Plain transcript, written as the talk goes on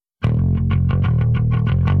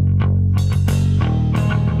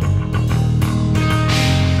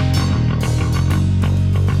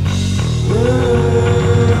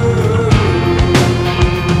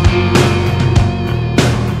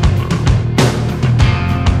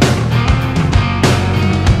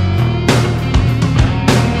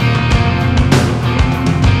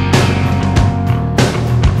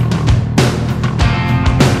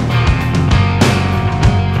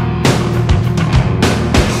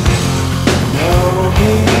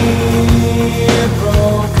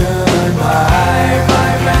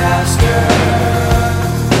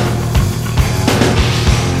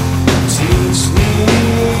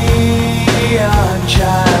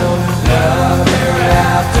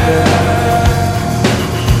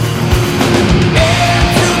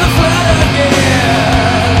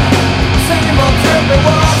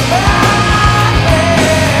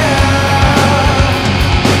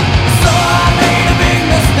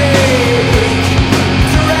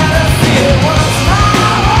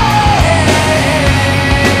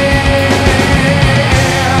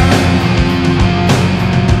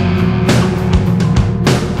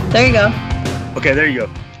There you go. Okay, there you go.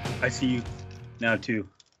 I see you now too.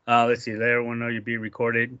 Let's see. Let everyone know you're being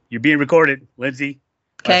recorded. You're being recorded, Lindsay.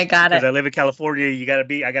 Okay, got it. Because I live in California,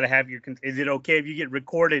 I gotta have your. Is it okay if you get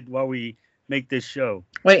recorded while we make this show?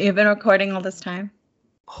 Wait, you've been recording all this time?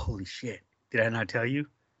 Holy shit! Did I not tell you?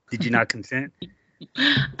 Did you not consent?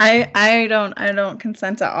 I don't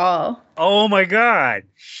consent at all. Oh my god!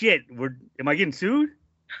 Shit! Am I getting sued?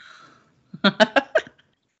 That's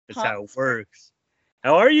how it works.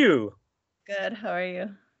 How are you? Good. How are you?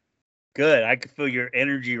 Good. I can feel your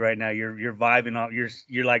energy right now. You're vibing off.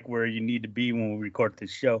 You're like where you need to be when we record this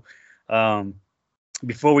show.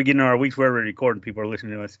 Before we get into our weeks where we're recording, people are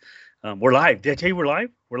listening to us. We're live. Did I tell you we're live?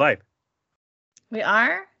 We're live. We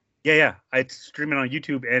are? Yeah. It's streaming on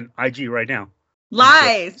YouTube and IG right now.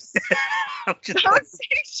 Lies. Don't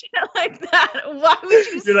say shit like that. Why would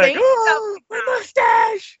you say like, oh, my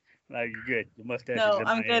mustache. No, you're good. Your mustache. No,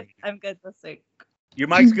 I'm good. I'm good this week. Your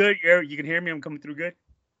mic's good. You can hear me. I'm coming through good.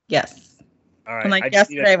 Yes. All right. Unlike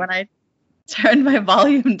yesterday when I turned my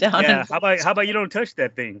volume down. Yeah. How about you don't touch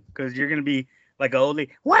that thing? Because you're gonna be like an old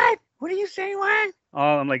lady. What? What are you saying? What?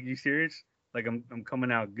 Oh, I'm like, you serious? Like I'm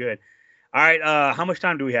coming out good. All right. How much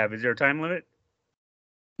time do we have? Is there a time limit?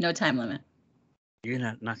 No time limit. You're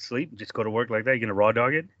gonna not sleep? Just go to work like that? You're gonna raw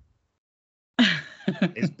dog it?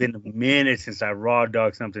 It's been a minute since I raw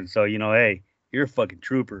dogged something. So hey, you're a fucking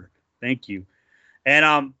trooper. Thank you. And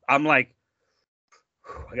I'm like,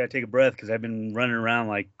 I gotta take a breath because I've been running around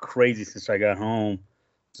like crazy since I got home.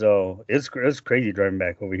 So it's crazy driving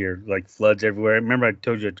back over here, like floods everywhere. Remember I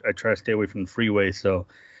told you I try to stay away from the freeway, so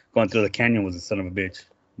going through the canyon was a son of a bitch.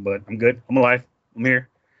 But I'm good. I'm alive. I'm here.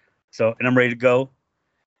 So and I'm ready to go.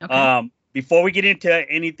 Okay. Before we get into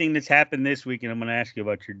anything that's happened this week, and I'm gonna ask you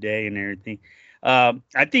about your day and everything.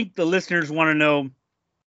 I think the listeners want to know: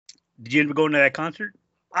 did you end up going to that concert?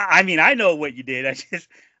 I mean, I know what you did.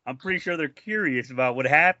 I'm pretty sure they're curious about what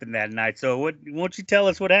happened that night. So won't you tell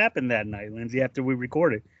us what happened that night, Lindsay, after we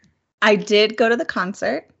recorded? I did go to the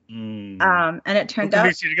concert. And it turned out. Who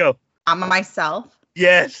convinced you to go? Myself.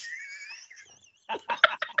 Yes.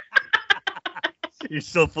 You're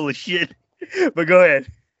so full of shit. But go ahead.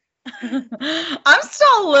 I'm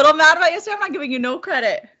still a little mad about yesterday. I'm not giving you no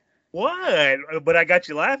credit. What? But I got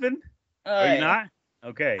you laughing. Are you not?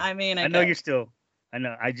 Okay. I mean, I know you're still. I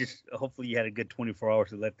know. Hopefully you had a good 24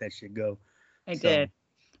 hours to let that shit go. I did.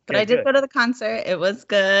 But I did go to the concert. It was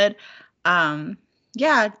good.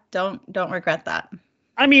 Yeah, don't regret that.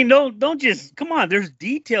 I mean, don't just come on. There's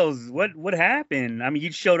details. What happened? I mean,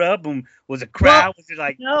 you showed up and was a crowd? Well, was it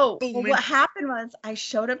like no? Well, what happened was I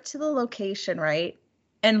showed up to the location, right?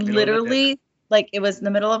 And literally, like it was in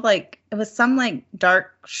the middle of it was some like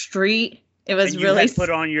dark street. It was and you really. Had put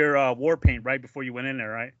on your war paint right before you went in there,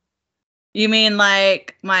 right? You mean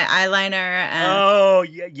like my eyeliner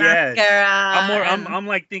and mascara? I'm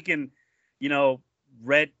like thinking,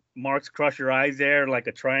 red marks across your eyes there, like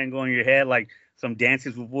a triangle on your head, like some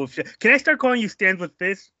dances with wolves. Can I start calling you stands with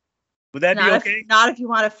fists? Would that be okay? Not if you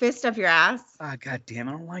want a fist up your ass. Ah, god damn,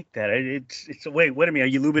 I don't like that. It's wait a minute. Are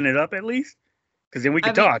you lubing it up at least? Because then we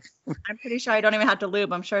can talk. I'm pretty sure I don't even have to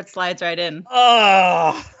lube. I'm sure it slides right in.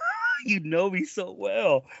 Oh, you know me so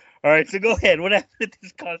well. All right, so go ahead. What happened at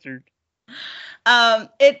this concert?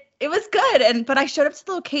 It was good, but I showed up to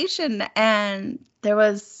the location and there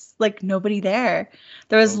was like nobody there.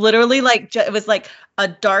 There was literally it was like a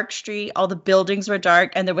dark street. All the buildings were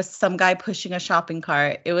dark, and there was some guy pushing a shopping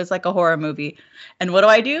cart. It was like a horror movie. And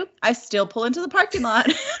what do? I still pull into the parking lot.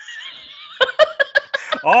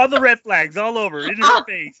 All the red flags all over in her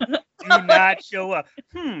face. Do not show up.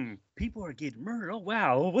 People are getting murdered. Oh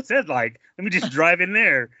wow, what's that like? Let me just drive in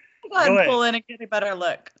there. Go ahead and pull in and get a better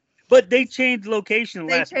look. But they changed location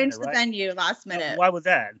last minute. They changed the venue last minute. Why was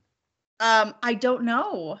that? I don't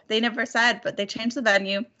know. They never said, but they changed the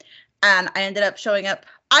venue, and I ended up showing up.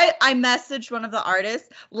 I messaged one of the artists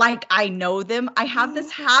like I know them. I have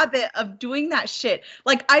this habit of doing that shit.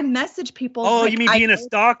 Like I message people. Oh, like, you mean being a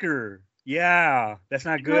stalker? Yeah, that's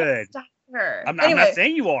not good. I'm not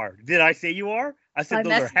saying you are. Did I say you are? I said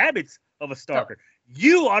those are habits of a stalker.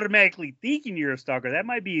 You automatically thinking you're a stalker. That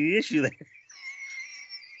might be the issue there.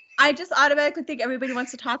 I just automatically think everybody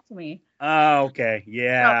wants to talk to me. Oh, okay.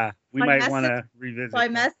 Yeah. So we might want to revisit. So I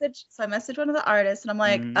messaged one of the artists and I'm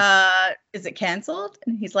like, is it canceled?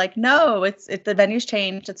 And he's like, no, it's the venue's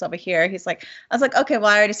changed. It's over here. I was like, okay, well,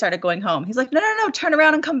 I already started going home. He's like, no, turn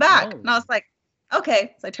around and come back. Oh. And I was like,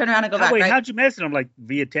 okay. So I turn around and go back. Wait, how'd you message him? Like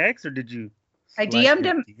via text or did you? I DM'd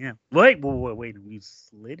him. DM? Wait, we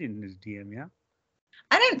slid in his DM, yeah?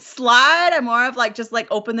 I didn't slide. I'm more of just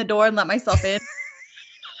open the door and let myself in.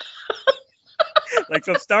 like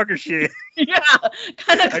some stalker shit. Yeah,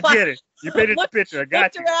 kind of. I get it. You painted the picture. I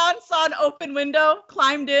got you. Looked around, saw an open window,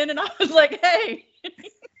 climbed in, and I was like, "Hey,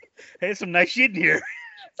 Hey, some nice shit in here.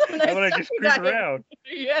 some nice I want to stuff just you creep got here." around.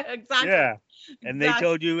 Yeah, exactly. Yeah. And they Exactly.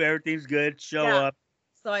 told you everything's good. Show Yeah. up.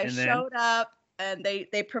 So I And then? showed up, and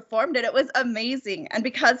they performed it. It was amazing, and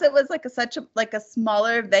because it was like such a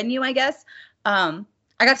smaller venue, I guess.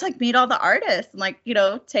 I got to like meet all the artists and like, you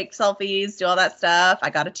know, take selfies, do all that stuff.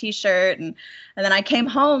 I got a t-shirt and then I came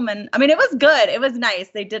home and I mean, it was good. It was nice.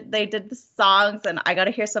 They did the songs and I got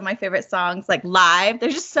to hear some of my favorite songs like live.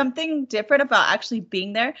 There's just something different about actually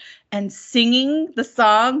being there and singing the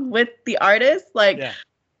song with the artist. Like, Yeah.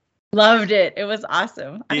 Loved it. It was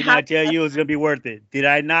awesome. Did I tell you it was going to be worth it? Did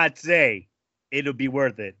I not say it'll be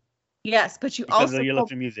worth it? Yes, but you Because also of your love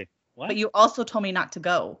for music. What? But you also told me not to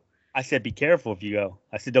go. I said, be careful if you go.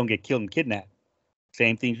 I said, don't get killed and kidnapped.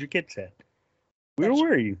 Same things your kid said. Where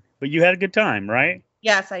were you? But you had a good time, right?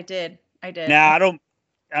 Yes, I did. Now, I don't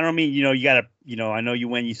mean, you know, you got to, you know, I know you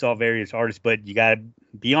went, you saw various artists, but you got to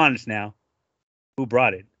be honest now. Who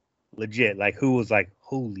brought it? Legit. Like, who was like,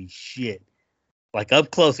 holy shit. Like,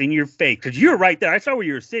 up close in your face. Because you're right there. I saw where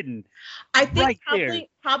you were sitting. I think right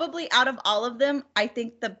probably out of all of them, I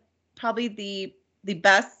think probably the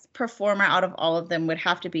best performer out of all of them would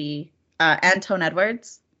have to be Antone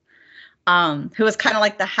Edwards, who was kind of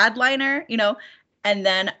like the headliner, you know, and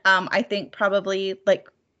then I think probably like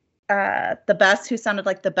the best who sounded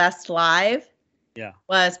like the best live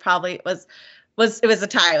was a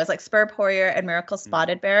tie. It was like Spur Poirier and Miracle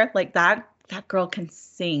Spotted Bear. Like that girl can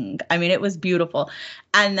sing. I mean, it was beautiful.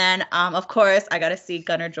 And then of course I got to see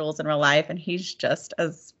Gunnar Jules in real life, and he's just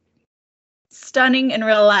as stunning in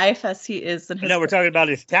real life as he is in his. No, we're talking about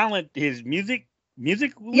his talent, his music.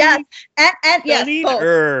 Yes, and yes, both.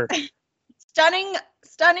 Or...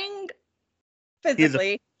 stunning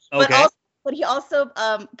physically, okay. but he also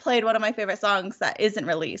played one of my favorite songs that isn't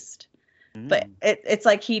released. But it's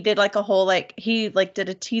like he did like a whole he did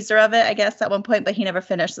a teaser of it, I guess, at one point, but he never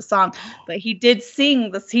finished the song. But he did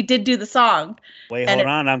sing this. He did do the song. Wait, hold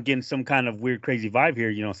on. I'm getting some kind of weird, crazy vibe here.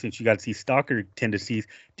 You know, since you got to see stalker tendencies,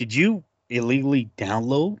 did you illegally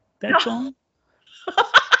download that song,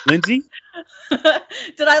 Lindsay?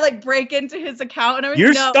 Did I like break into his account and everything?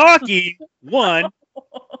 You're stalking one.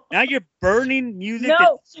 Now you're burning music.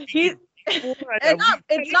 No, it's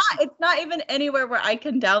not even anywhere where I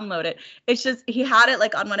can download it. It's just he had it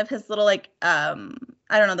like on one of his little I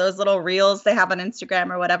don't know, those little reels they have on Instagram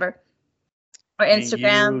or whatever. Or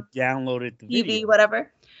Instagram. You downloaded the video. Whatever.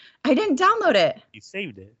 I didn't download it. You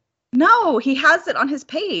saved it. No, he has it on his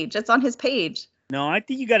page. It's on his page. No, I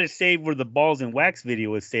think you got to save where the Balls and Wax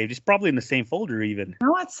video is saved. It's probably in the same folder even.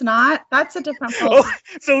 No, it's not. That's a different folder. Oh,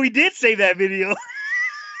 so we did save that video.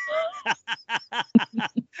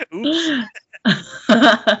 Oops.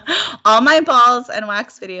 All my Balls and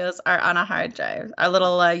Wax videos are on a hard drive, a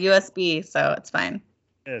little USB, so it's fine.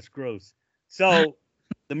 That's gross. So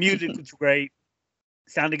the music was great.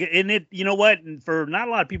 Sounded good. And it, you know what? For not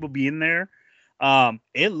a lot of people being there,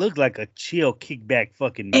 it looked like a chill kickback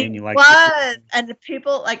fucking venue. It was, and the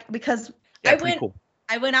people because yeah,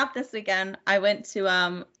 I went out this weekend. I went to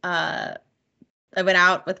I went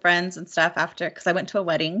out with friends and stuff after because I went to a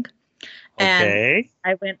wedding. And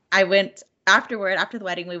I went afterward, after the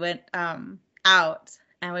wedding, we went out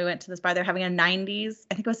and we went to this bar. They're having a 90s,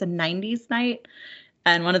 I think it was a 90s night.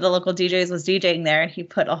 And one of the local DJs was DJing there and he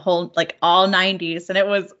put a whole all 90s and it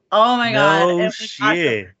was, oh my God. No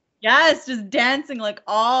shit. Awesome. Yes, just dancing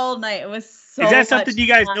all night. It was so Is that something you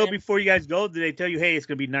guys fun. know before you guys go? Did they tell you, hey, it's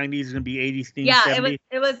gonna be 90s, it's gonna be 80s themed? Yeah, 70s?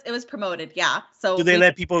 it was promoted. Yeah. So do they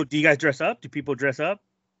let people? Do you guys dress up? Do people dress up?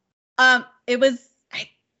 It was.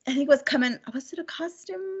 I think it was coming. Was it a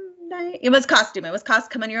costume night? It was costume. It was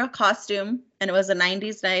come in your costume, and it was a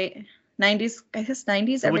 90s night. 90s, I guess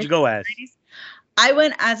 90s. So what'd you go as? 90s. I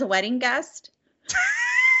went as a wedding guest.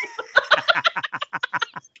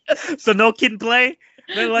 So no kid and play.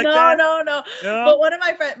 Like no, that? No. But one of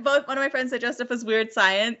my friends, they dressed up as Weird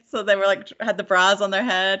Science, so they were had the bras on their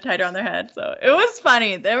head, tied around their head. So it was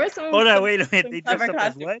funny. There were some. Hold on, wait a minute. They dressed up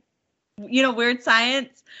as what? You know, Weird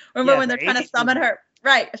Science. Remember when they're trying to summon her?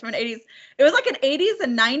 Right, it's from the 80s. It was like an 80s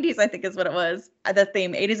and 90s, I think is what it was. The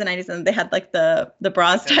theme, 80s and 90s, and they had the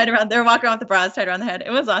bras tied around. They were walking around with the bras tied around their head. It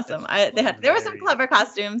was awesome. There were some clever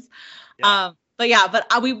costumes. Yeah.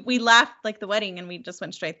 But we left the wedding and we just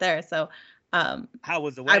went straight there. So how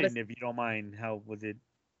was the wedding, if you don't mind? How was it?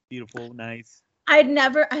 Beautiful, nice. I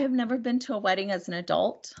have never been to a wedding as an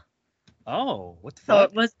adult. Oh, what the fuck? So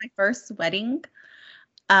it was my first wedding.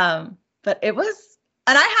 But it was,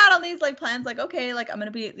 and I had all these plans, okay, I'm gonna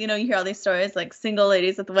be, you hear all these stories, single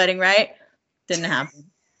ladies at the wedding, right? Didn't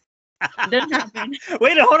happen. Didn't happen.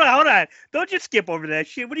 Wait, hold on. Don't just skip over that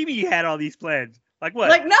shit. What do you mean you had all these plans? Like what?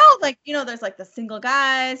 Like, no, like, there's like the single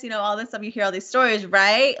guys, all this stuff. You hear all these stories,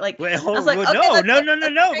 right? Like, wait, I was like, okay,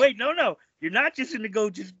 no. Wait, no. You're not just gonna go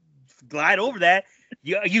just glide over that.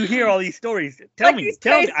 You hear all these stories. Tell me.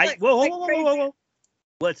 Whoa.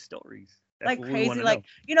 What stories? That's like what crazy, like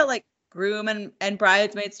like groom and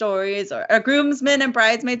bridesmaid stories, or groomsmen and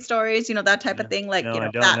bridesmaid stories, that type of thing. Like, no,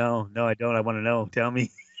 I don't know. No, I don't. I want to know. Tell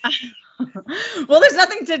me. Well, there's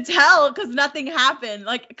nothing to tell because nothing happened.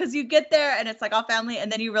 Like, because you get there and it's like all family,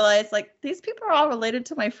 and then you realize like these people are all related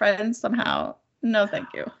to my friends somehow. No, thank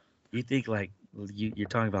you. You think like you're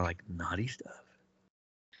talking about like naughty stuff?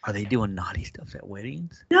 Are they doing naughty stuff at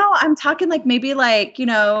weddings? No, I'm talking like maybe like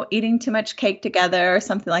eating too much cake together or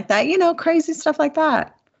something like that. Crazy stuff like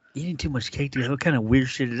that. Eating too much cake together? What kind of weird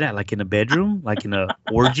shit is that? Like in a bedroom? Like in a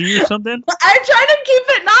orgy or something? Well, I'm trying to keep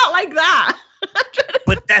it not like that.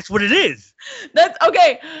 But that's what it is. That's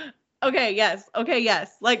okay. Okay, yes. Okay,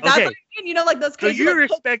 yes. Like that's what I mean. Like those crazy. So you're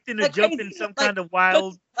expecting to jump in some kind of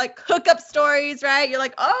wild like hookup stories, right? You're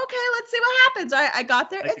like, oh, okay, let's see what happens. Right? I got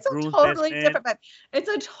there. Like it's a totally different vibe. It's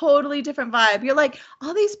a totally different vibe. You're like,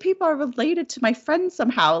 all these people are related to my friends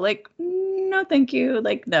somehow. Like, no, thank you.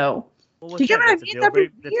 Like, no. Well, do you get what I mean? That'd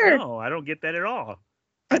be weird. No, I don't get that at all.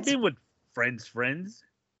 I've been with friends,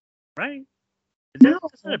 right?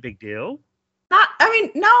 That's not a big deal.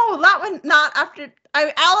 No, that one, not after. All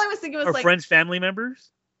I was thinking was like friends, family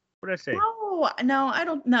members. What did I say? No, I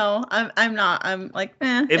don't know. I'm not. I'm like,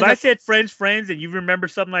 If I said friends, and you remember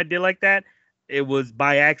something I did like that, it was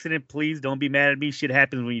by accident. Please don't be mad at me. Shit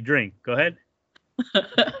happens when you drink. Go ahead.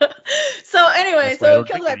 So anyway, so it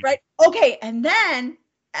kills that, right? Okay, and then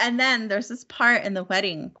there's this part in the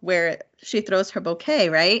wedding where she throws her bouquet,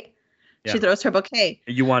 right? Yeah. She throws her bouquet.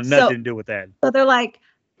 And you want nothing to do with that. So they're like,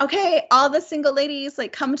 okay, all the single ladies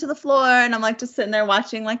like come to the floor, and I'm like just sitting there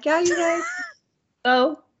watching, like, yeah, you guys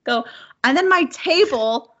go. And then my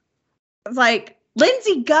table was like,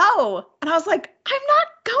 Lindsay, go. And I was like, I'm not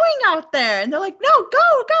going out there. And they're like, no,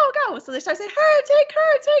 go. So they start saying, take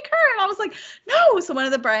her. And I was like, no. So one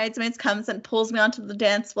of the bridesmaids comes and pulls me onto the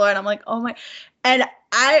dance floor, and I'm like, oh my. And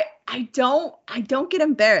I don't get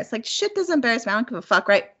embarrassed. Like, shit doesn't embarrass me. I don't give a fuck,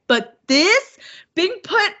 right? But this being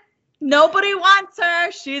put, nobody wants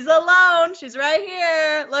her. She's alone. She's right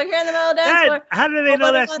here. Look here in the middle of the dance floor. How do they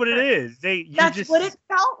know that's what it is? That's what it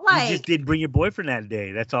felt like. You just didn't bring your boyfriend that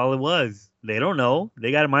day. That's all it was. They don't know.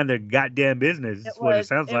 They got to mind their goddamn business. That's what it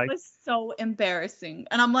sounds like. It was so embarrassing.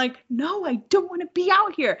 And I'm like, no, I don't want to be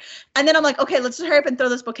out here. And then I'm like, okay, let's just hurry up and throw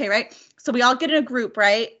this bouquet, right? So we all get in a group,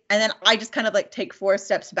 right? And then I just kind of like take 4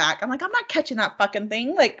 steps back. I'm like, I'm not catching that fucking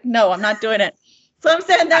thing. Like, no, I'm not doing it. So I'm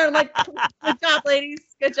standing there and like, good job, ladies.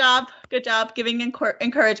 Good job. Giving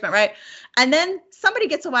encouragement, right? And then somebody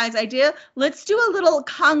gets a wise idea. Let's do a little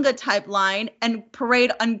conga type line and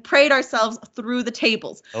parade ourselves through the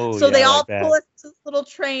tables. Oh, so yeah, they all pull us to this little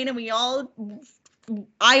train, and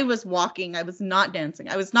I was walking. I was not dancing.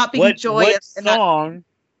 I was not being joyous. What song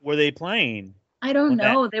were they playing? I don't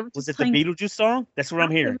know. Was it the Beetlejuice song? That's what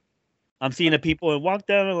I'm hearing. I'm seeing the people and walk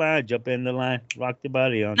down the line, jump in the line, rock the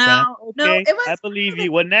body on time. Okay, no, it was. I believe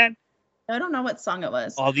you. Wasn't that? I don't know what song it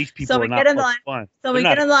was. All these people are not fun. So we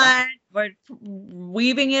get in line. We're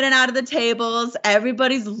weaving in and out of the tables.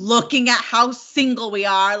 Everybody's looking at how single we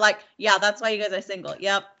are. Like, yeah, that's why you guys are single.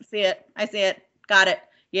 Yep, I see it. Got it.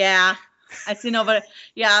 Yeah. I see nobody.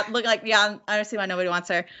 Yeah, look like, yeah, I see why nobody wants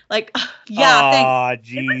her. Like, yeah, thanks.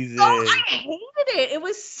 Jesus. I hated it. It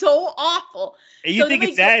was so awful. And you think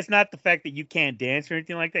it's that? It's not the fact that you can't dance or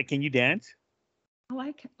anything like that. Can you dance?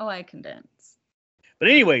 I can dance. But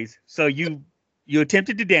anyways, so you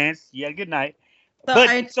attempted to dance. You had a good night.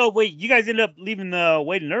 So wait, you guys ended up leaving the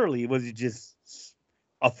wedding early. Was it just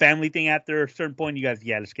a family thing after a certain point? You guys,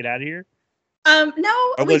 let's get out of here.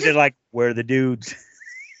 No. Or was it like, where are the dudes?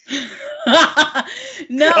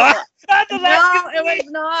 No, it was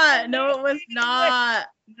not. No, it was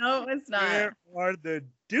not. Where are the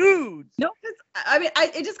dudes? No, because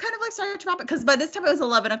it just kind of like started to drop it because by this time it was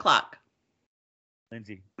 11 o'clock.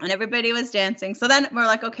 Lindsay. And everybody was dancing. So then we're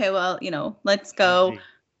like, okay, well, let's go. Lindsay.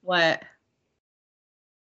 What?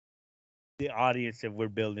 The audience that we're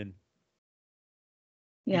building.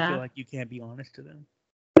 Yeah. You feel like you can't be honest to them?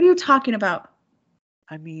 What are you talking about?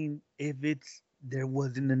 I mean, if there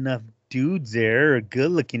wasn't enough dudes there, or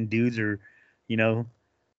good-looking dudes, or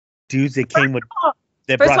dudes that came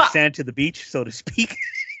that brought sand to the beach, so to speak.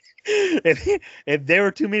 if there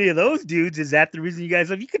were too many of those dudes, is that the reason you guys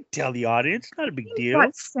left? You could tell the audience, not a big deal.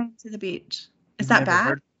 Brought sand to the beach. Is that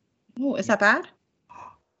bad? Oh, is that bad?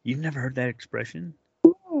 You've never heard that expression?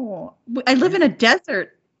 Oh, No. I live in a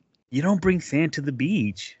desert. You don't bring sand to the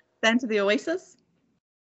beach. Sand to the oasis?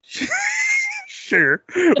 Sure.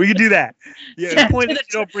 We can do that. Yeah, the point is you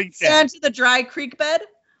don't bring sand. Sand to the dry creek bed?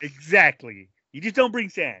 Exactly. You just don't bring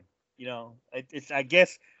sand. You know, it's I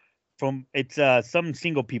guess it's some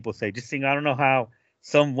single people say just sing. I don't know how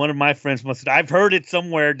one of my friends must have, I've heard it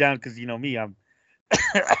somewhere down because you know me, I'm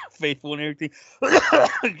faithful and everything.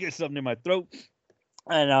 Get something in my throat.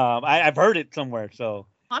 And I've heard it somewhere. So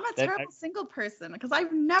I'm a terrible single person because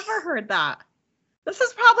I've never heard that. This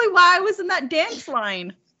is probably why I was in that dance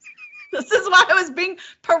line. This is why I was being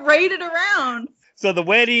paraded around. So the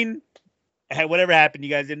wedding, whatever happened, you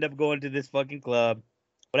guys end up going to this fucking club.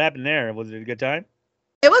 What happened there? Was it a good time?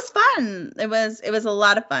 It was fun. It was a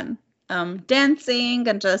lot of fun. Dancing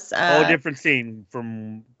and just whole different scene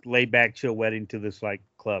from laid back chill wedding to this like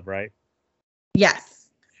club, right? Yes.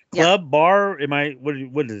 Club, bar?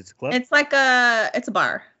 What is it? Club? It's like it's a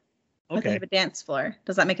bar. Okay. They have a dance floor.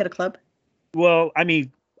 Does that make it a club? Well, I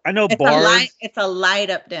mean, I know bars. It's a light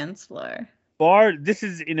up dance floor. Bar. This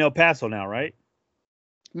is in El Paso now, right?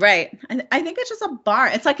 Right. I think it's just a bar.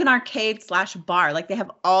 It's like an arcade/bar. Like they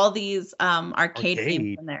have all these arcade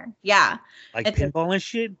games in there. Yeah. Like pinball and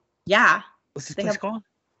shit? Yeah. What's this place called?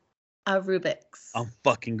 Rubik's. I'm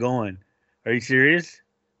fucking going. Are you serious?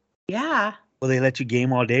 Yeah. Will they let you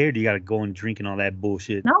game all day or do you gotta go and drink and all that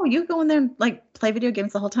bullshit? No, you go in there and like play video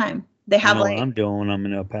games the whole time. They have what I'm doing. I'm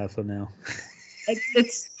in El Paso now.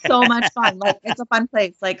 It's so much fun. Like it's a fun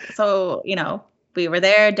place. Like so, you know, we were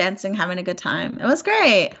there dancing, having a good time. It was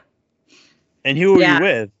great. And who were you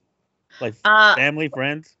with? Like family,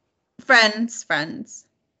 friends? Friends.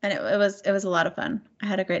 And it was a lot of fun. I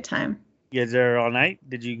had a great time. You guys there all night?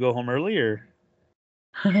 Did you go home early or?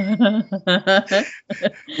 Whoa,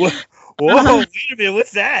 wait a minute,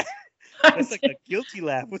 what's that? That's like a guilty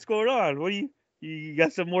laugh. What's going on? What do you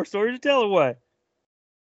got some more stories to tell or what?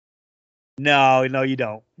 No, you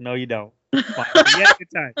don't. No, you don't. Fine. You had a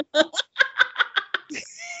good time.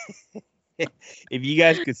 If you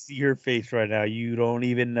guys could see her face right now, you don't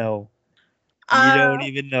even know. You don't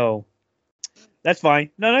even know. That's fine.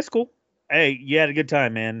 No, that's cool. Hey, you had a good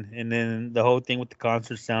time, man. And then the whole thing with the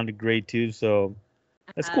concert sounded great too. So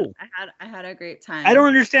that's cool. I had a great time. I don't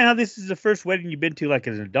understand how this is the first wedding you've been to like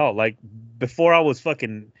as an adult. Like before I was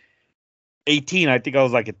fucking 18, I think I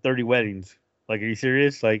was like at 30 weddings. Like, are you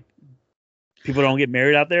serious? Like people don't get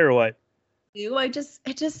married out there or what? It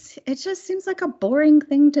just seems like a boring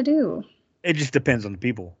thing to do. It just depends on the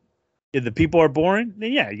people. If the people are boring,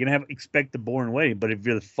 then yeah, you're gonna expect the boring wedding. But if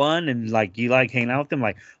you're fun and like you like hanging out with them,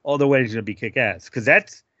 like all the weddings are gonna be kick ass. Because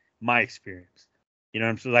that's my experience. You know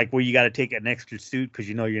what I'm saying? Like where you got to take an extra suit because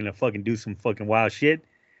you know you're gonna fucking do some fucking wild shit.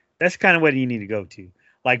 That's the kind of wedding you need to go to.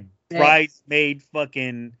 Like bridesmaid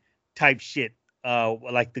fucking type shit.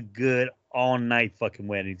 Like the good all night fucking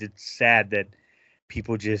weddings. It's sad that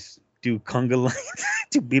people just do conga lines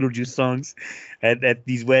to Beetlejuice songs at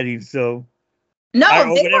these weddings. So. No,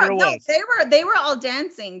 they were all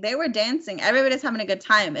dancing. They were dancing. Everybody's having a good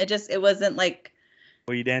time. It wasn't like.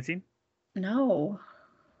 Were you dancing? No.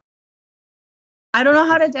 I don't know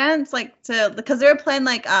how to dance because they were playing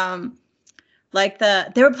they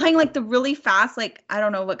were playing like the really fast I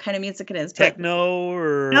don't know what kind of music it is. Techno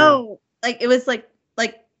or no, like it was like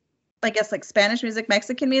I guess like Spanish music,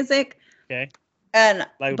 Mexican music. Okay. And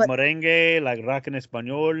merengue, like rock en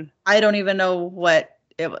español. I don't even know what.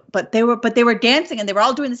 But they were dancing and they were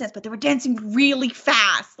all doing this dance, but they were dancing really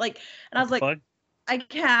fast. And I was like, fun. I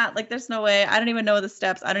can't. There's no way. I don't even know the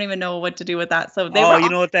steps. I don't even know what to do with that. So they you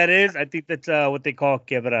know what that is? I think that's what they call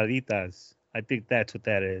quebraditas. I think that's what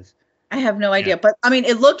that is. I have no idea, but I mean,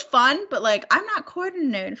 it looked fun, but I'm not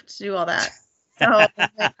coordinated to do all that. So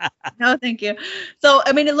no, thank you. So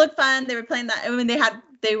I mean, it looked fun. They were playing that. I mean,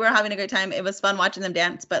 they were having a great time. It was fun watching them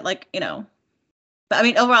dance, but but I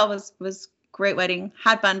mean, overall was great wedding.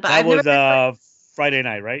 Had fun, but that was Friday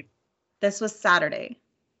night, right? This was Saturday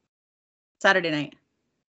night.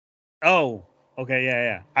 Oh, okay,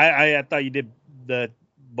 yeah. I thought you did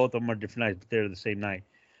both of them are different nights, but they're the same night,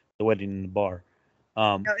 the wedding and the bar.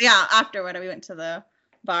 Yeah, afterward we went to the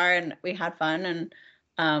bar and we had fun and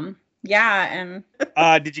and.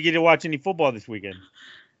 Did you get to watch any football this weekend?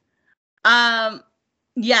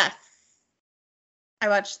 Yes, I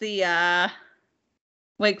watched the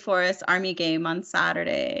Wake Forest Army game on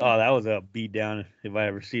Saturday. Oh, that was a beatdown if I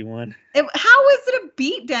ever see one. How is it a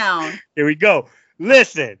beatdown? Here we go.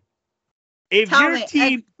 Listen, if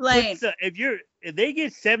if they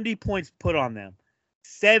get 70 points put on them,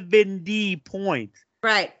 70 points.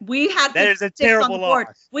 Right. We had that is a terrible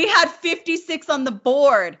loss. We had 56 on the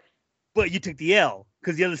board. But you took the L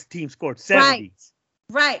because the other team scored 70.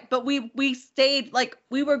 Right, but we stayed like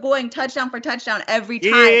we were going touchdown for touchdown every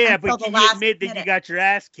time. Yeah, until but the you last admit that minute. you got your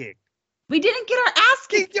ass kicked. We didn't get our ass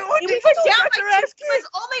kicked. They We were still down got by their two. ass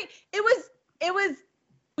It was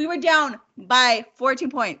we were down by 14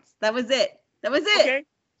 points. That was it. Okay.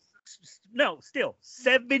 No, still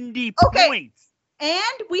 70 Okay. points.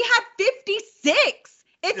 And we had 56.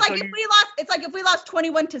 It's So like if we lost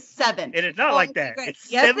 21-7. And it's not like that.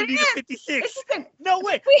 It's Yes, 70 it to is. 56. Listen, No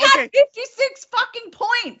way. we Okay. had 56 fucking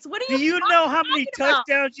points. What are Do you you know how many talking about?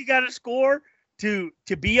 touchdowns you got to score to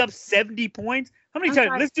be up 70 points? How many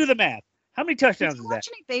times? Let's do the math. How many touchdowns Did you is that? watch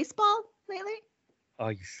any baseball lately? Oh,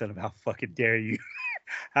 you son of a how fucking dare you.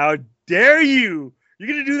 How dare you? You're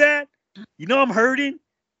going to do that? You know I'm hurting.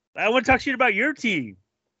 I want to talk shit about your team.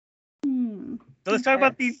 So let's talk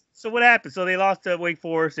about these. So what happened? So they lost to Wake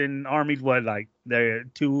Forest and Army's what? Like they're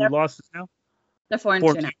losses now? They're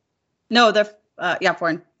 4-2 now. No, they're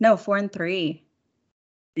 4-3.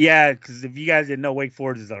 Yeah, because if you guys didn't know, Wake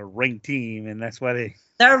Forest is a ranked team, and that's why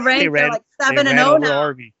they're ranked. They're like 7-0 now.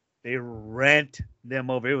 Army. They rent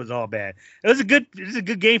them over. It was all bad. It was a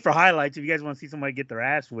good game for highlights. If you guys want to see somebody get their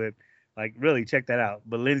ass whipped, like really check that out.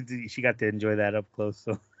 But Lindsay, she got to enjoy that up close.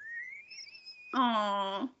 So.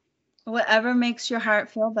 Aww. Whatever makes your heart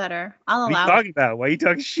feel better. I'll allow. What are you talking about? Why are you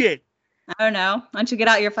talking shit? I don't know. Why don't you get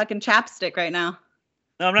out your fucking chapstick right now?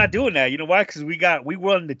 No, I'm not doing that. You know why? Because we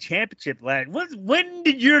won the championship last. When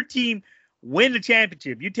did your team win the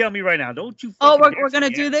championship? You tell me right now. Don't you? Oh, we're gonna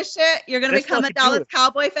do this shit. You're gonna become a Dallas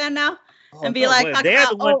Cowboy fan now and be like, they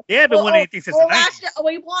haven't won anything since the 90s.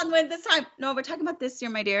 We won this time. No, we're talking about this year,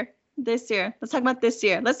 my dear. This year. Let's talk about this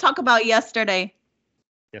year. Let's talk about yesterday.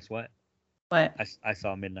 Guess what? What? I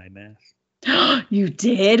saw Midnight Mass. You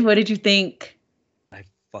did? What did you think? I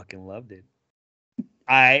fucking loved it.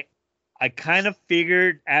 I kind of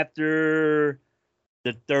figured after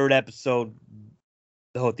the third episode,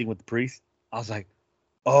 the whole thing with the priest, I was like,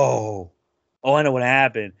 oh, I know what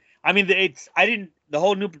happened. I mean, the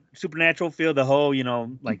whole new supernatural feel, the whole,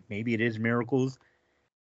 like maybe it is miracles,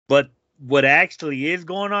 but what actually is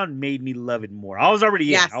going on made me love it more. I was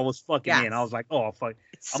already in. I was fucking in. I was like, oh, fuck.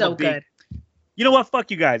 It's so good. You know what?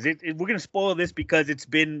 Fuck you guys. We're gonna spoil this because it's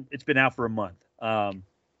been out for a month. And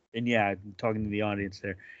yeah, I'm talking to the audience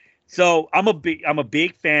there. So I'm a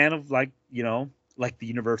big fan of like the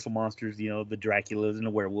Universal monsters, the Draculas and the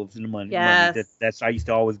werewolves and the money. Yes. That's I used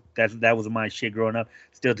to always that was my shit growing up.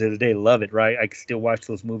 Still to this day, love it. Right? I can still watch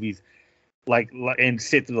those movies, like and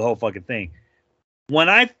sit through the whole fucking thing. When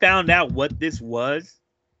I found out what this was,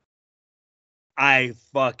 I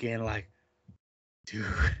fucking dude.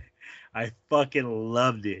 I fucking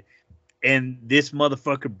loved it. And this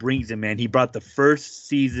motherfucker brings it, man. He brought the first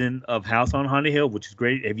season of House on Haunted Hill, which is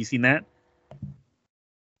great. Have you seen that?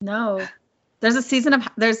 No. There's a series?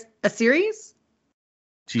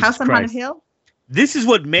 Jesus House on Haunted Hill? This is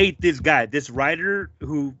what made this guy, this writer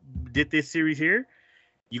who did this series here.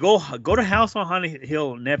 You go to House on Haunted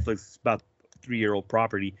Hill on Netflix. It's about a 3-year-old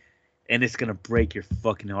property. And it's going to break your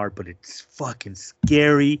fucking heart, but it's fucking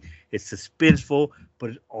scary. It's suspenseful,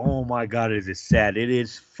 but oh my God, is it sad. It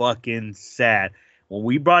is fucking sad. When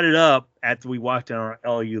we brought it up after we watched it on our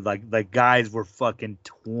LU, like guys were fucking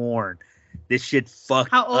torn. This shit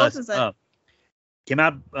fucked How old us is it? up. Came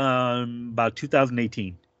out about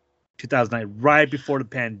 2018, 2009, right before the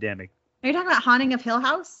pandemic. Are you talking about Haunting of Hill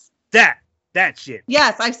House? That shit.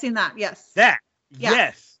 Yes, I've seen that. Yes.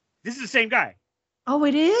 Yes. This is the same guy. Oh,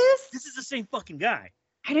 it is? This is the same fucking guy.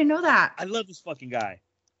 I didn't know that. I love this fucking guy.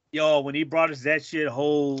 Yo, when he brought us that shit,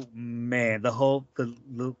 the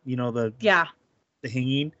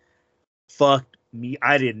hanging, fucked me.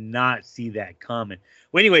 I did not see that coming.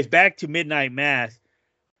 Well, anyways, back to Midnight Mass.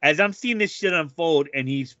 As I'm seeing this shit unfold, and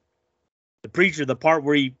he's the preacher, the part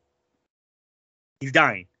where he's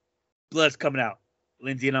dying, blood's coming out.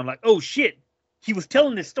 Lindsay and I'm like, oh shit. He was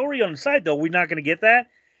telling this story on the side though. We're not gonna get that.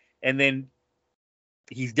 And then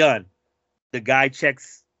he's done. The guy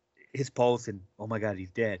checks his pulse and oh my God, he's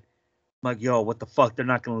dead. I'm like, yo, what the fuck? They're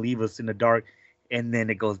not gonna leave us in the dark. And then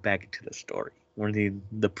it goes back into the story where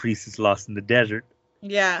the priest is lost in the desert.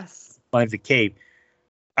 Yes. Finds a cave.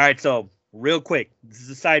 All right, so real quick, this is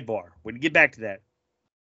a sidebar. We're gonna get back to that.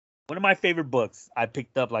 One of my favorite books I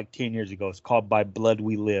picked up like 10 years ago. It's called By Blood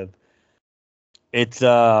We Live. It's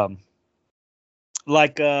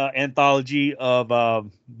like an anthology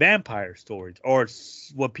of vampire stories, or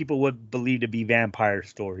what people would believe to be vampire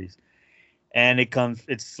stories. And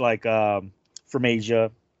it's like from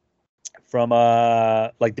Asia, from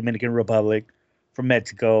like Dominican Republic, from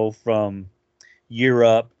Mexico, from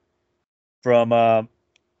Europe, from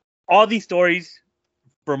all these stories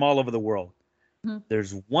from all over the world. Mhm.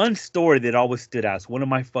 There's one story that always stood out. It's one of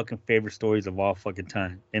my fucking favorite stories of all fucking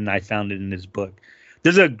time, and I found it in this book.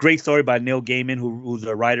 There's a great story by Neil Gaiman, who's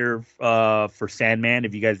a writer for Sandman.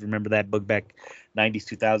 If you guys remember that book back 90s,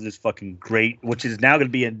 2000s, fucking great, which is now going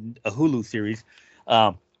to be a Hulu series.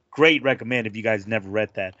 Great recommend if you guys never read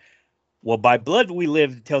that. Well, By Blood We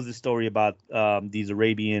Live tells the story about these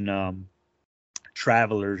Arabian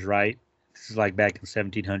travelers, right? This is like back in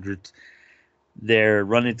 1700s. They're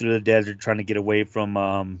running through the desert trying to get away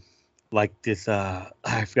from like this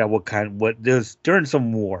I forgot what there's during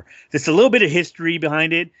some war. There's a little bit of history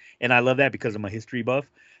behind it, and I love that because I'm a history buff.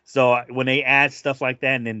 So when they add stuff like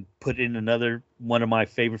that and then put in another one of my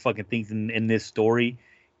favorite fucking things in this story,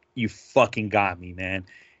 you fucking got me, man.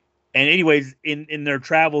 And anyways, in their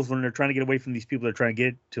travels, when they're trying to get away from these people that are trying to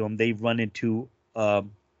get to them, they run into a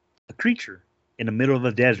creature in the middle of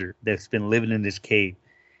the desert that's been living in this cave,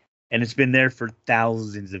 and it's been there for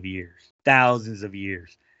thousands of years, thousands of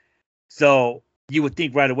years. So you would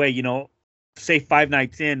think right away, say 5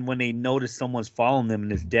 nights in, when they notice someone's following them in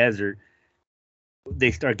this desert,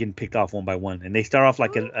 they start getting picked off one by one, and they start off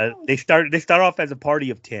like they start off as a party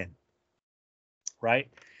of 10, right?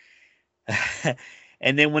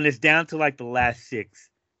 And then when it's down to like the last 6,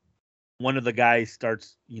 one of the guys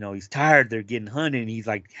starts, he's tired. They're getting hunted. And he's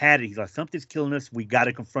like, he's like, something's killing us. We got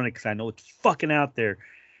to confront it because I know it's fucking out there.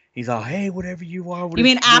 He's all, hey, whatever you are. You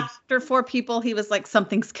mean after 4 people, he was like,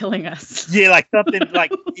 something's killing us? Yeah, like something,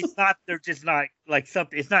 like it's not, they're just not, like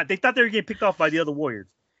something, it's not, they thought they were getting picked off by the other warriors.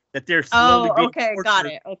 That they're slowly being got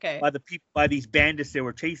it. Okay. By the people, by these bandits that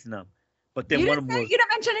were chasing them. But then you one of them was, you didn't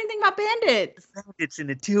mention anything about bandits. Bandits in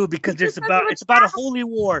it too, because it's about a holy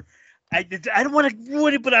war. I don't want to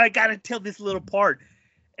ruin it, but I gotta tell this little part.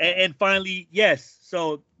 And finally, yes.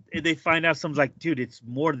 So they find out something's like, dude, it's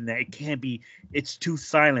more than that. It can't be. It's too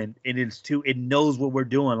silent, and it knows what we're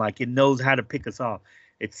doing. Like it knows how to pick us off.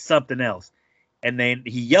 It's something else. And then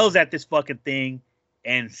he yells at this fucking thing,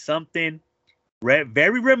 and something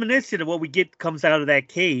very reminiscent of what we get comes out of that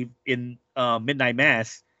cave in Midnight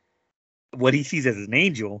Mass. What he sees as an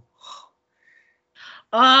angel.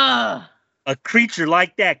 A creature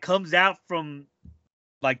like that comes out from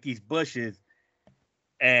like these bushes,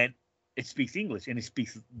 and it speaks English, and it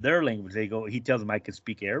speaks their language. He tells them I can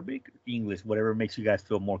speak Arabic, English, whatever makes you guys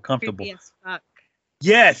feel more comfortable. Creepy as fuck.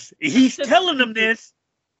 Yes, he's telling them this,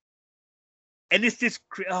 and it's this.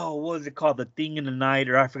 What is it called? The Thing in the Night,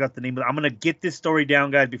 or I forgot the name of it. I'm gonna get this story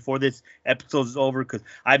down, guys, before this episode is over, because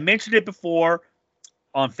I mentioned it before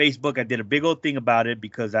on Facebook. I did a big old thing about it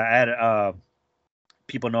because I had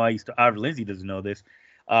people know Lindsay doesn't know this.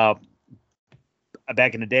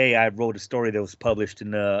 Back in the day, I wrote a story that was published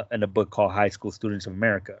in a book called High School Students of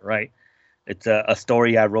America, right? It's a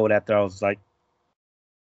story I wrote after I was like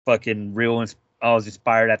fucking real. I was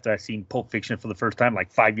inspired after I seen Pulp Fiction for the first time,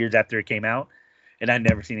 like 5 years after it came out. And I'd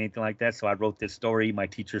never seen anything like that. So I wrote this story. My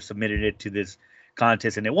teacher submitted it to this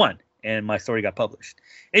contest and it won. And my story got published.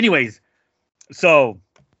 Anyways, so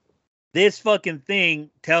this fucking thing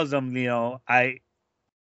tells them,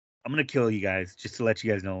 I'm gonna kill you guys just to let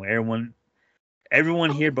you guys know. Everyone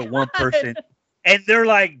here but one person, and they're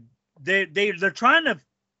like they're trying to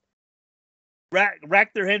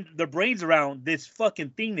rack their brains around this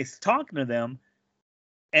fucking thing that's talking to them,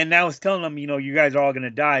 and now it's telling them, you guys are all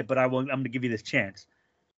gonna die, but I'm gonna give you this chance.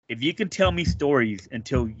 If you can tell me stories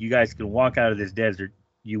until you guys can walk out of this desert,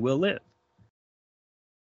 you will live.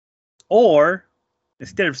 Or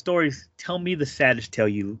instead of stories, tell me the saddest tale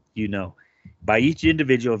you know. By each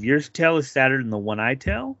individual, if your tale is sadder than the one I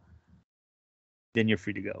tell, then you're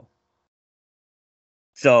free to go.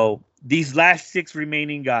 So these last 6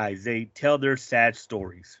 remaining guys, they tell their sad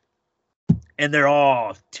stories. And they're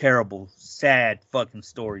all terrible, sad fucking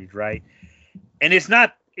stories, right? And it's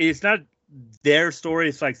not their story.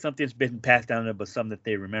 It's like something that's been passed down to them, but something that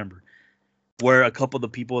they remember. Where a couple of the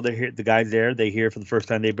people the guys there, they hear for the first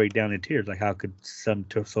time, they break down in tears. Like, how could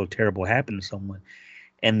something so terrible happen to someone?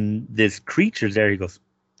 And this creature's there. He goes,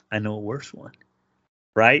 I know a worse one.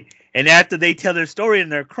 Right? And after they tell their story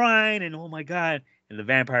and they're crying and, oh my God, and the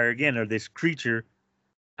vampire again, or this creature,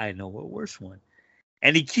 I know a worse one.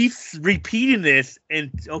 And he keeps repeating this.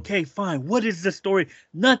 And okay, fine. What is the story?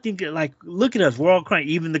 Nothing. Like, look at us. We're all crying.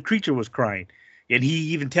 Even the creature was crying. And he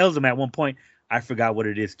even tells them at one point, I forgot what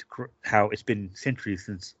it is how it's been centuries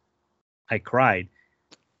since I cried.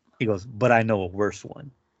 He goes, but I know a worse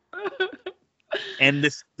one. And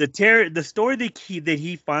the story that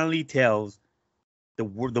he finally tells, the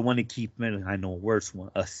one that keeps mentioning, I know a worse one,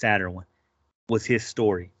 a sadder one, was his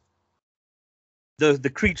story.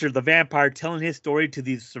 The creature, the vampire, telling his story to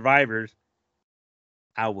these survivors.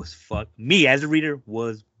 I was fucked. Me as a reader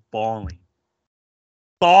was bawling.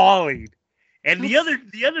 bawling. And the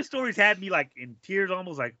other stories had me like in tears,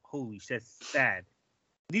 almost like, holy shit, that's sad.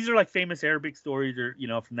 These are like famous Arabic stories, or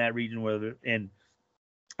from that region, and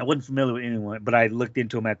I wasn't familiar with anyone, but I looked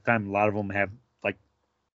into them at the time. A lot of them have like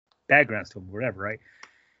backgrounds to them, whatever, right?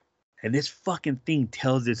 And this fucking thing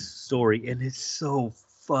tells this story, and it's so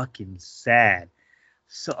fucking sad.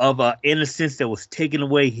 So of innocence that was taken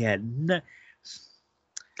away. He had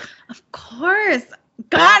Of course.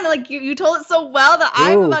 God, like you told it so well that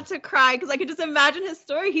I'm about to cry because I could just imagine his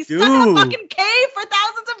story. He's stuck in a fucking cave for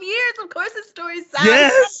thousands of years. Of course his story's sad.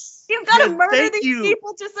 Yes. He's got to murder these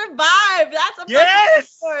people to survive. That's a fucking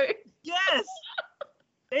story. Yes.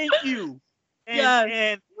 Thank you.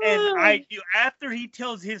 And after he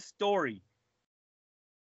tells his story,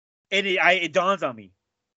 and it dawns on me,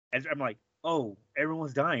 and I'm like, oh,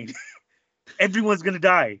 everyone's dying. Everyone's gonna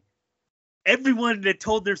die. Everyone that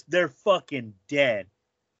told they're fucking dead.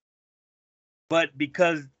 But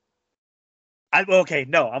because I'm gonna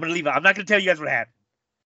leave it. I'm not gonna tell you guys what happened.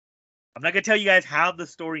 I'm not gonna tell you guys how the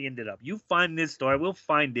story ended up. You find this story. We'll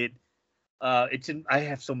find it. I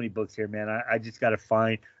have so many books here, man. I just gotta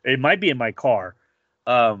find. It might be in my car.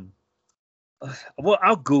 Well,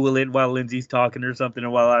 I'll Google it while Lindsay's talking or something,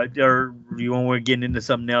 or when we're getting into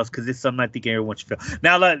something else, because it's something I think everyone should feel.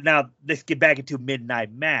 Now let's get back into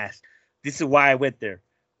Midnight Mass. This is why I went there.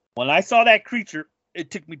 When I saw that creature,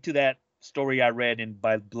 it took me to that story I read in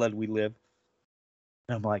By Blood We Live.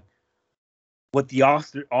 And I'm like, what the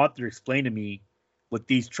author explained to me, what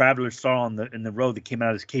these travelers saw in the road that came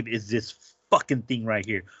out of this cave, is this fucking thing right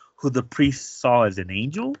here, who the priest saw as an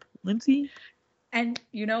angel, Lindsay. And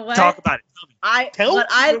you know what? Talk about it.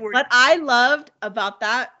 What I loved about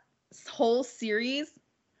that whole series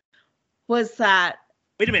was that.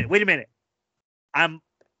 Wait a minute. I'm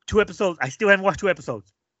 2 episodes. I still haven't watched 2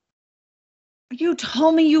 episodes. You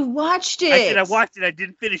told me you watched it. I said I watched it. I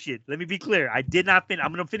didn't finish it. Let me be clear. I did not finish.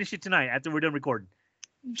 I'm going to finish it tonight after we're done recording.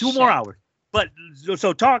 2 more hours. But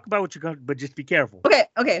so talk about what you're going to, but just be careful.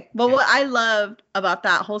 Okay. But what I loved about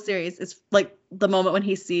that whole series is like the moment when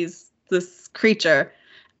he sees this creature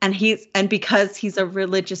and because he's a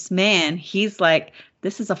religious man, he's like,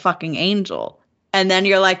 this is a fucking angel. And then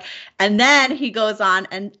you're like, and then he goes on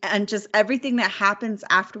and just everything that happens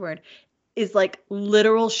afterward is like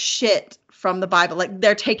literal shit from the Bible. Like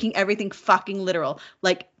they're taking everything fucking literal.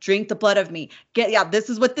 Like drink the blood of me. This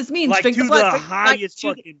is what this means. Like drink to the blood. The highest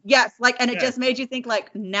fucking. Yes, like, and it just made you think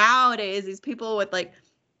like nowadays these people with like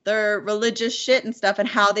their religious shit and stuff and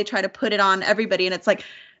how they try to put it on everybody. And it's like,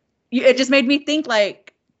 it just made me think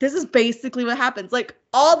like, this is basically what happens. Like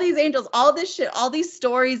all these angels, all this shit, all these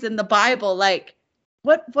stories in the Bible, like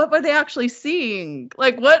what were they actually seeing?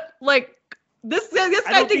 Like what, like this guy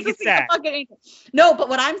thinks this is a fucking angel. No, but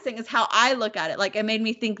what I'm saying is how I look at it. Like it made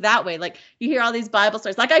me think that way. Like you hear all these Bible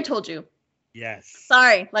stories, like I told you. Yes.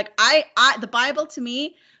 Sorry. Like the Bible to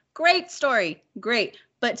me, great story. Great.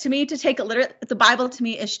 But to me, to take it literally, the Bible to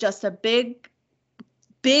me is just a big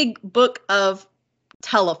book of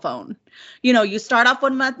telephone. You start off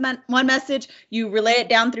one message, you relay it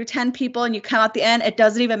down through 10 people, and you come out the end. It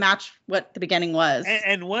doesn't even match what the beginning was.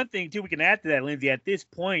 And one thing too, we can add to that, Lindsay. At this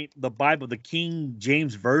point, the Bible, the King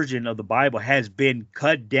James version of the Bible, has been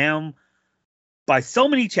cut down by so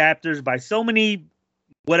many chapters, by so many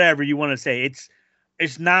whatever you want to say.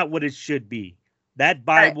 It's not what it should be. That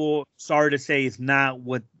Bible, right. Sorry to say, is not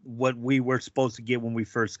what we were supposed to get when we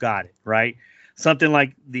first got it, right? Something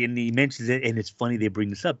like and he mentions it, and it's funny they bring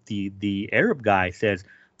this up. The Arab guy says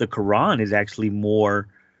the Quran is actually more,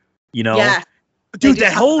 Yeah. Dude,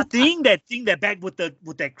 that whole thing, that back with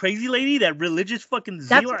that crazy lady, that religious fucking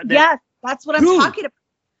zealot. Yes, that's what I'm talking about.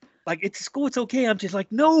 Like, it's school, it's okay. I'm just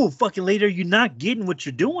like, no, fucking later, you're not getting what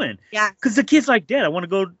you're doing. Yeah. Because the kid's like, Dad, I want to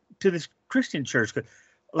go to this Christian church.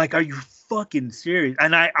 Like, are you fucking serious?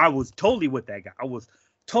 And I was totally with that guy. I was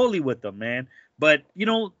totally with them, man. But,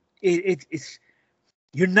 it's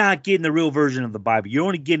you're not getting the real version of the Bible. You're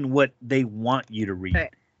only getting what they want you to read.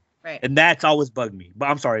 Right. And that's always bugged me. But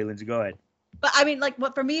I'm sorry, Lindsay, go ahead. But I mean, like,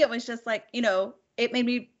 what for me, it was just like, it made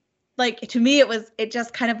me like, to me, it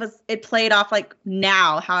just kind of was, it played off like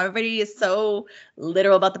now how everybody is so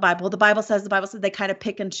literal about the Bible. The Bible says, they kind of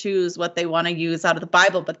pick and choose what they want to use out of the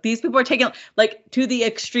Bible. But these people are taking like to the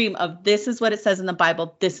extreme of this is what it says in the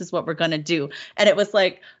Bible. This is what we're going to do. And it was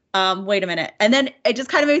like, wait a minute. And then it just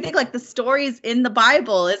kind of made me think like the stories in the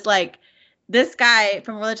Bible is like, this guy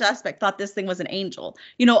from a religious aspect thought this thing was an angel.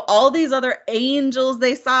 All these other angels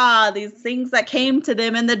they saw, these things that came to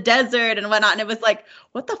them in the desert and whatnot. And it was like,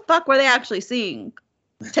 what the fuck were they actually seeing?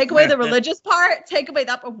 Take away the religious part, take away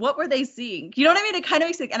that part. What were they seeing? You know what I mean? It kind of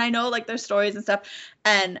makes it, and I know like there's stories and stuff,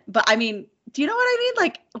 but I mean, do you know what I mean?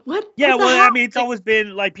 Like what? Yeah, what the well, hell? I mean, it's always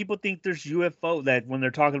been like people think there's UFO, that when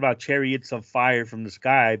they're talking about chariots of fire from the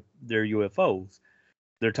sky, they're UFOs.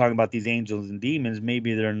 They're talking about these angels and demons.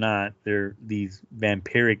 Maybe they're not. They're these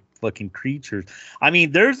vampiric fucking creatures. I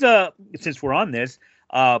mean, since we're on this,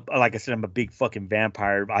 like I said, I'm a big fucking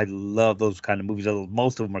vampire. I love those kind of movies.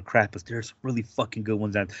 Most of them are crap, but there's some really fucking good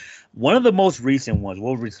ones. One of the most recent ones,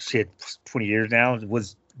 20 years now,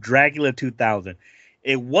 was Dracula 2000.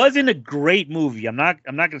 It wasn't a great movie. I'm not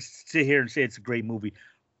gonna sit here and say it's a great movie,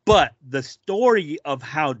 but the story of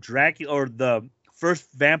how Dracula, or the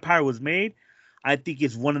first vampire, was made, I think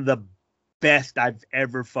is one of the best I've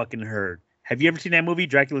ever fucking heard. Have you ever seen that movie,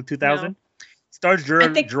 Dracula 2000? No. Stars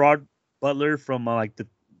Gerard Butler from like the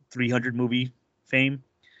 300 movie fame.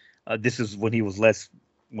 This is when he was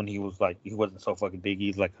he wasn't so fucking big.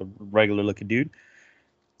 He's like a regular looking dude.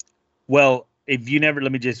 Well, if you never,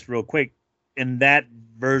 let me just real quick. In that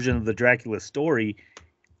version of the Dracula story,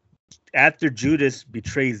 after Judas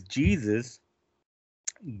betrays Jesus,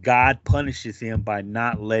 God punishes him by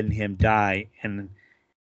not letting him die, and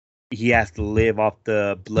he has to live off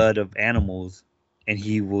the blood of animals, and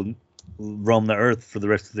he will roam the earth for the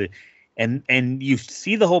rest of the. And you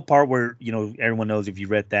see the whole part where, you know, everyone knows, if you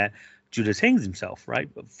read that, Judas hangs himself, right,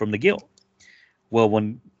 from the guilt. Well,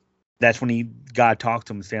 that's when God talks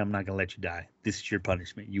to him and says, "I'm not gonna let you die. This is your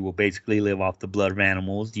punishment. You will basically live off the blood of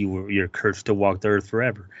animals. You're cursed to walk the earth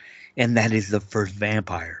forever," and that is the first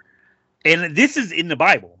vampire. And this is in the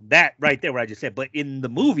Bible, that right there, what I just said. But in the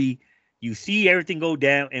movie, you see everything go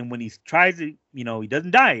down. And when he tries to, you know, he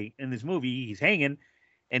doesn't die in this movie. He's hanging,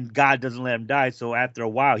 and God doesn't let him die. So after a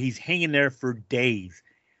while, he's hanging there for days.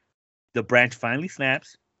 The branch finally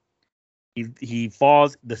snaps. He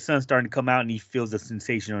falls. The sun's starting to come out, and he feels the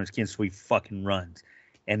sensation on his skin. So he fucking runs.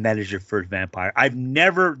 And that is your first vampire.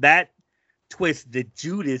 That twist that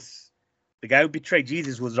Judas, the guy who betrayed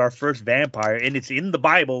Jesus, was our first vampire, and it's in the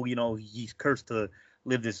Bible. You know, he's cursed to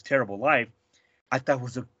live this terrible life. I thought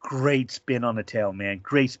was a great spin on the tale, man.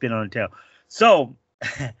 Great spin on the tale. So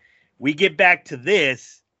we get back to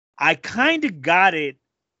this. I kind of got it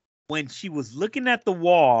when she was looking at the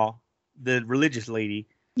wall, the religious lady,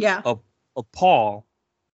 of Paul,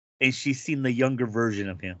 and she's seen the younger version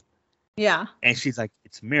of him. Yeah. And she's like,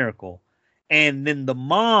 it's a miracle. And then the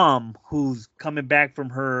mom, who's coming back from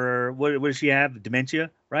her, what does she have?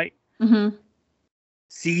 Dementia, right? Mm-hmm.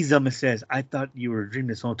 Sees him and says, "I thought you were dreaming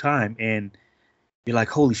this whole time." And you're like,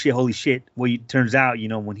 holy shit. Well, it turns out, you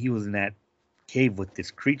know, when he was in that cave with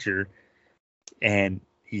this creature and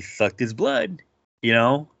he sucked his blood, you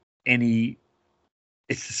know, and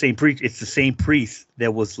it's the same priest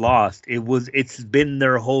that was lost. It's been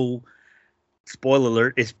their whole, spoiler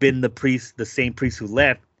alert, it's been the same priest who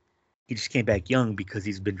left. He just came back young because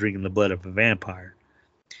he's been drinking the blood of a vampire.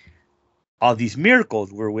 All these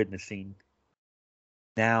miracles we're witnessing.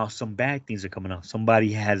 Now some bad things are coming up.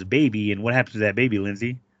 Somebody has a baby, and what happens to that baby,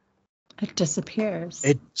 Lindsay? It disappears.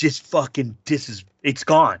 It just fucking it's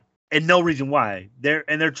gone. And no reason why. They're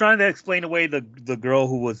trying to explain away the girl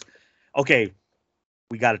who was, okay,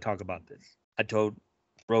 we got to talk about this. I told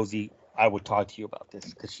Rosie I would talk to you about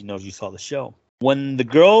this because she knows you saw the show. When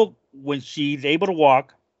she's able to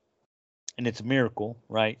walk, and it's a miracle,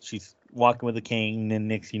 right? She's walking with a cane, and then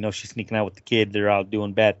next, you know, she's sneaking out with the kid. They're out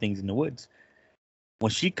doing bad things in the woods.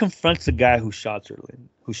 When she confronts the guy who shot her,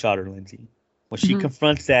 Lindsay, when she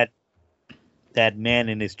confronts that man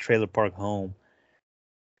in his trailer park home,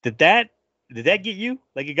 did that get you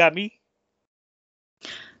like it got me?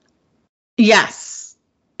 Yes,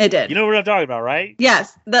 it did. You know what I'm talking about, right?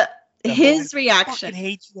 Yes, his reaction. I fucking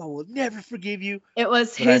hate you. I will never forgive you. It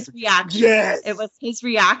was his reaction. Yes. It was his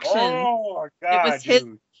reaction. Oh God, it was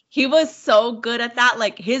dude. He was so good at that.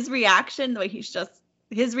 Like his reaction, the way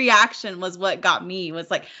his reaction was what got me. Was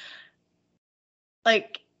like,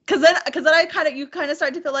 because then you kind of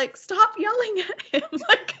start to feel like, stop yelling at him,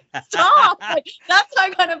 like stop. Like that's how I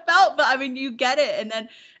kind of felt. But I mean, you get it. And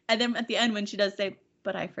then at the end when she does say,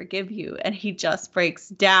 "But I forgive you," and he just breaks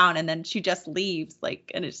down, and then she just leaves.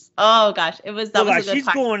 Like, and it's, oh gosh, that was a good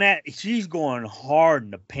part. She's going hard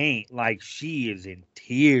in the paint. Like she is in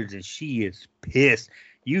tears and she is pissed.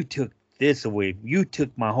 You took this away. You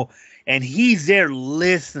took my whole, and he's there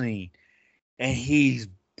listening, and he's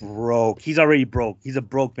broke. He's already broke. He's a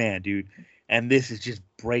broke man, dude. And this is just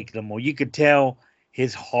breaking him more. You could tell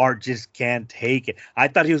his heart just can't take it. I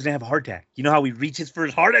thought he was gonna have a heart attack. You know how he reaches for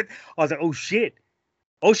his heart? I was like, oh shit,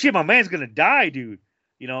 my man's gonna die, dude.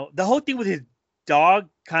 You know, the whole thing with his dog,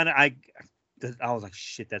 kind of, I was like,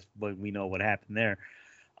 shit, that's what we know what happened there.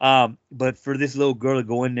 But for this little girl to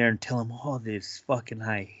go in there and tell him all this fucking,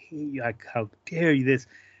 I hate you, how dare you this,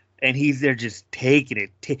 and he's there just taking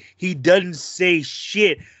it. He doesn't say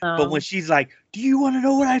shit. But when she's like, "Do you want to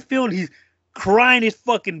know what I feel?" And he's crying,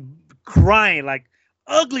 crying, like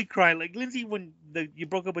ugly crying, like Lindsay when you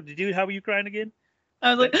broke up with the dude. How were you crying again?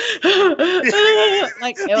 I was like,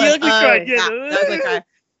 like the ugly crying. Yeah, the ugly cry.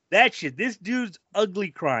 That shit. This dude's ugly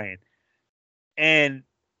crying, and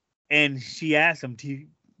she asked him, "Do you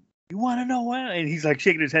want to know what?" And he's like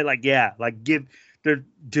shaking his head, like, "Yeah, like dude,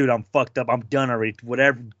 I'm fucked up. I'm done already.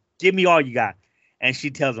 Whatever, give me all you got." And she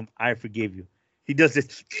tells him, "I forgive you." He does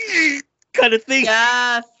this kind of thing.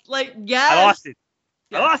 Yes, like yes. I lost it.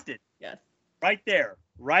 Yes. I lost it. Yes. Right there.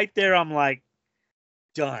 I'm like,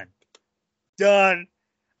 done.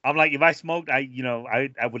 I'm like, if I smoked, I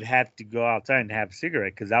would have to go outside and have a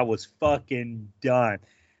cigarette because I was fucking done.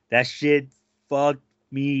 That shit fucked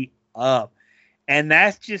me up, and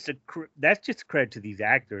that's just a credit to these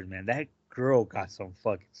actors, man. That girl got some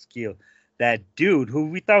fucking skill. That dude who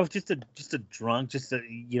we thought was just a drunk,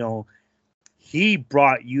 he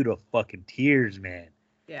brought you to fucking tears, man.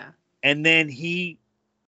 Yeah. And then he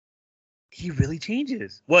really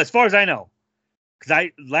changes. Well, as far as I know, because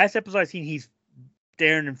last episode I seen he's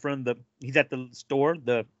staring in front of he's at the store,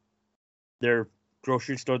 their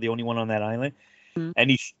grocery store, the only one on that island, and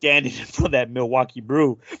he's standing in front of that Milwaukee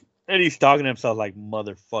Brew, and he's talking to himself like,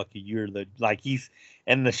 "Motherfucker, you're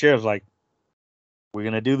and the sheriff's like, "We're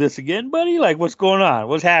gonna do this again, buddy? Like, what's going on?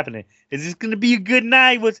 What's happening? Is this gonna be a good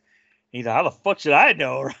night?" He's like, "How the fuck should I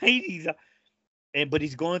know?" Right? But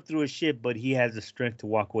he's going through his shit, but he has the strength to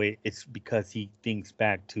walk away. It's because he thinks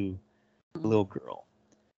back to the little girl.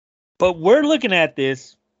 But we're looking at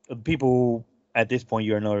this, people who, at this point,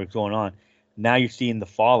 you already know what's going on. Now you're seeing the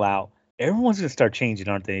fallout. Everyone's going to start changing,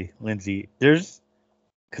 aren't they, Lindsay? Because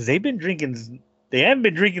they haven't been drinking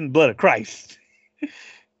the blood of Christ.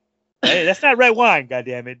 Hey, that's not red wine,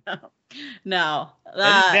 goddammit. No.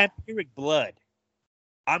 That is vampiric blood.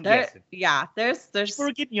 I'm guessing. Yeah, there's people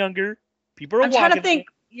are getting younger. People are I'm trying to think.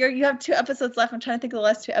 You have 2 episodes left. I'm trying to think of the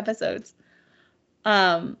last 2 episodes.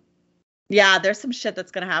 Yeah, there's some shit that's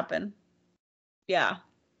gonna happen. Yeah.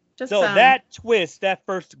 So that twist, that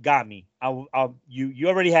first got me. You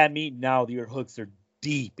already had me. Now your hooks are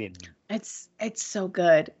deep in me. It's so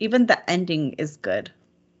good. Even the ending is good.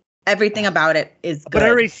 Everything about it is good. But I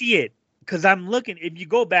already see it because I'm looking. If you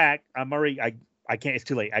go back, I'm already. I can't. It's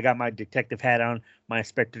too late. I got my detective hat on, my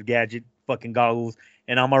Inspector Gadget fucking goggles,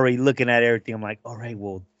 and I'm already looking at everything. I'm like, all right,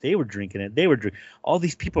 well, they were drinking it. They were drinking. All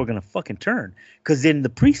these people are gonna fucking turn because then the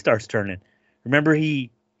priest starts turning. Remember, he's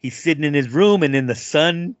sitting in his room, and then the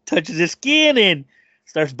sun touches his skin and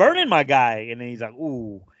starts burning my guy, and then he's like,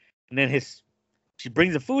 ooh, and then she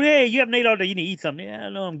brings the food. Hey, you haven't ate all day. You need to eat something. Yeah,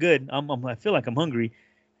 no, I'm good. I feel like I'm hungry,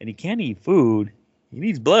 and he can't eat food. He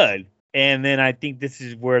needs blood. And then I think this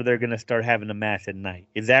is where they're going to start having a mass at night.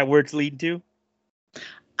 Is that where it's leading to?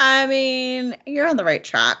 I mean, you're on the right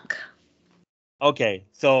track. Okay,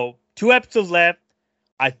 so 2 episodes left.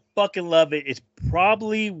 I fucking love it. It's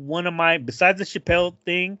probably one of my, besides the Chappelle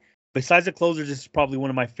thing, besides the closers, this is probably one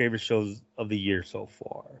of my favorite shows of the year so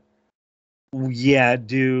far. Yeah,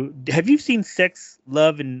 dude. Have you seen Sex,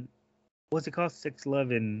 Love, and, what's it called? Sex,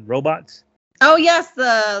 Love, and Robots? Oh, yes.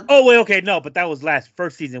 Oh, wait, okay. No, but that was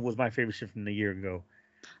first season was my favorite shit from the year ago.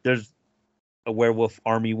 There's a Werewolf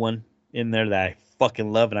Army one in there that I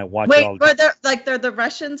fucking love, and I watch it all the time. They're the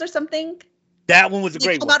Russians or something? That one was a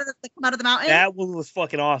great one. They come out of the mountain? That one was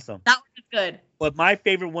fucking awesome. That one was good. But my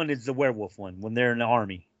favorite one is the werewolf one, when they're in the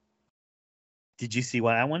army. Did you see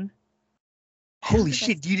that one? Holy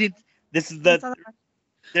shit, you didn't... This is they're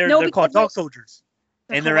called dog soldiers.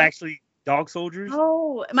 And they're actually dog soldiers.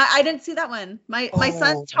 Oh, I didn't see that one. My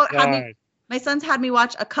sons had me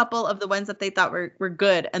watch a couple of the ones that they thought were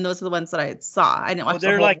good, and those are the ones that I saw. I didn't watch. Well,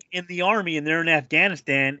 they're like in the army, and they're in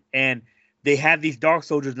Afghanistan, and they have these dog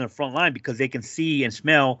soldiers in the front line because they can see and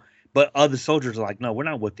smell. But other soldiers are like, no, we're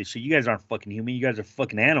not with this shit. You guys aren't fucking human. You guys are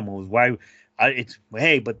fucking animals. Why?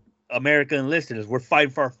 But America enlisted us. We're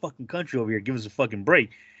fighting for our fucking country over here. Give us a fucking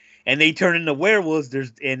break. And they turn into werewolves.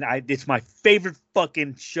 It's my favorite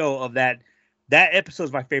fucking show of that. That episode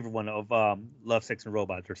is my favorite one of Love, Sex, and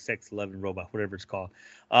Robots, or Sex, Love, and Robot, whatever it's called.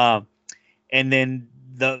 And then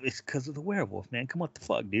it's because of the werewolf, man. Come on, what the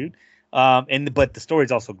fuck, dude? But the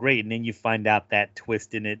story's also great, and then you find out that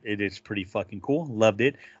twist in it. It is pretty fucking cool. Loved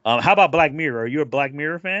it. How about Black Mirror? Are you a Black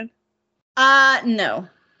Mirror fan? No.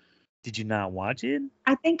 Did you not watch it?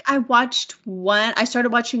 I think I watched one. I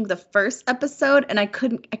started watching the first episode, and I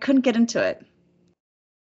couldn't get into it.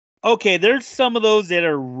 Okay, there's some of those that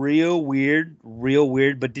are real weird, real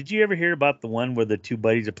weird. But did you ever hear about the one where the two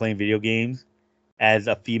buddies are playing video games as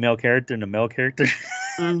a female character and a male character?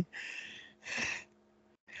 Mm.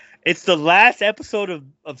 It's the last episode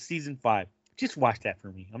of season 5. Just watch that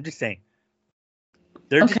for me. I'm just saying.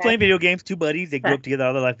 They're just playing video games, two buddies. They grew up together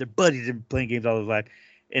all their life. They're buddies and playing games all their life.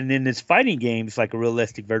 And then this fighting game is like a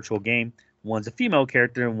realistic virtual game. One's a female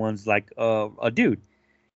character and one's like a dude.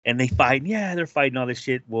 And they fight. Yeah, they're fighting all this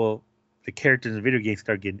shit. Well, the characters in the video game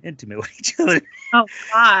start getting intimate with each other. Oh,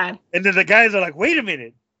 God. And then the guys are like, wait a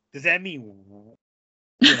minute. Does that mean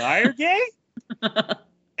you and I are gay?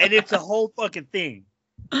 And it's a whole fucking thing.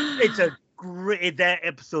 It's a great. That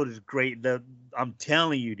episode is great. I'm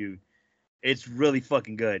telling you, dude, it's really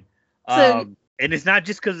fucking good. And it's not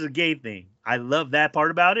just because of the gay thing. I love that part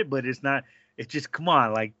about it, but it's not. It's just come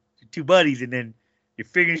on, like two buddies, and then you're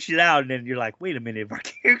figuring shit out, and then you're like, wait a minute, our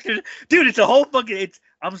characters, dude, it's a whole fucking.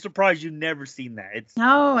 I'm surprised you've never seen that.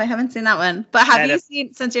 No, I haven't seen that one. But have you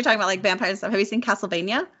seen? Since you're talking about like vampires and stuff, have you seen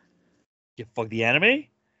Castlevania? Yeah, fuck the anime.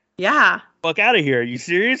 Yeah. Fuck out of here. Are you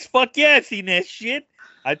serious? Fuck yeah, I've seen that shit.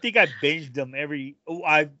 I think I binged them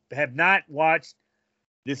I have not watched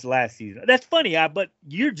this last season. That's funny, but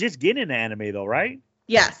you're just getting into anime though, right?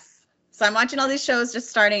 Yes. So I'm watching all these shows just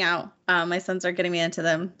starting out. My sons are getting me into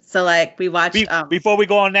them. So like we watched. Before we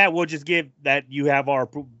go on that, we'll just give that you have our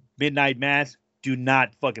Midnight Mass. Do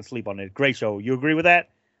not fucking sleep on it. Great show. You agree with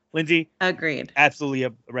that, Lindsay? Agreed.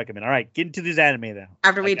 Absolutely recommend. All right, get into this anime now.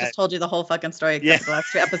 After we just told you the whole fucking story except the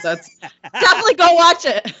last 2 episodes. Definitely go watch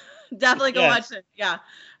it. Definitely go watch it. Yeah.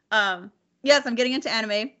 Yes, I'm getting into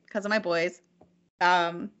anime because of my boys.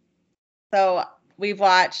 So we've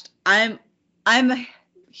watched. I'm a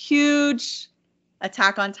huge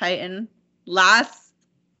Attack on Titan. Last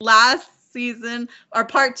season, our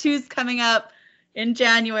part 2's coming up in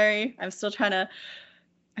January. I'm still trying to.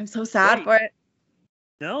 I'm so sad for it.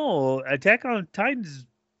 No, Attack on Titan's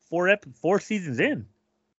 4 seasons in.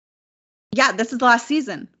 Yeah, this is the last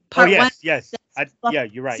season. Part 1. Yes. Yeah,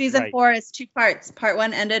 you're right. Season 4 is 2 parts. Part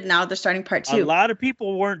 1 ended. Now they're starting part 2. A lot of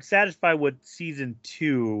people weren't satisfied with season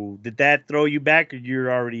 2. Did that throw you back, or you're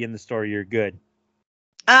already in the story? You're good.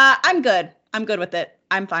 I'm good. I'm good with it.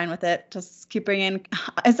 I'm fine with it. Just keep bringing.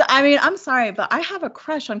 I mean, I'm sorry, but I have a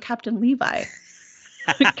crush on Captain Levi.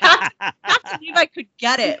 Captain Levi could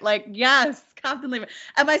get it. Like, yes, Captain Levi.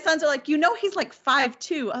 And my sons are like, he's like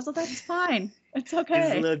 5'2". I was like, that's fine. It's okay.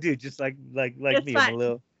 He's a little dude, just like it's me. Fine. I'm a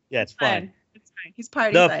little. Yeah, it's fine. It's fine. He's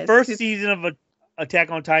party the size. First season of Attack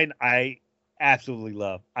on Titan, I absolutely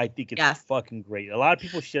love. I think it's fucking great. A lot of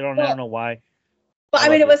people shit on it. I don't know why. Well, I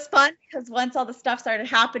mean, it was fun because once all the stuff started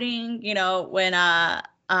happening, when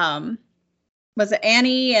was it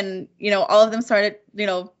Annie and all of them started,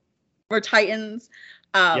 were Titans.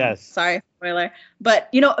 Yes. Sorry, spoiler. But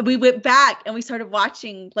we went back and we started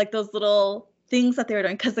watching like those little things that they were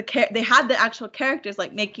doing because they had the actual characters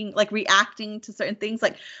like reacting to certain things.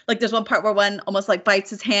 Like there's one part where one almost like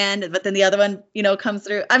bites his hand, but then the other one comes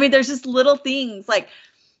through. I mean, there's just little things like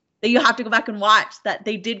that you have to go back and watch that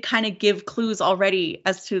they did kind of give clues already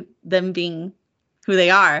as to them being who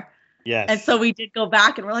they are. Yes. And so we did go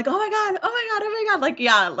back and we're like, oh my God. Like,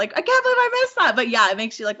 yeah, like I can't believe I missed that. But yeah, it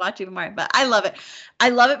makes you like watch even more. But I love it. I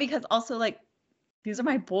love it because also like these are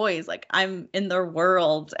my boys. Like I'm in their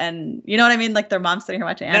world and you know what I mean? Like their mom's sitting here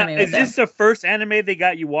watching anime. Now, is this the first anime they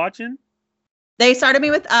got you watching? They started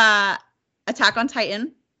me with Attack on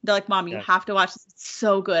Titan. They're like, Mom, you have to watch this. It's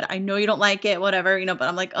so good. I know you don't like it, whatever, but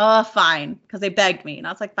I'm like, oh, fine. Because they begged me. And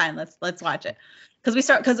I was like, fine, let's watch it. Because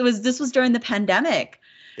this was during the pandemic.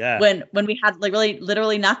 Yeah. When we had like really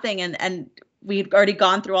literally nothing and we'd already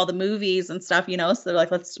gone through all the movies and stuff, so they're like,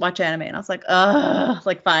 let's watch anime. And I was like,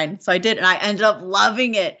 like fine. So I did, and I ended up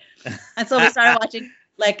loving it. And so we started watching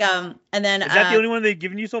like and then is that the only one they've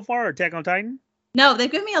given you so far, Attack on Titan? No,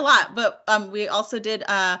 they've given me a lot, but we also did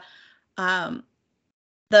The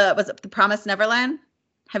Promised Neverland.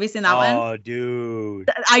 Have you seen that one? Oh, dude.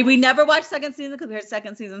 We never watched second season because we heard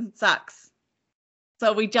second season sucks.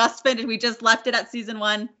 So we just finished. We just left it at season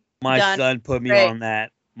 1. My son put me on that.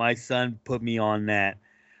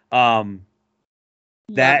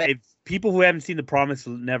 That if people who haven't seen The Promised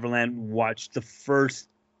Neverland watch the first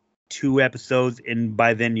 2 episodes, and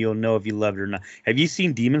by then you'll know if you love it or not. Have you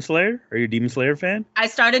seen Demon Slayer? Are you a Demon Slayer fan? I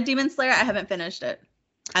started Demon Slayer. I haven't finished it.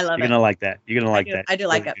 I love it. You're gonna like that. I do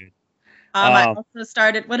like it. I also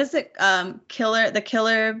started. What is it? The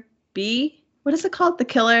Killer Bee. What is it called? The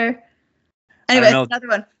Killer. Anyway, it's another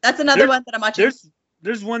one. That's another one that I'm watching.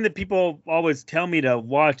 There's one that people always tell me to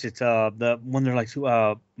watch. It's the one they're like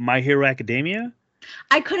My Hero Academia.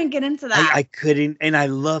 I couldn't get into that. I couldn't, and I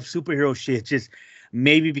love superhero shit. Just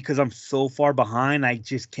maybe because I'm so far behind, I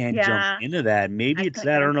just can't jump Yeah, into that. Maybe I it's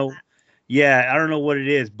couldn't that. get I don't into know. that. Yeah, I don't know what it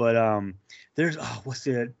is, but there's what's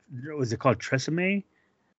it? Was it called Tresemme?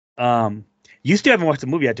 Um, you still haven't watched the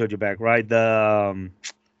movie I told you back, right? The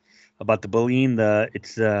about the bullying.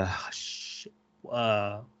 It's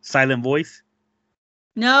Silent Voice.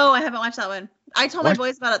 No, I haven't watched that one. I told my Watch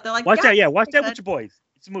boys about it. They're like, watch yeah, that. it's Yeah, watch pretty that with good. your boys.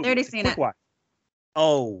 It's a They movie. already It's a seen quick it. watch.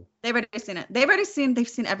 Oh, They've already seen it. They've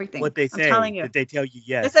seen everything. what they I'm say? telling you. Did they tell you They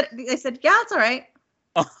yes? said, yeah, it's all right.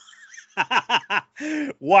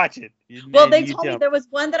 Watch it. Well, And they you told me tell. there was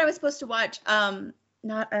one that I was supposed to watch.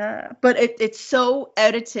 Not but it's so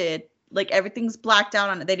edited. Like everything's blacked out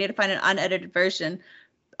on it. They need to find an unedited version.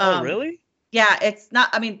 Oh, Um, really? yeah, it's not.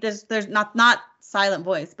 I mean, there's not Silent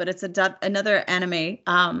Voice, but it's another anime.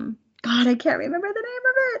 God, I can't remember the name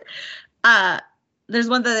of it. There's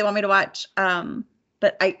one that they want me to watch.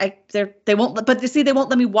 But they won't. But you see, they won't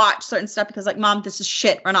let me watch certain stuff because like, Mom, this is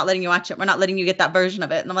shit. We're not letting you watch it. We're not letting you get that version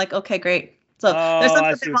of it. And I'm like, okay, great. So there's Oh, some I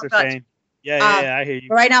stuff they see what won't they're watch. saying. Yeah, I hear you.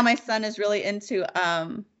 But right now, my son is really into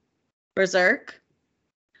Berserk.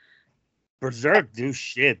 Berserk, dude,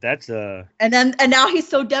 shit. That's And now he's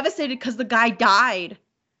so devastated because the guy died.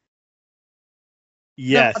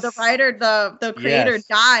 yes, The writer, the creator yes.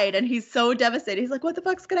 died, and he's so devastated. He's like, what the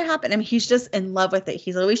fuck's gonna happen? I mean, he's just in love with it.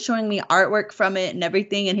 He's always showing me artwork from it and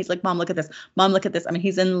everything, and he's like, Mom, look at this. Mom, look at this. I mean,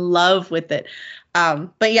 he's in love with it.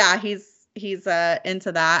 But yeah, he's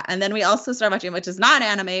into that. And then we also started watching, which is not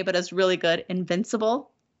anime, but it's really good, Invincible.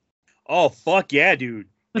 Oh, fuck yeah, dude.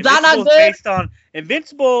 Was that not good?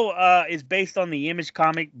 Invincible is based on the Image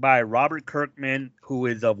comic by Robert Kirkman, who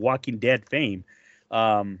is of Walking Dead fame.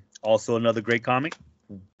 Also another great comic,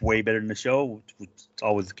 way better than the show, which is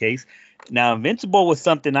always the case. Now, Invincible was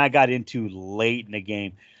something I got into late in the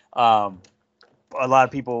game. A lot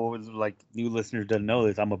of people, like new listeners, doesn't know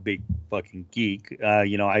this. I'm a big fucking geek.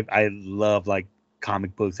 I love like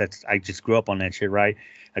comic books. I just grew up on that shit, right?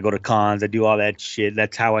 I go to cons, I do all that shit.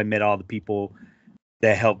 That's how I met all the people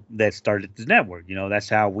that started this network. That's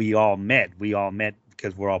how we all met. We all met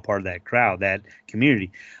because we're all part of that crowd, that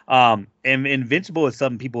community. And Invincible is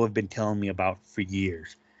something people have been telling me about for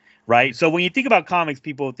years, right? So when you think about comics,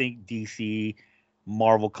 people think DC,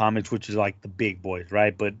 Marvel Comics, which is like the big boys,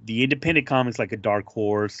 right? But the independent comics, like a Dark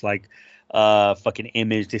Horse, like fucking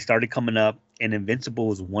Image, they started coming up, and Invincible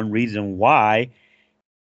was one reason why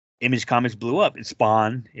Image Comics blew up. It's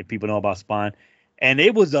Spawn, if people know about Spawn, and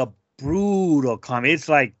it was a brutal comic. It's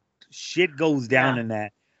like shit goes down in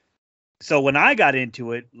that. So when I got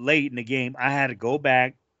into it late in the game, I had to go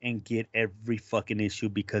back and get every fucking issue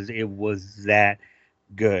because it was that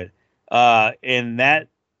good. And that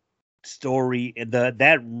story,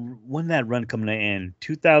 when that run coming to end,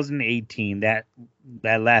 2018. That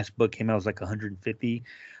last book came out, it was like 150.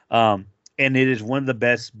 And it is one of the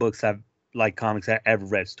best books comics I ever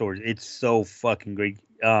read. Stories. It's so fucking great.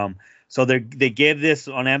 So they gave this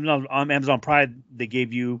on Amazon Prime. They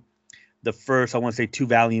gave you the first, I want to say, 2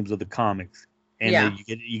 volumes of the comics, and then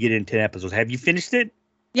you get into episodes. Have you finished it?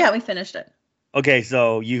 Yeah, we finished it. Okay,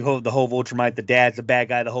 so you hold the whole Viltrumite, the dad's the bad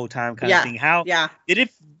guy the whole time kind of thing. How did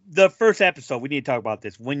it? The first episode, we need to talk about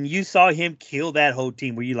this. When you saw him kill that whole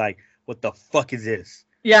team, were you like, "What the fuck is this?"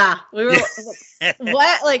 Yeah, we were.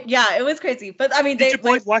 What? Like, yeah, it was crazy. But I mean, did your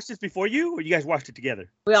boys watch this before you, or you guys watched it together?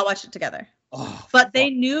 We all watched it together. Oh, but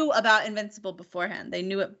they knew about Invincible beforehand. They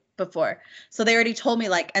knew it before, so they already told me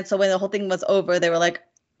and so when the whole thing was over, they were like,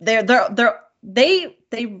 they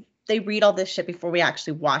read all this shit before we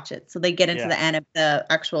actually watch it, so they get into the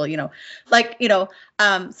actual,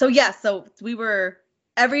 so yeah, so we were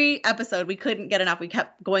every episode we couldn't get enough. We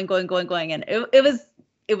kept going, and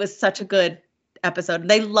it was such a good episode.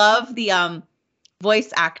 They love the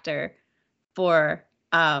voice actor for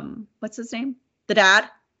what's his name, the dad.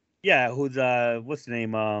 Yeah, who's what's the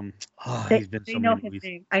name? He's been so many movies.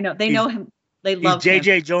 Name. I know they know him. They love him. He's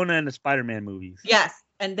J.J. Jonah in the Spider-Man movies. Yes,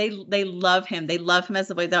 and they love him. They love him as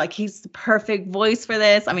the voice. They're like, he's the perfect voice for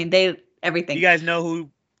this. I mean, everything. You guys know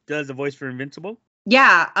who does the voice for Invincible?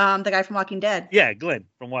 Yeah, the guy from Walking Dead. Yeah, Glenn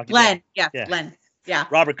from Walking Dead. Yes, Glenn. Yeah.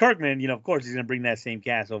 Robert Kirkman, of course he's gonna bring that same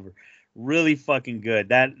cast over. Really fucking good.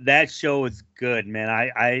 That show is good, man.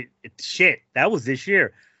 That was this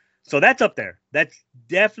year. So that's up there. That's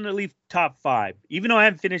definitely top 5. Even though I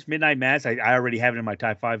haven't finished Midnight Mass, I already have it in my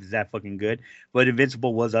top 5. Is that fucking good? But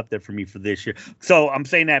Invincible was up there for me for this year. So I'm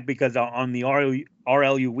saying that because on the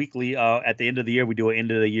RLU Weekly, at the end of the year, we do an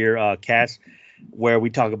end of the year cast where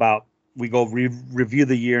we talk about, we go review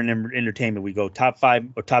the year in entertainment. We go top 5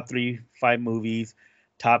 or top 3, 5 movies,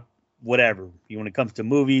 top whatever. When it comes to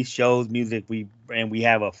movies, shows, music, we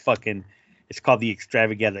have a fucking It's called the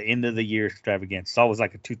Extravaganza, End of the Year Extravaganza. It's always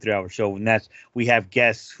like a 2-3 hour show, and we have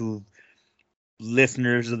guests who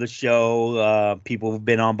listeners of the show, people who've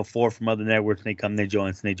been on before from other networks, and they come, they join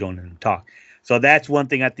us, and they join in and talk. So that's one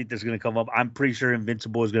thing I think that's going to come up. I'm pretty sure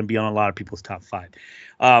Invincible is going to be on a lot of people's top 5.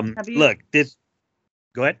 Go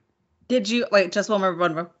ahead. Did you wait? Just one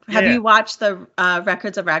more. Have you watched the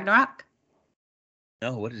Records of Ragnarok?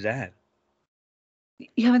 No, what is that?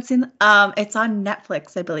 You haven't seen? It's on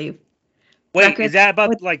Netflix, I believe. Wait, Records is that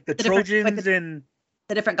about like the Trojans and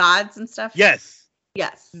the different gods and stuff? Yes.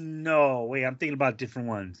 No, wait, I'm thinking about different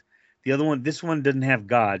ones. The other one, this one doesn't have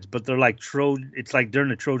gods, but they're like It's like during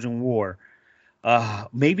the Trojan War.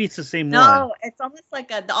 Maybe it's the same one. No, it's almost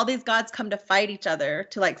like all these gods come to fight each other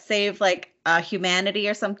to like save like humanity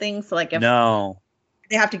or something. So like if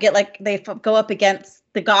they have to get like they go up against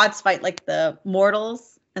the gods, fight like the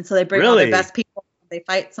mortals, and so they bring all their best people. They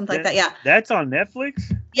fight something like that. Yeah, that's on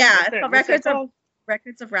Netflix. Yeah, it's called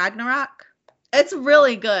Records of Ragnarok. It's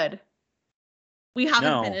really good. We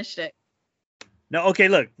haven't finished it. No, okay,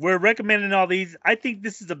 look, we're recommending all these. I think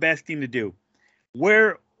this is the best thing to do.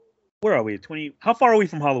 Where are we? 20? How far are we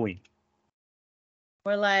from Halloween?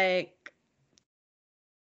 We're like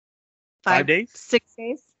 5 days? 6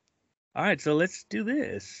 days. All right, so let's do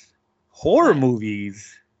this. Horror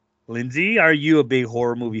movies. Lindsay, are you a big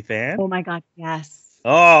horror movie fan? Oh my God, yes.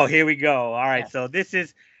 Oh, here we go. All right, so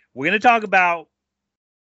we're going to talk about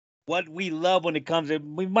what we love when it comes to,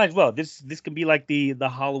 we might as well, this can be like the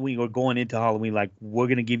Halloween or going into Halloween, like we're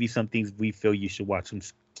going to give you some things we feel you should watch. Some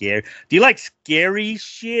scary. Do you like scary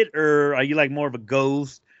shit, or are you like more of a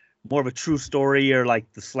ghost, more of a true story, or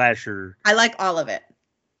like the slasher? I like all of it.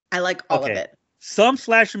 Of it. Some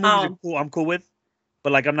slasher movies are cool. I'm cool with,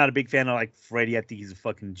 but like I'm not a big fan of like Freddy. I think he's a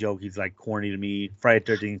fucking joke. He's like corny to me. Friday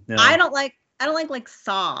 13th. No. I don't like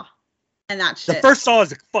Saw and that shit. The first Saw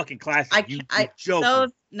is a fucking classic. I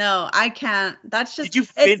joke. No, I can't. That's just. Did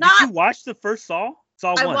you watch the first Saw?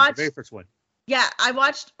 Saw 1, the very first one. Yeah, I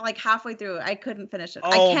watched like halfway through. I couldn't finish it.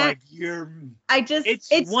 Oh I can't.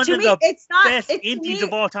 It's one of the best endings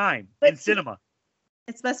of all time in cinema.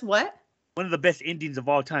 It's best what? One of the best endings of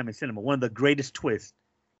all time in cinema. One of the greatest twists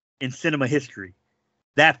in cinema history.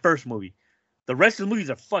 That first movie. The rest of the movies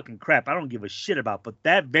are fucking crap. I don't give a shit about. But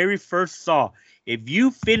that very first Saw, if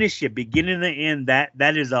you finish it beginning to end,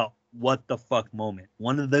 that is a what the fuck moment.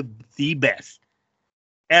 One of the best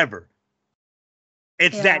ever.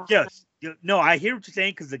 It's that just. No, I hear what you're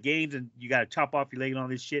saying because the games and you got to chop off your leg and all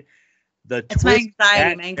this shit. It's my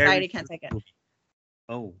anxiety. My anxiety can't take it.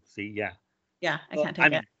 Oh, see, yeah. Yeah, I can't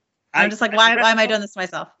take it. I'm just like, why am I doing this to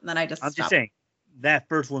myself? And then I just I'm just saying, that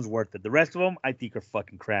first one's worth it. The rest of them, I think, are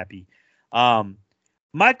fucking crappy. I'm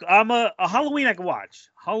a Halloween I can watch.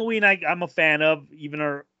 Halloween I'm a fan of, even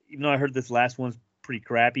though I heard this last one's pretty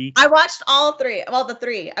crappy. I watched all three. Well, the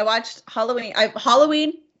three. I watched Halloween.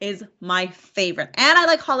 Halloween is my favorite. And I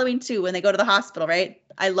like Halloween 2 when they go to the hospital, right?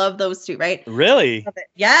 I love those two, right? Really?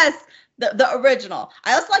 Yes. The original.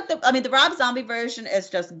 I also like the Rob Zombie version is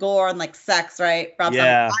just gore and like sex, right? Rob Zombie.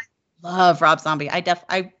 I love Rob Zombie.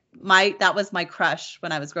 That was my crush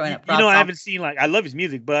when I was growing up. I haven't seen I love his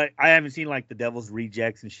music, but I haven't seen like the Devil's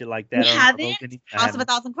Rejects and shit like that. You haven't? House of a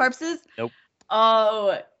Thousand Corpses? Nope.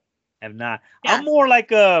 Oh. Have not. Yeah. I'm more like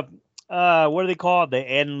what do they call it? The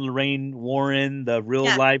Ed and Lorraine Warren, the real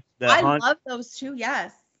life. I love those two.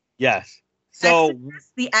 Yes. Yes. So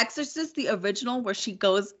The Exorcist, the original, where she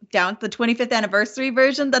goes down to the 25th anniversary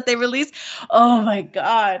version that they released. Oh my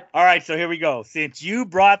God. All right, so here we go. Since you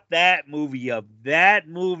brought that movie up, that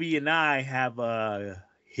movie and I have a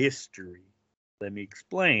history. Let me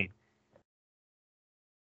explain.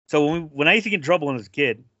 So when I used to get in trouble when I was a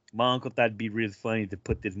kid, my uncle thought it'd be really funny to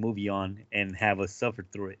put this movie on and have us suffer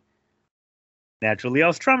through it. Naturally, I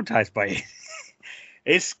was traumatized by it.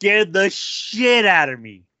 It scared the shit out of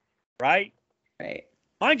me. Right? Right.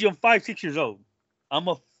 Mind you, I'm 5, 6 years old. I'm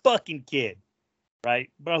a fucking kid. Right?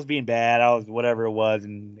 But I was being bad. I was whatever it was,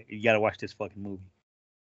 and you gotta watch this fucking movie.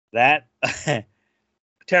 That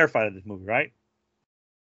terrified of this movie, right?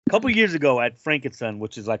 A couple years ago at Frankenstein,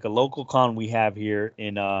 which is like a local con we have here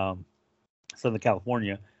in Southern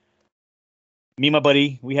California. Me and my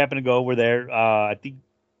buddy, we happened to go. We're there. I think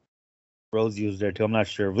Rosie was there too. I'm not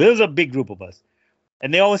sure. But there was a big group of us.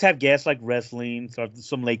 And they always have guests like wrestling. So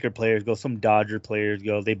some Laker players go, some Dodger players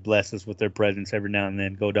go. They bless us with their presence every now and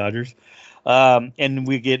then. Go Dodgers. And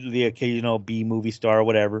we get the occasional B movie star or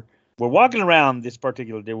whatever. We're walking around this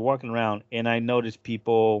particular day. We're walking around, and I noticed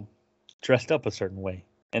people dressed up a certain way.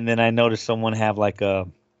 And then I noticed someone have like a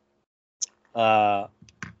prop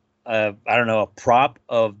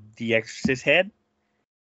of the Exorcist head.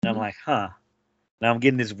 And I'm like, huh. Now I'm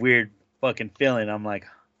getting this weird fucking feeling. I'm like,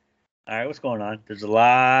 all right, what's going on? There's a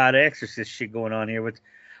lot of Exorcist shit going on here.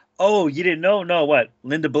 Oh, you didn't know? No, what?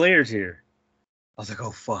 Linda Blair's here. I was like,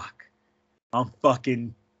 oh fuck, I'm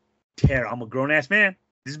fucking terrible. I'm a grown ass man.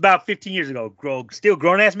 This is about 15 years ago. Still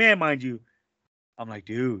grown ass man, mind you. I'm like,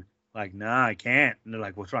 dude, like, nah, I can't. And they're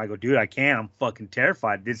like, what's wrong? I go, dude, I can't. I'm fucking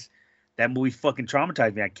terrified. That movie fucking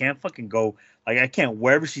traumatized me. I can't fucking go. Like, I can't.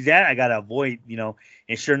 Wherever she's at, I gotta avoid, you know.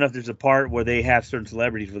 And sure enough, there's a part where they have certain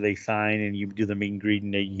celebrities where they sign and you do the meet and greet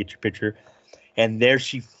and you get your picture. And there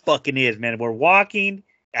she fucking is, man. We're walking.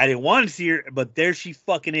 I didn't want to see her, but there she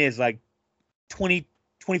fucking is, like 20,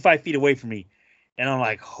 25 feet away from me. And I'm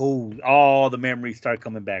like, oh, all the memories start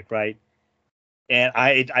coming back, right? And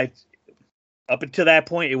I up until that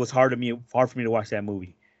point, it was hard for me to watch that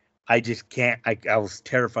movie. I just can't. I was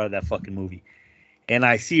terrified of that fucking movie. And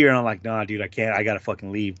I see her and I'm like, nah, dude, I can't. I gotta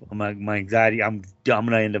fucking leave. My anxiety. I'm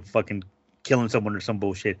gonna end up fucking killing someone or some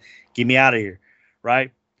bullshit. Get me out of here,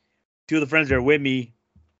 right? Two of the friends that are with me,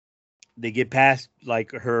 they get past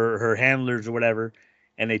like her handlers or whatever,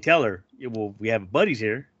 and they tell her, well, we have buddies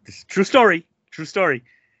here. This is true story.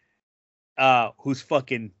 Who's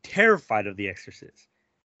fucking terrified of The Exorcist.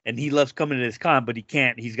 And he loves coming to this con, but he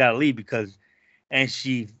can't. He's got to leave because, and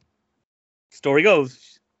story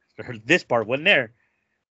goes, this part wasn't there.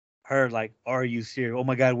 Her like, are you serious? Oh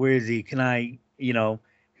my God, where is he? Can I, well,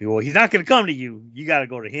 he's not going to come to you. You got to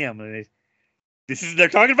go to him. And they're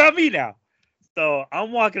talking about me now. So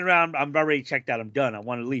I'm walking around. I'm already checked out. I'm done. I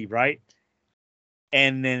want to leave, right?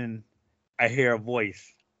 And then I hear a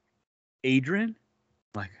voice. Adrian?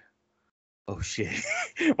 I'm like, oh shit.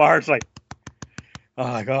 My heart's like,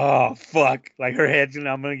 oh fuck. Like her head's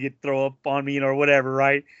I'm gonna get throw up on me or whatever,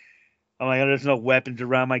 right? I'm like, oh, there's no weapons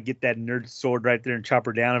around. I might get that nerd sword right there and chop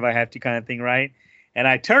her down if I have to, kind of thing, right? And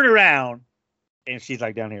I turn around and she's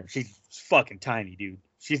like down here. She's fucking tiny, dude.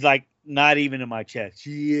 She's like not even in my chest.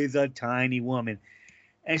 She is a tiny woman.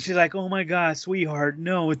 And she's like, oh my God, sweetheart,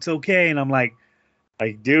 no, it's okay. And I'm like,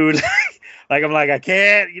 dude, like, I'm like, I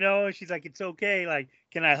can't, she's like, it's okay. Like,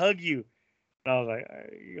 can I hug you? And I was like,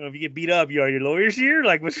 if you get beat up, are your lawyers here?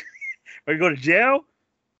 Like, are you going to jail?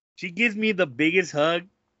 She gives me the biggest hug.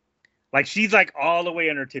 Like, she's like all the way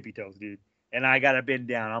on her tippy toes, dude. And I got to bend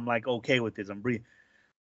down. I'm like, okay with this. I'm breathing.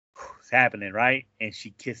 It's happening, right? And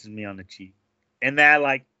she kisses me on the cheek. And that,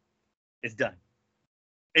 like, it's done.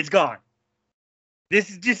 It's gone. This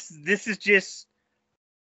is just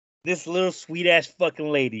this little sweet ass fucking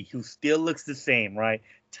lady who still looks the same, right?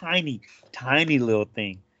 Tiny, tiny little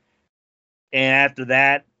thing. And after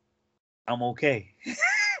that, I'm okay.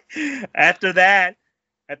 after that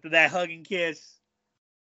hug and kiss,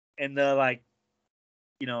 and the like,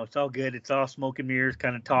 it's all good. It's all smoke and mirrors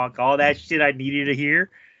kind of talk. All that shit I needed to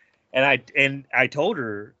hear. And I told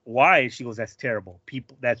her why. She goes, that's terrible.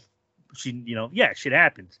 People, shit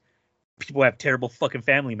happens. People have terrible fucking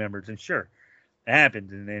family members, and sure, it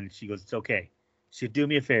happens. And then she goes, it's okay. She'll do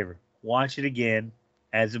me a favor. Watch it again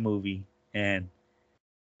as a movie. And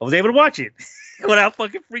I was able to watch it without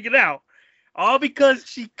fucking freaking out. All because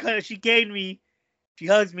she gave me, she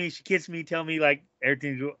hugs me, she kissed me, tell me like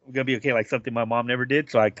everything's gonna be okay, like something my mom never did.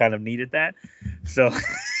 So I kind of needed that. So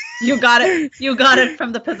you got it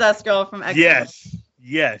from the possessed girl from Exorcist.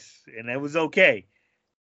 Yes, and it was okay.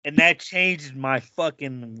 And that changed my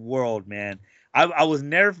fucking world, man. I was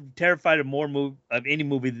never terrified of any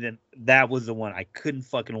movie than that was the one. I couldn't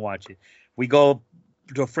fucking watch it. We go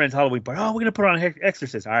to a friend's Halloween party. Oh, we're gonna put on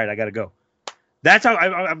Exorcist. All right, I gotta go. That's how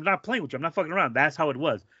I'm not playing with you. I'm not fucking around. That's how it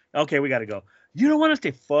was. Okay, we gotta go. You don't want to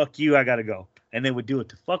stay? Fuck you. I gotta go. And they would do it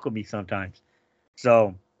to fuck with me sometimes.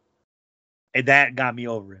 So, and that got me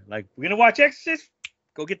over it. Like, we're gonna watch Exorcist.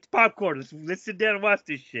 Go get the popcorn. Let's sit down and watch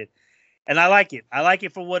this shit. And I like it. I like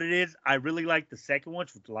it for what it is. I really like the second one,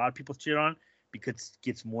 which a lot of people cheer on because it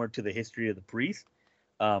gets more to the history of the priest,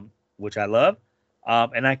 which I love.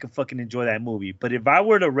 And I can fucking enjoy that movie. But if I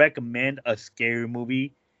were to recommend a scary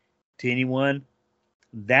movie to anyone,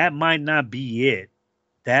 that might not be it.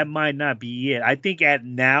 I think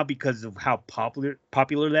now, because of how popular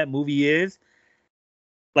that movie is,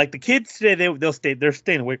 like the kids today, they're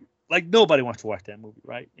staying away. Like nobody wants to watch that movie,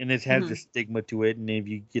 right? And it has the stigma to it. And if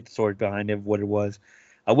you get the story behind it, what it was,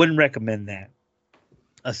 I wouldn't recommend that.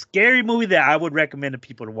 A scary movie that I would recommend to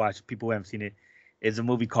people to watch, people who haven't seen it, is a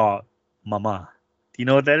movie called Mama. Do you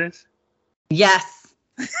know what that is? Yes.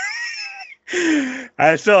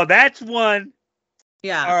 So that's one.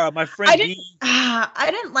 Yeah. My friend.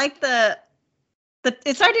 I didn't like the.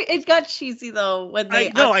 It got cheesy though when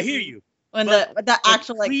they. I hear you. When the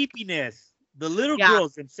actual creepiness, the little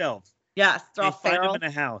girls themselves. Yes, they're all feral. Find them in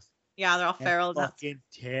a house. Yeah, they're all feral. Fucking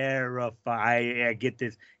terrified. I get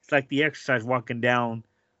this. It's like the exercise walking down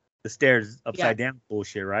the stairs upside down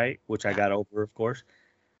bullshit, right? Which I got over, of course.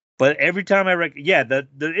 But every time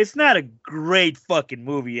the it's not a great fucking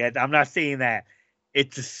movie. I'm not saying that.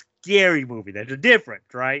 It's a scary movie. There's a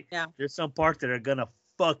difference, right? Yeah. There's some parts that are gonna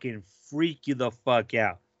fucking freak you the fuck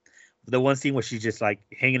out. The one scene where she's just like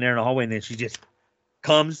hanging there in the hallway and then she just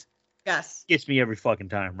comes. Yes. Gets me every fucking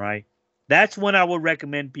time, right? That's when I would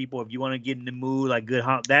recommend people if you want to get in the mood, like good.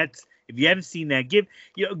 That's if you haven't seen that, give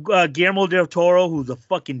Guillermo del Toro, who's a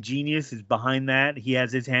fucking genius, is behind that. He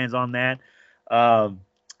has his hands on that.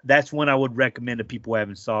 That's one I would recommend to people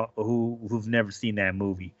who've never seen that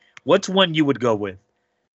movie. What's one you would go with?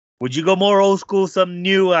 Would you go more old school, something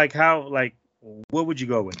new? What would you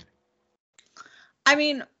go with? I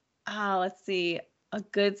mean, let's see, a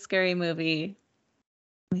good scary movie.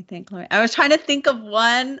 Let me think. I was trying to think of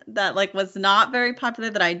one that like was not very popular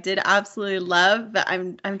that I did absolutely love, but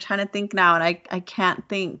I'm trying to think now and I can't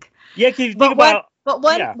think. Yeah, can you think about?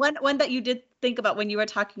 One that you did think about when you were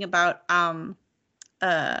talking about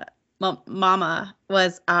Mama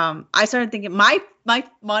was I started thinking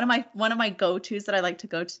one of my go-tos that I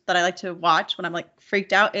like to watch when I'm like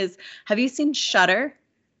freaked out is, have you seen Shudder?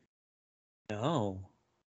 No.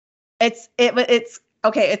 It's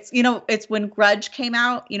okay, it's when Grudge came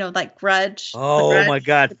out, like Grudge. Oh Grudge, my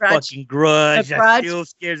God, fucking Grudge. That still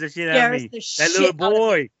scares the shit out of me. That little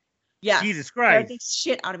boy. Yeah. Jesus Christ. Scares the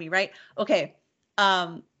shit out of me, right? Okay.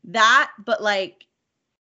 That, but like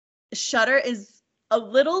Shudder is a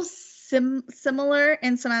little similar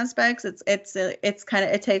in some aspects. It's kind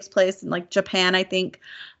of, it takes place in like Japan, I think.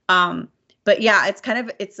 But yeah, it's kind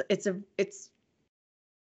of, it's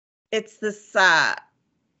this,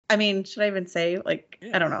 I mean, should I even say like,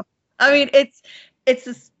 I don't know. I mean, it's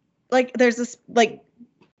this, like, there's this like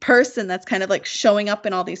person that's kind of like showing up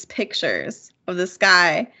in all these pictures of this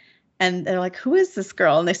guy. And they're like, who is this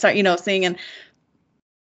girl? And they start, seeing, and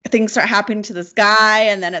things start happening to this guy.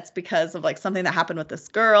 And then it's because of like something that happened with this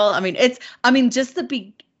girl. I mean, just the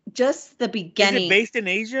beginning. Is it based in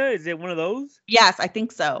Asia? Is it one of those? Yes, I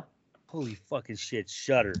think so. Holy fucking shit.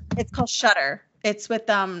 Shudder. It's called Shudder. It's with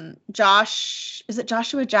is it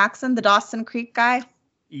Joshua Jackson, the Dawson Creek guy?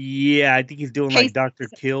 Yeah, I think he's doing like Dr.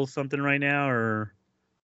 Kill something right now, or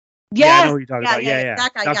yes. Yeah, I know who you're talking about. Yeah.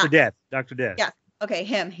 That guy, Dr. Death. Dr. Death. Yes. Okay,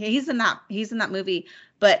 him. He's in that movie.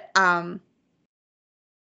 But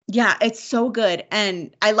yeah, it's so good.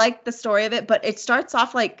 And I like the story of it, but it starts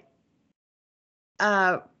off like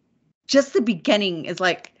just the beginning is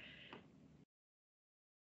like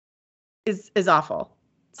is awful.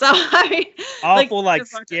 So I mean, awful, like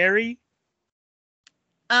scary.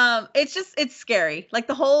 It's scary. Like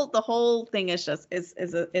the whole thing is just is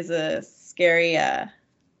a scary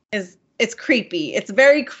it's creepy. It's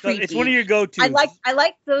very creepy. So it's one of your go-tos. I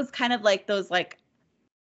like those kind of like those like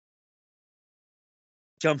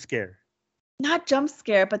jump scare. Not jump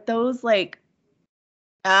scare, but those like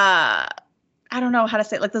I don't know how to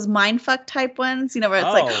say it, like those mindfuck type ones, where it's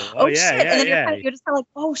like, shit, and then you're just kind of like,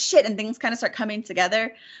 oh shit, and things kind of start coming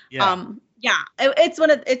together. Yeah. It's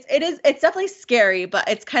definitely scary, but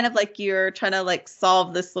it's kind of like you're trying to like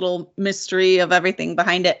solve this little mystery of everything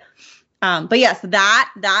behind it. But yes,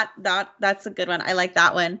 that's a good one. I like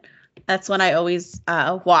that one. That's one I always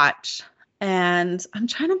watch. And I'm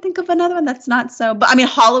trying to think of another one that's not so, but I mean,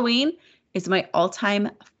 Halloween is my all-time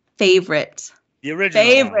favorite. The original.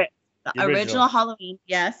 Favorite. The original Halloween,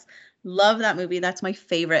 yes. Love that movie. That's my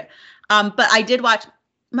favorite. But I did watch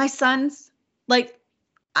my sons,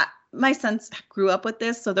 my sons grew up with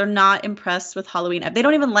this, so they're not impressed with Halloween. They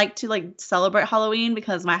don't even like to like celebrate Halloween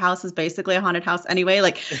because my house is basically a haunted house anyway.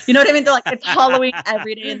 Like, you know what I mean? They're like, it's Halloween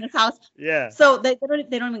every day in this house. Yeah. So they don't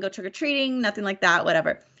even go trick-or-treating, nothing like that,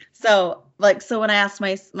 whatever. So when I asked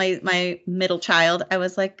my middle child, I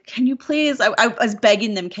was like, can you please, I was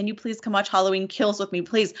begging them, can you please come watch Halloween Kills with me,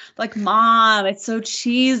 please? Like, Mom, it's so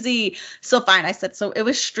cheesy. So fine, I said, so it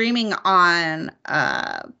was streaming on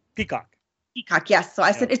Peacock, yes. So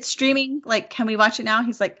I said, it's streaming. Like, can we watch it now?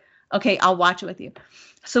 He's like, okay, I'll watch it with you.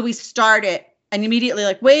 So we start it and immediately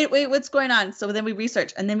like, wait, what's going on? So then we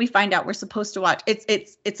research and then we find out we're supposed to watch. It's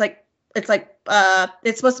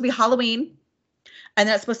supposed to be Halloween. And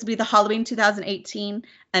then it's supposed to be the Halloween 2018.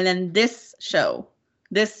 And then this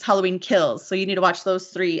Halloween Kills. So you need to watch those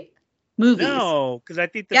 3 movies. No, because I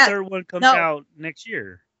think the third one comes out next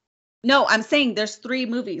year. No, I'm saying there's 3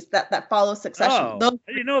 movies that follow Succession. Oh,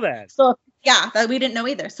 I didn't know that. So yeah, that we didn't know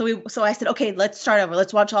either. So I said, okay, let's start over.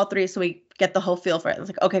 Let's watch all 3 so we get the whole feel for it. I was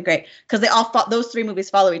like, okay, great, because those 3 movies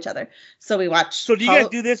follow each other. So we watched. So do you guys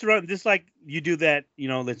do this around just like you do that? You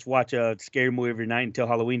know, let's watch a scary movie every night until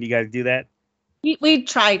Halloween. Do you guys do that? We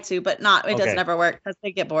try to, but it doesn't ever work because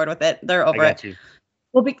they get bored with it. They're over it. You.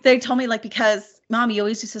 Well, they told me like because Mom, you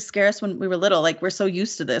always used to scare us when we were little. Like we're so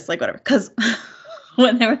used to this, like whatever. Because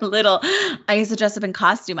when they were little, I used to dress up in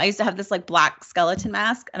costume. I used to have this like black skeleton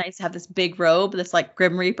mask, and I used to have this big robe, this like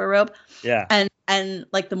Grim Reaper robe. Yeah. And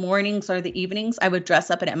like the mornings or the evenings, I would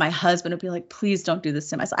dress up in it. And my husband would be like, "Please don't do this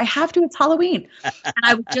to me." I said, "I have to. It's Halloween." And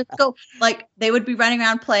I would just go like they would be running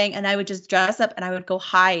around playing, and I would just dress up and I would go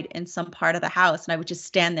hide in some part of the house, and I would just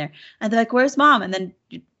stand there. And they're like, "Where's Mom?" And then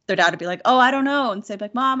their dad would be like, "Oh, I don't know," and say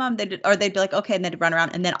like, "Mom." They'd be like, "Okay," and they'd run around,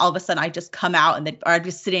 and then all of a sudden I'd just come out, and I'd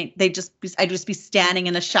just sitting. I'd just be standing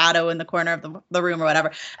in the shadow in the corner of the room or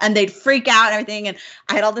whatever, and they'd freak out and everything. And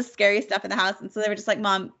I had all this scary stuff in the house, and so they were just like,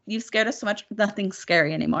 "Mom, you've scared us so much. Nothing's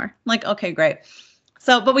scary anymore." I'm like, okay, great.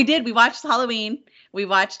 So, but we watched Halloween. We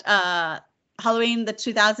watched Halloween the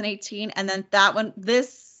 2018, and then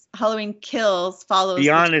this Halloween Kills follows. Be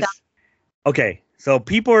honest. Okay, so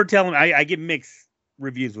people are telling me I get mixed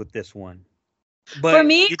reviews with this one, but for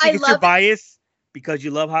me, you think it's your bias because you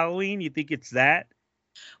love Halloween? You think it's that?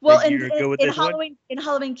 Well, in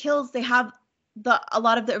Halloween Kills, they have a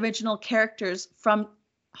lot of the original characters from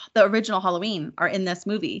the original Halloween are in this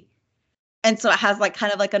movie, and so it has like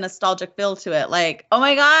kind of like a nostalgic feel to it. Like, oh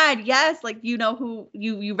my God, yes, like you know who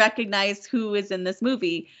you recognize who is in this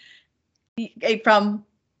movie from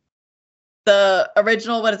the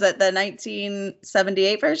original. What is it? The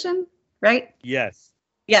 1978 version, right? Yes.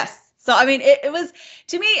 So I mean, it was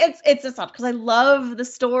to me. It's just because I love the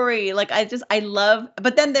story. Like I love.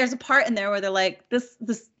 But then there's a part in there where they're like this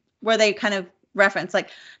where they kind of reference like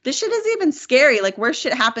this shit is even scary. Like worse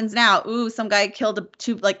shit happens now. Ooh, some guy killed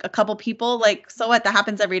a couple people. Like so what? That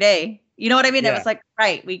happens every day. You know what I mean? Yeah. It was like,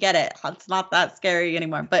 right, we get it. It's not that scary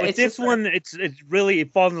anymore. But it's this one, it's really,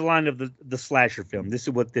 it falls in the line of the slasher film. This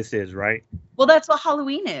is what this is, right? Well, that's what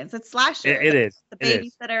Halloween is. It's slasher. It is. The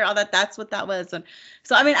babysitter, all that. That's what that was. And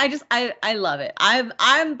so, I mean, I love it.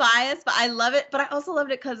 I'm biased, but I love it. But I also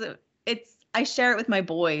loved it because I share it with my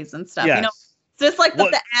boys and stuff. Yes. You know, just like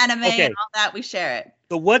the anime and all that, we share it.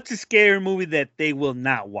 So what's a scary movie that they will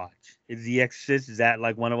not watch? Is The Exorcist? Is that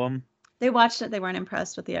like one of them? They watched it. They weren't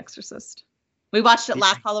impressed with The Exorcist. We watched it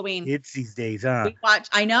last Halloween. It's these days, huh?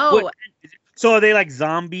 I know. So are they like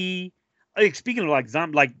zombie? Like, speaking of like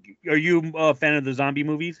zombie, like, are you a fan of the zombie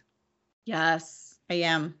movies? Yes, I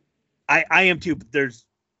am. I am too. But there's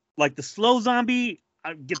like the slow zombie.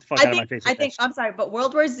 Get the fuck out of my face. I'm sorry, but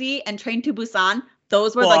World War Z and Train to Busan,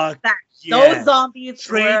 those were like that. Yeah. Those zombies.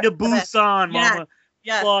 Train to Busan, mama.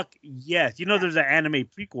 Yes. Fuck yes. You know there's an anime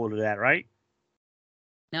prequel to that, right?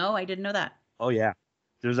 No, I didn't know that. Oh yeah.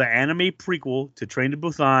 There's an anime prequel to Train to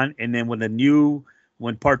Busan, and then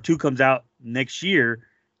when part 2 comes out next year,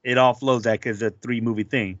 it all flows that because it's a 3-movie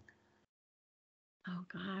thing. Oh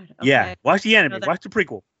God. Okay. Yeah, watch the anime, watch the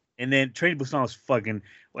prequel, and then Train to Busan was fucking.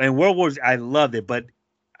 And World Wars, I loved it, but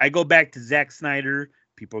I go back to Zack Snyder.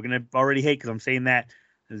 People are gonna already hate because I'm saying that.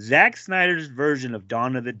 Zack Snyder's version of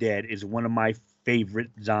Dawn of the Dead is one of my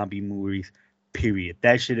favorite zombie movies. Period.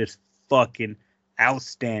 That shit is fucking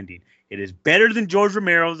outstanding. It is better than George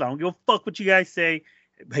Romero's. I don't give a fuck what you guys say.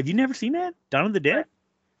 Have you never seen that? Dawn of the Dead?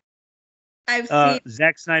 I've seen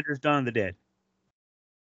Zack Snyder's Dawn of the Dead.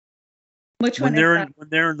 Which one is that? When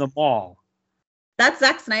they're in the mall. That's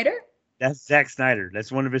Zack Snyder? That's Zack Snyder.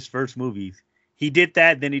 That's one of his first movies. He did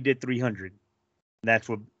that, then he did 300. That's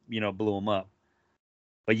what, blew him up.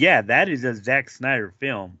 But yeah, that is a Zack Snyder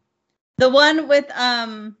film. The one with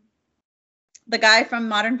the guy from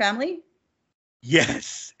Modern Family?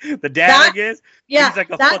 Yes, the dad, I guess. Yeah, he's like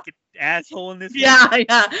a fucking asshole in this. Yeah.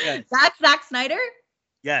 Yes. That's Zack Snyder.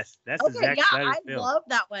 Yes, that's the Zack Snyder film. I love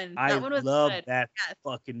that one. That one was love good. That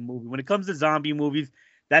fucking movie. When it comes to zombie movies,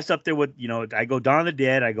 that's up there with I go Dawn of the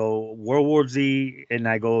Dead, I go World War Z, and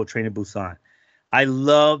I go Train to Busan. I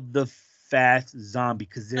love the fast zombie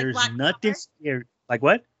because there's nothing scary. Like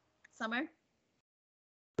what? Summer.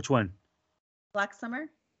 Which one? Black Summer.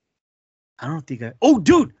 I don't think Oh,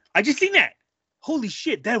 dude, I just seen that. Holy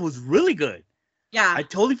shit, that was really good. Yeah. I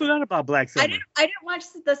totally forgot about Black Summer. I didn't watch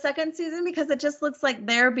the second season because it just looks like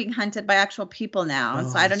they're being hunted by actual people now. And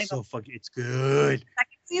so I don't even. So fucking, it's good.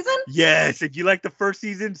 Second season? Yes. If you like the first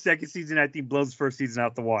season, second season, I think blows the first season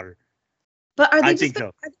out the water. But are they I just think so.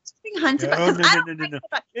 Are they just being hunted?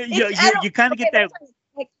 No. You kind of get that.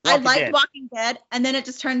 Like, I liked Dead. Walking Dead, and then it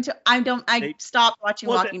just turned to I stopped watching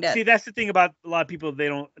Walking Dead. See, that's the thing about a lot of people, they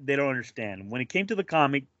don't understand. When it came to the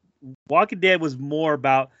comic, Walking Dead was more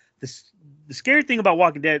about this. The scary thing about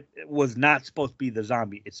Walking Dead was not supposed to be the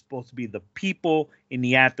zombie. It's supposed to be the people in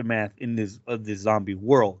the aftermath of this zombie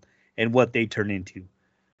world and what they turn into.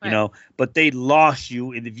 You know, but they lost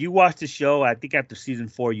you. And if you watch the show, I think after season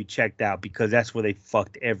 4, you checked out because that's where they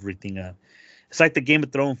fucked everything up. It's like the Game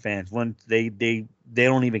of Thrones fans. When they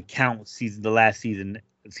don't even count the last season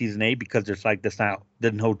 8 because there's like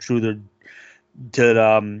doesn't hold true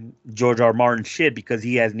to George R. Martin shit because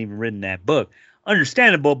he hasn't even written that book.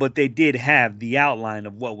 Understandable, but they did have the outline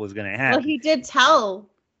of what was going to happen. Well, he did tell.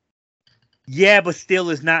 Yeah, but still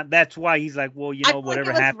is not. That's why he's like, well, you know,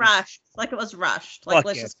 whatever happened. It was rushed. Like,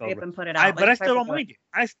 let's just hurry up and put it out. But I still don't mind it.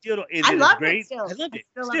 I still don't. I loved it. Still. I loved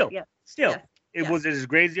it. Still. It was as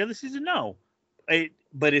great as the other season. No,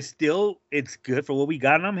 but it's good for what we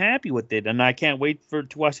got, and I'm happy with it. And I can't wait to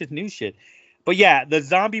watch this new shit. But yeah, the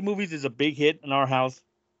zombie movies is a big hit in our house.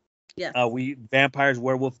 Yeah. Vampires,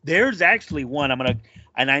 werewolf. There's actually one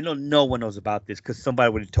and I know no one knows about this because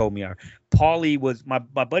somebody would have told me. Paulie was my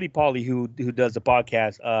buddy Paulie who does the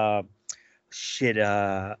podcast.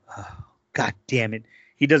 God damn it,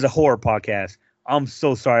 he does a horror podcast. I'm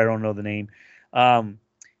so sorry I don't know the name.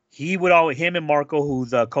 He would always, him and Marco,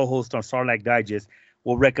 who's a co-host on Sarlacc Digest,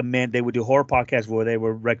 will recommend. They would do horror podcasts where they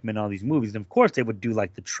would recommend all these movies, and of course they would do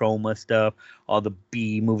like the trauma stuff, all the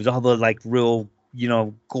B movies, all the like real, you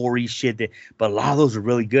know, gory shit. But a lot of those are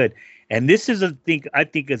really good. And this is I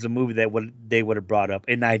think is a movie that they would have brought up,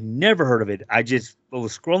 and I never heard of it. I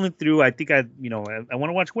was scrolling through. I think I want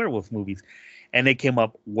to watch werewolf movies, and they came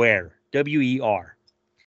up WER.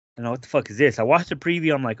 I know what the fuck is this? I watched the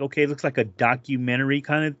preview. I'm like, okay, it looks like a documentary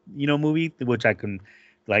kind of movie, which I can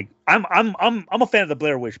like. I'm a fan of the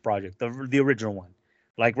Blair Witch Project, the original one.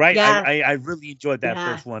 Like, right? Yeah. I really enjoyed that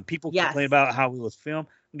first one. People complain about how it was filmed.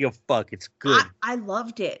 I don't give a fuck. It's good. I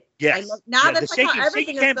loved it. Yes. That's like how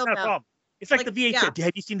everything is filmed now. It's like the VHS. Yeah.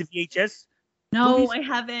 Have you seen the VHS? No, movies? I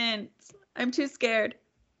haven't. I'm too scared.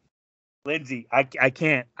 Lindsay, I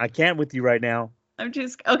can't with you right now. I'm too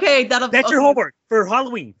scared. Okay, that's your homework for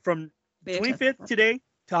Halloween. From VHS. 25th today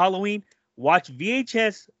to Halloween, watch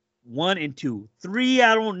VHS 1 and 2. 3,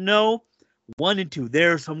 I don't know. 1 and 2.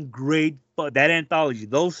 There's some great that anthology.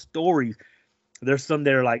 Those stories. There's some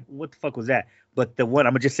that are like, what the fuck was that? But the one,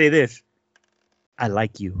 I'm gonna just say this. I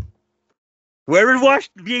like you. Whoever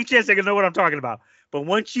watched VHS, they're gonna know what I'm talking about. But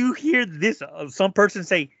once you hear this, some person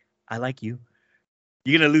say, I like you,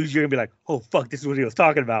 you're gonna lose. You're gonna be like, oh fuck, this is what he was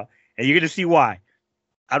talking about. And you're gonna see why.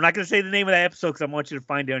 I'm not gonna say the name of that episode because I want you to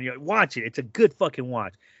find it on your watch it. It's a good fucking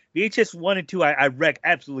watch. VHS 1 and 2, I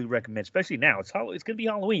absolutely recommend, especially now. It's gonna be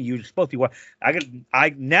Halloween. You're supposed to be I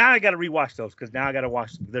gotta rewatch those because now I gotta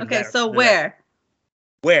watch them. Okay, so where?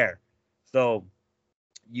 So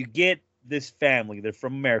you get this family. They're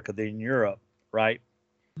from America. They're in Europe, right?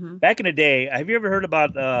 Mm-hmm. Back in the day, have you ever heard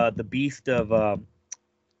about the beast of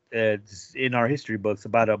in our history books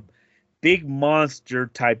about a big monster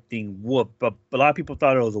type thing, wolf? But a lot of people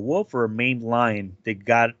thought it was a wolf or a maned lion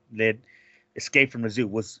that escaped from the zoo.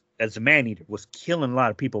 Was as a man eater, was killing a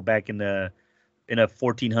lot of people back in the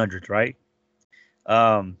 1400s, right?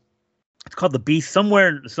 It's called the beast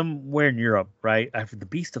somewhere in Europe, right? After the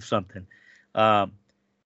beast of something.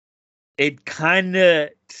 It kind of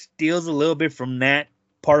steals a little bit from that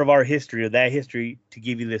part of our history, or that history, to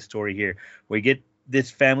give you this story here. We get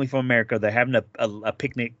this family from America. They're having a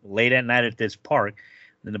picnic late at night at this park.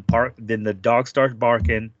 Then the dog starts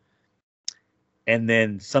barking, and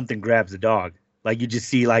then something grabs the dog. Like, you just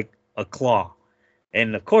see like a claw,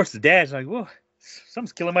 and of course the dad's like, "Well,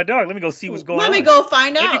 something's killing my dog. Let me go see what's going on. Let me go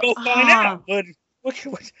find out. Let me go find out.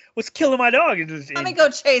 What's killing my dog?" Let me go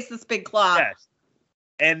chase this big claw. Yes.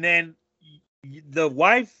 And then the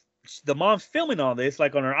mom's filming all this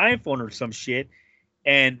like on her iPhone or some shit,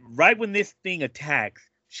 and right when this thing attacks,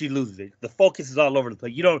 she loses it. The focus is all over the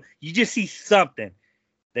place. You just see something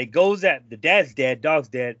that goes at the dad's dead, dog's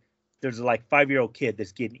dead. There's a like 5-year-old kid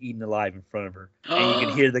that's getting eaten alive in front of her, and you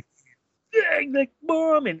can hear the like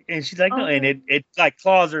mom, and she's like, no, and it like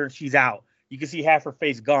claws her and she's out. You can see half her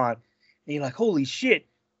face gone, and you're like, holy shit.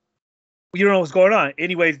 You don't know what's going on.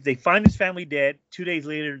 Anyways, they find his family dead. 2 days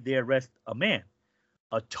later, they arrest a man.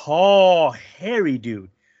 A tall, hairy dude.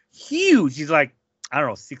 Huge. He's like, I don't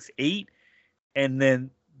know, 6'8". And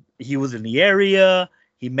then he was in the area.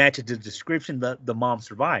 He matches the description. The mom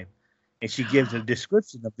survived. And she gives a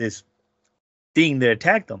description of this thing that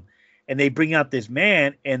attacked them. And they bring out this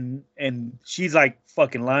man, and she's like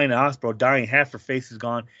fucking lying in the hospital, dying. Half her face is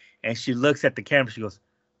gone. And she looks at the camera. She goes,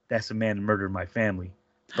 that's the man that murdered my family.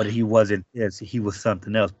 but he wasn't. Yes, he was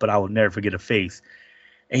something else. But I will never forget a face.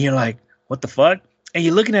 And you're like, what the fuck? And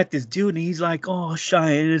you're looking at this dude, and he's like, oh,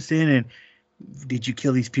 shy, innocent, and did you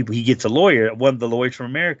kill these people? He gets a lawyer, one of the lawyers from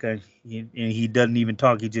America, and he doesn't even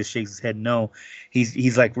talk. He just shakes his head no.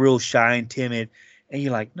 He's like real shy and timid, and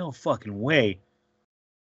you're like, no fucking way.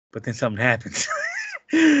 But then something happens.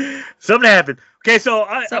 Something happened. Okay, so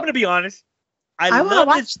I'm gonna be honest. I want to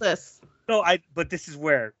watch this. No, but this is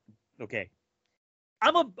where. Okay,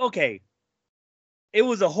 okay. It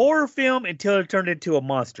was a horror film until it turned into a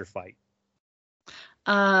monster fight.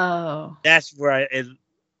 Oh, that's where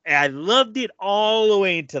I loved it all the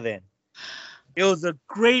way until then. It was a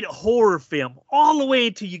great horror film all the way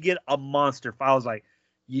until you get a monster fight. I was like,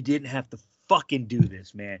 you didn't have to fucking do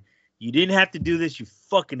this, man. You didn't have to do this. You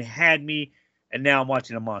fucking had me, and now I'm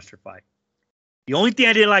watching a monster fight. The only thing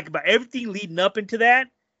I didn't like about everything leading up into that,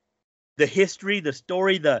 the history, the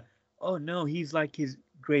story, oh no, he's like his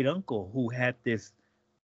great uncle who had this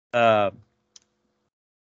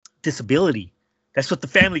disability. That's what the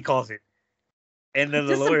family calls it. And then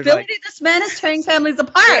the lawyer's like, this man is tearing families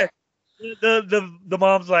apart. Yeah, the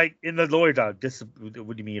mom's like, in the lawyer's like, what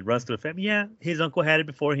do you mean? It runs through the family? Yeah, his uncle had it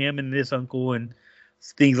before him, and this uncle, and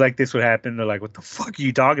things like this would happen. They're like, what the fuck are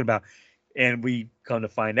you talking about? And we come to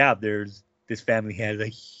find out this family has a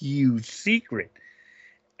huge secret.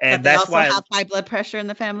 And that's why they also have high blood pressure in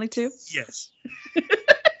the family too. Yes.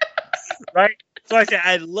 Right. So I said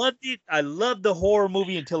I loved it. I loved the horror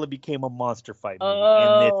movie until it became a monster fight movie.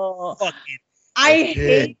 Oh, and I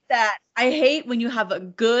hate that. I hate when you have a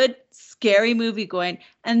good scary movie going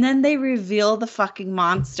and then they reveal the fucking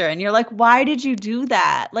monster and you're like, why did you do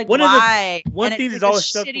that? Like, why? One thing is always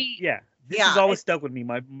stuck. This is always stuck with me.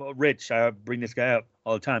 My Rich, I bring this guy up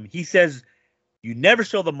all the time. He says, you never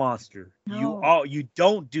show the monster. No. You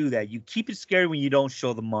don't do that. You keep it scary when you don't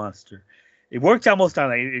show the monster. It works out most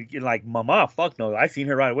time. Like, mama, fuck no. I seen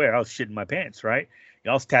her right away. I was shitting my pants, right?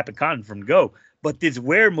 I was tapping cotton from go. But this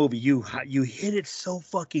Were movie, you hit it so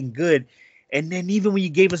fucking good. And then even when you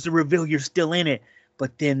gave us the reveal, you're still in it.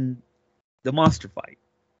 But then the monster fight.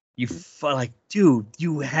 You felt like, dude,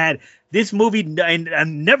 you had this movie, and I've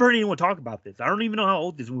never heard anyone talk about this. I don't even know how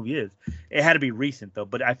old this movie is. It had to be recent though,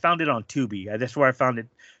 but I found it on Tubi. That's where I found it.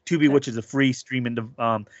 Tubi, which is a free streaming.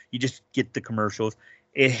 You just get the commercials.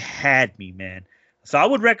 It had me, man. So I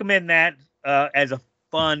would recommend that as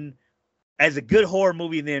a good horror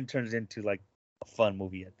movie, and then turns into like a fun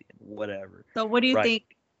movie at the end, whatever. So what do you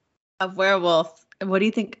think of Werewolf? What do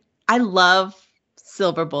you think? I love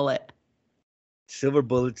Silver Bullet. Silver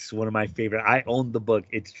Bullet's one of my favorite. I own the book.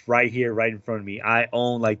 It's right here, right in front of me. I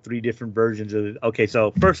own like 3 different versions of it. Okay,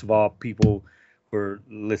 so first of all, people who are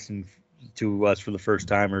listening to us for the first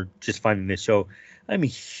time or just finding this show, I'm a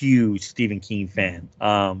huge Stephen King fan.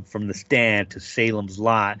 From The Stand to Salem's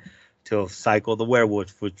Lot to Cycle of the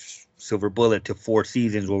Werewolf, which Silver Bullet, to 4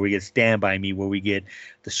 Seasons, where we get Stand By Me, where we get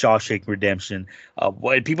The Shawshank Redemption.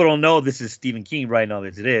 What people don't know, this is Stephen King writing all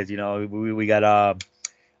this. It is, we got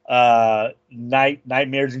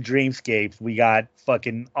Nightmares and Dreamscapes. We got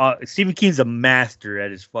fucking Stephen King's a master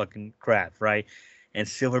at his fucking craft, right? And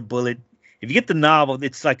Silver Bullet, if you get the novel,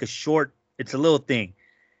 it's like it's a little thing.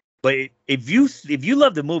 But if you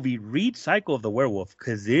love the movie, read Cycle of the Werewolf,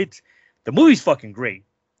 because the movie's fucking great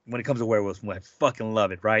when it comes to werewolves. I fucking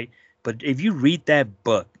love it, right? But if you read that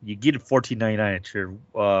book, you get it $14.99 at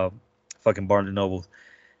your fucking Barnes and Nobles.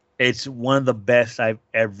 It's one of the best I've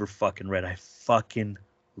ever fucking read. I fucking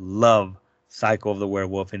love Cycle of the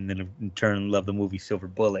Werewolf, and then in turn love the movie Silver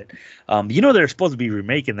Bullet. They're supposed to be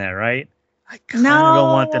remaking that, right? I kind of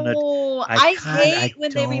don't want them to. I hate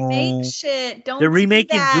when they remake shit. They're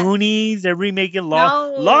remaking Goonies. They're remaking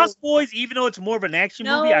Lost Boys, even though it's more of an action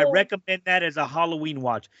movie. I recommend that as a Halloween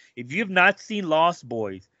watch. If you have not seen Lost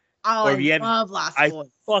Boys, I love Lost Boys.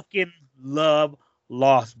 I fucking love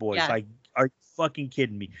Lost Boys. Yeah. Like, are you fucking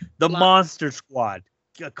kidding me? The Monster Squad.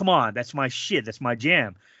 Come on, that's my shit. That's my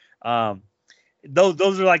jam.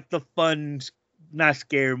 Those are like the fun, not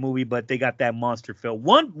scary movie, but they got that monster feel.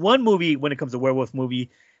 One movie when it comes to werewolf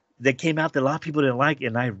movie that came out that a lot of people didn't like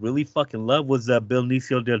and I really fucking love was the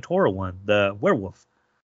Benicio del Toro one, the werewolf,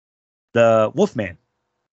 the Wolfman.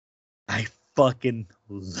 I fucking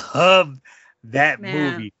love that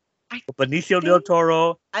movie. Benicio del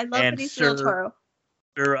Toro. I love Benicio del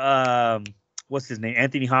Toro. What's his name?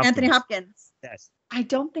 Anthony Hopkins. Yes. I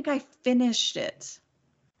don't think I finished it.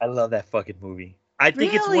 I love that fucking movie. I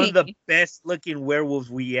think it's one of the best looking werewolves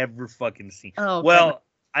we ever fucking seen. Oh, well,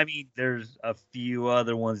 I mean, there's a few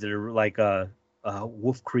other ones that are like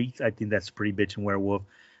Wolf Creek. I think that's a pretty bitchin' werewolf.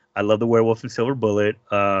 I love the werewolf in Silver Bullet.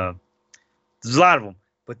 There's a lot of them.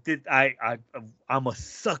 But I'm a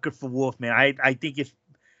sucker for Wolfman. I think if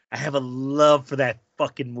I have a love for that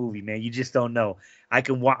fucking movie, man. You just don't know. I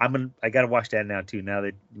gotta watch that now too. Now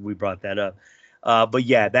that we brought that up, but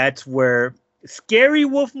yeah, that's where scary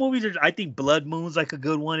wolf movies are. I think Blood Moon's like a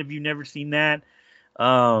good one if you've never seen that.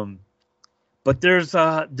 But there's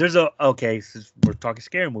a okay. Since we're talking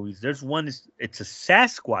scary movies, there's one. It's a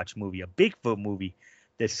Sasquatch movie, a Bigfoot movie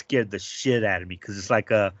that scared the shit out of me because it's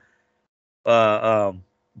like a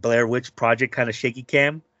Blair Witch Project kind of shaky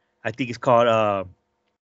cam. I think it's called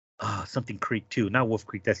something Creek too, not Wolf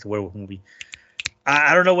Creek. That's the werewolf movie.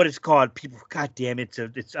 I don't know what it's called. People, god damn it!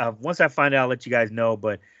 It's once I find out, I'll let you guys know.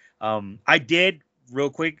 But I did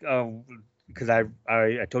real quick because I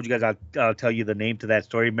told you guys I'll tell you the name to that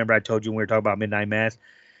story. Remember I told you when we were talking about Midnight Mass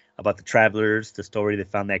about the travelers, the story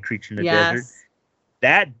that found that creature in the desert.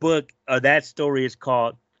 That book, that story is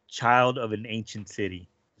called Child of an Ancient City.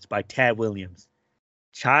 It's by Tad Williams.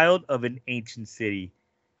 Child of an Ancient City.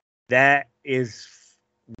 That is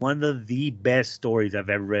one of the best stories I've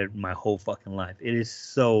ever read in my whole fucking life. It is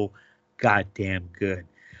so goddamn good.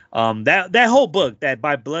 That whole book, that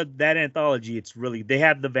by Blood, that anthology, it's really, they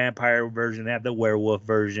have the vampire version, they have the werewolf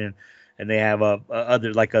version, and they have a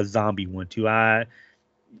other like a zombie one too.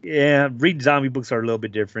 Reading zombie books are a little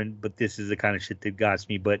bit different, but this is the kind of shit that got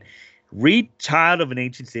me. But read Child of an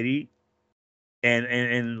Ancient City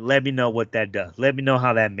and let me know what that does. Let me know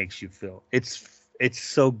how that makes you feel. It's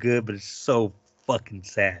so good, but it's so fucking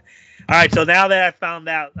sad. All right, so now that I found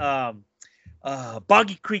out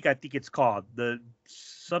Boggy Creek, I think it's called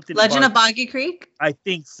something Legend of Boggy Creek. I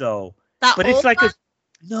think so. But it's like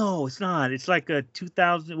no, it's not. It's like a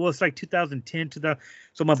 2000. Well, it's like 2010. 2000.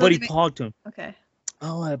 So my buddy Paul to him. Okay.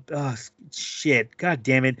 Oh, shit! God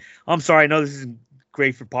damn it! I'm sorry. I know this isn't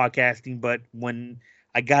great for podcasting, but when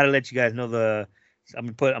I gotta let you guys know I'm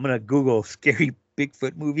gonna Google scary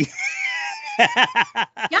Bigfoot movie.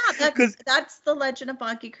 Yeah, that's the Legend of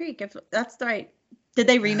Boggy Creek. If that's the right, did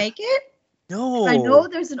they remake it? No, I know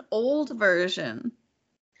there's an old version.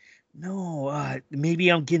 No, maybe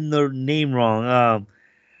I'm getting the name wrong.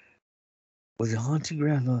 Was it Haunting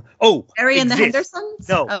Ground? Oh, Harry and the Hendersons?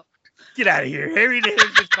 No, get out of here. Harry and the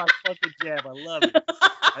Hendersons is my fucking jam. I love it.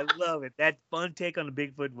 I love it. That fun take on the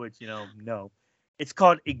Bigfoot, which no, it's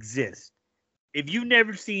called Exist. If you've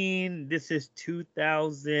never seen, this is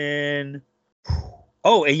 2000.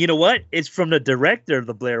 Oh, and you know what? It's from the director of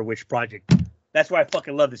the Blair Witch Project. That's why I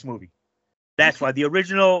fucking love this movie. That's why the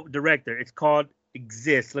original director. It's called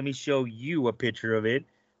Exist. Let me show you a picture of it.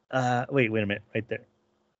 Wait a minute, right there.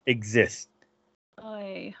 Exist.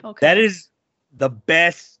 Okay. That is the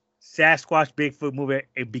best Sasquatch Bigfoot movie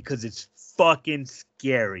because it's fucking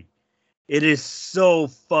scary. It is so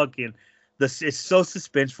fucking. It's so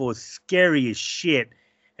suspenseful. It's scary as shit.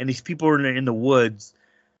 And these people are in the woods.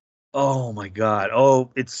 Oh my god.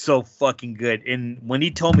 Oh, it's so fucking good. And when he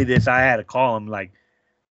told me this, I had to call him like,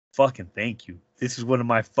 fucking thank you. This is one of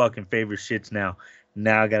my fucking favorite shits now.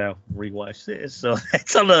 Now I gotta rewatch this. So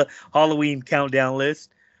it's on the Halloween countdown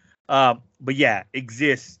list. But yeah,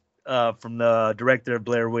 Exists from the director of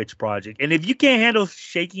Blair Witch Project. And if you can't handle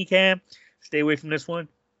shaky cam, stay away from this one.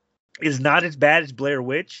 It's not as bad as Blair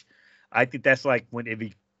Witch. I think that's like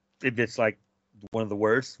if it's like one of the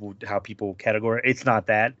worst, how people categorize. It's not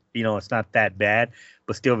that, it's not that bad,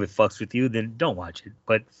 but still if it fucks with you, then don't watch it.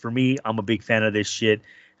 But for me, I'm a big fan of this shit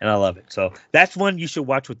and I love it. So that's one you should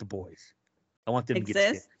watch with the boys. I want them to get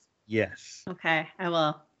scared. Yes. Okay, I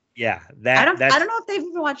will. Yeah. I don't know if they've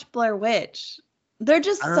even watched Blair Witch. They're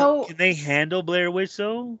just so. Can they handle Blair Witch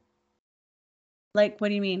though? Like, what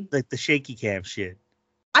do you mean? Like the shaky cam shit.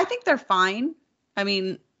 I think they're fine. I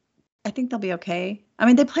mean, I think they'll be okay. I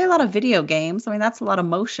mean, they play a lot of video games. I mean, that's a lot of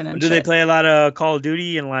motion and Do they play a lot of Call of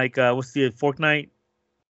Duty and like what's the Fortnite?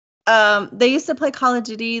 They used to play Call of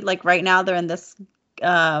Duty. Like right now, they're in this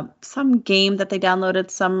some game that they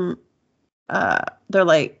downloaded. They're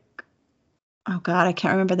like, oh god, I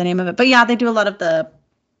can't remember the name of it. But yeah, they do a lot of the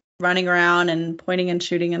running around and pointing and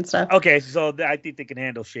shooting and stuff. Okay, so I think they can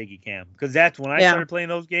handle shaky cam because that's when I started playing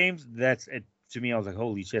those games. That's it to me. I was like,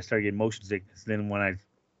 holy shit, I started getting motion sickness. Then when I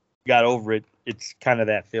got over it, it's kind of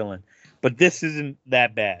that feeling. But this isn't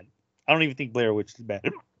that bad. I don't even think Blair Witch is bad.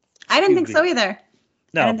 I didn't think so either.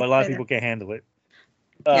 No, but a lot of people can't handle it.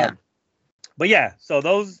 Yeah. But yeah, so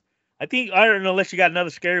those, I think, I don't know, unless you got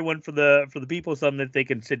another scary one for the people, something that they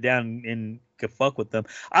can sit down and can fuck with them.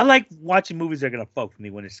 I like watching movies that are gonna fuck with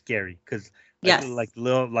me when it's scary because like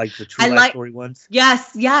the true life story ones.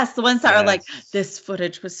 Yes, the ones that are like this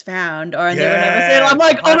footage was found or they were never seen. I'm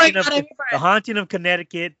like, oh my god, The Haunting of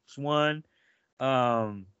Connecticut one.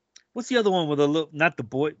 What's the other one with a little? Not the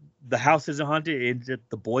boy. The house isn't haunted. It's just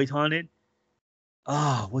the boy's haunted.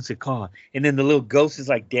 Oh, what's it called? And then the little ghost is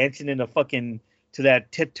like dancing in the fucking to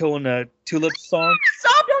that tiptoe in the tulip song.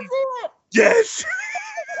 Stop! Don't say it. Yes.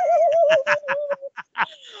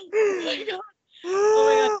 Oh my god!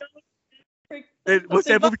 Oh my god! What's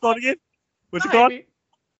that movie called again? What's it called?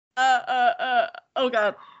 Oh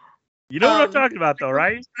god. You know what I'm talking about, though,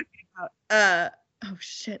 right? Oh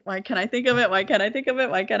shit! Why can't I think of it? Why can't I think of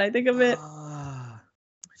it? Why can't I think of it?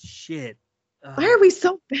 Shit. Why are we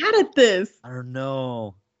so bad at this? I don't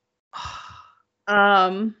know.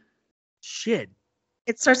 Shit.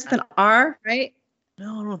 It starts with an R, right?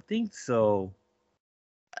 No, I don't think so.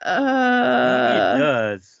 It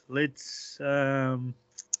does. Let's. I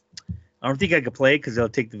don't think I could play it because they'll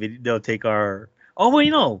take the video. They'll take our. Oh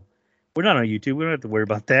well, we're not on YouTube. We don't have to worry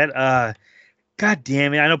about that. God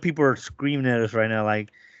damn it! I know people are screaming at us right now, like,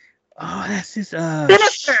 "Oh, that's just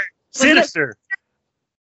Sinister." Sinister.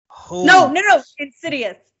 Oh. No.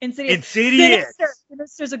 Insidious.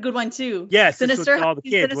 Sinister's a good one too. Yeah, Sinister. With all the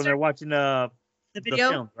kids when they're watching the video,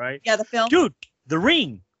 film, right? Yeah, the film. Dude, The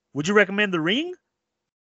Ring. Would you recommend The Ring?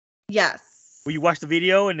 Yes. Will you watch the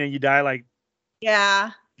video and then you die like?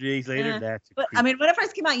 Yeah. 3 days later. That's. But I mean, when it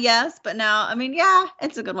first came out, yes, but now, I mean, yeah,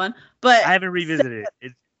 it's a good one. But I haven't revisited it.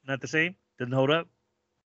 It's not the same. Doesn't hold up.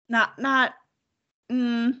 Not.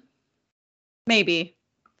 Maybe.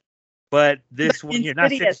 But this one here, not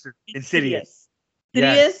Sinister. Insidious.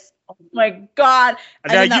 Yes. Oh my god!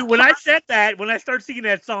 Now when I said that, when I started singing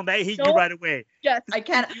that song, that hit you right away. Yes, I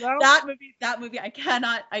can't. That movie. I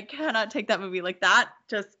cannot take that movie like that.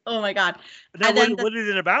 Just oh my god. Now, what is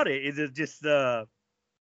it about it? Is it just the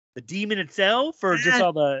demon itself, or just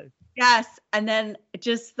all the? Yes, and then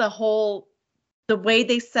just the way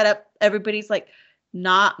they set up. Everybody's like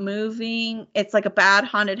not moving. It's like a bad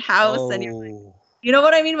haunted house, and you're like, you know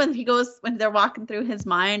what I mean? When they're walking through his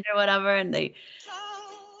mind or whatever, and they.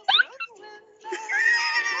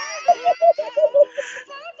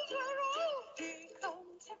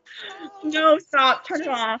 No, stop. Turn it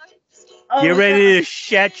off. Oh, get ready to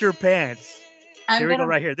shat your pants. Here we go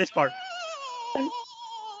right here. This part.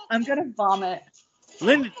 I'm going to vomit.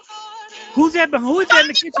 Linda, who is that in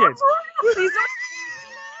the kitchen?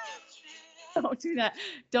 Don't do that.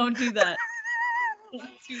 Don't do that. Don't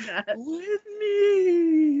do that. With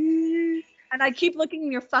me. And I keep looking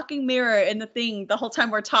in your fucking mirror in the thing the whole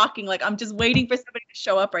time we're talking. Like, I'm just waiting for somebody to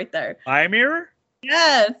show up right there. My mirror?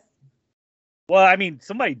 Yes. Well, I mean,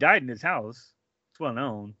 somebody died in his house. It's well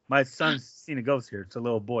known. My son's seen a ghost here. It's a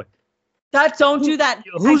little boy. Don't do that.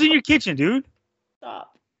 Who's in your kitchen, dude?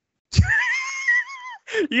 Stop.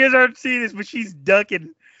 You guys aren't seeing this, but she's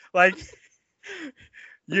ducking. Like,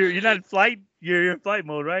 you're not in flight. You're in flight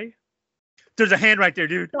mode, right? There's a hand right there,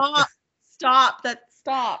 dude. Stop.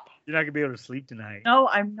 Stop. You're not gonna be able to sleep tonight. No,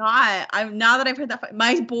 I'm not. Now that I've heard that,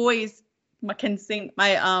 my boys can sing.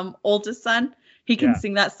 My oldest son, he can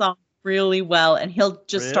sing that song really well, and he'll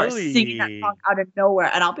just start singing that song out of nowhere,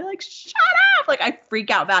 and I'll be like, "Shut up!" Like I freak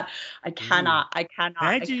out bad. I cannot.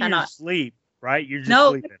 Imagine you're asleep, right? You're just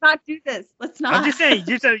sleeping. Let's not do this. Let's not. I'm just saying,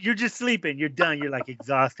 you're just sleeping. You're done. You're like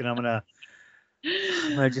exhausted. I'm gonna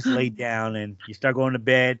just lay down, and you start going to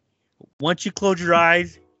bed. Once you close your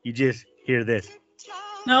eyes, you just hear this.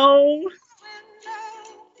 No.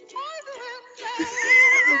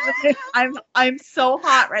 I'm so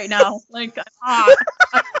hot right now. Like I'm hot.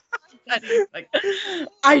 Like,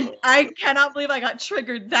 I cannot believe I got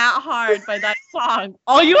triggered that hard by that song.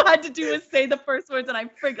 All you had to do was say the first words, and I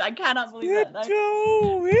cannot believe that.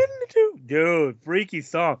 Dude, freaky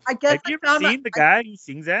song. I guess have you ever seen the guy who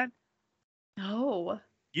sings that? No.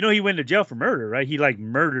 You know he went to jail for murder, right? He like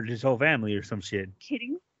murdered his whole family or some shit.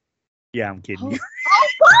 Kidding? Yeah, I'm kidding you. Oh,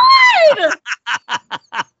 what?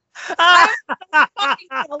 I'm so fucking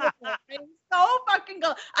gullible. I'm so fucking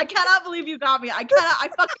gullible. I cannot believe you got me. I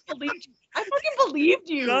fucking believed you. I fucking believed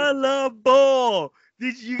you. Gullible.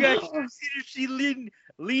 Did you guys see if she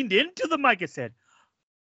leaned into the mic and said,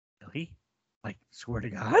 "Really? Like, swear to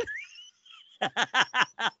God?"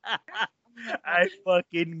 I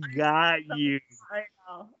fucking got you. I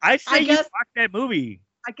know. I you watch that movie.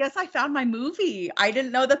 I guess I found my movie. I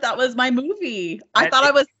didn't know that was my movie. I thought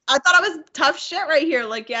I was tough shit right here.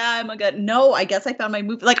 Like, yeah, I'm a good. No, I guess I found my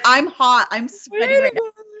movie. Like, I'm hot. I'm sweating right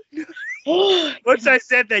now. Once I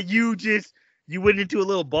said that, you went into a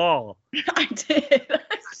little ball. I did.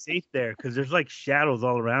 Safe there, because there's like shadows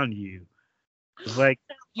all around you. It's like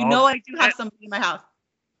I do have somebody in my house.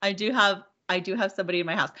 I do have somebody in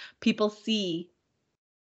my house. People see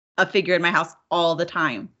a figure in my house all the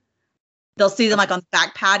time. They'll see them like on the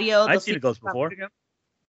back patio. I've seen a ghost before.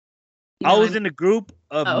 You I know, was in a group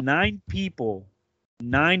of oh, 9 people,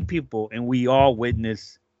 and we all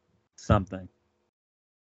witnessed something.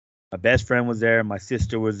 My best friend was there, my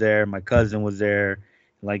sister was there, my cousin was there,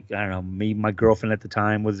 like I don't know, me, my girlfriend at the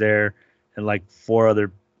time was there, and like four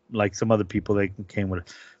other, like some other people that came with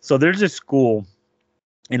us. So there's a school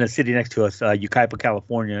in a city next to us, Yucaipa,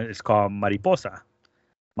 California. It's called Mariposa.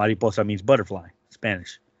 Mariposa means butterfly,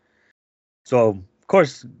 Spanish. So of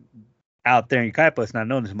course, out there in Yucaipa, it's not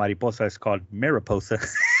known as Mariposa. It's called Mariposa.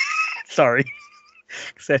 Sorry,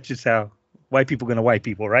 'cause that's just how white people gonna white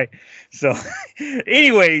people, right? So,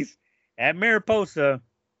 anyways, at Mariposa,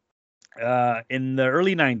 in the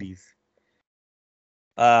early '90s,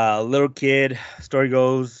 a little kid, story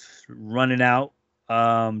goes, running out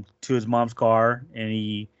to his mom's car,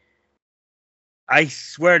 and I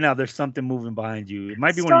swear now, there's something moving behind you. It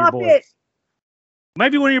might be one of your stop boys. it!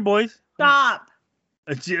 Might be one of your boys. Stop!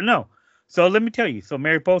 No. So let me tell you. So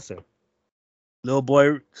Mariposa, little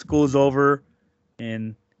boy, school's over,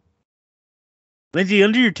 and Lindsay,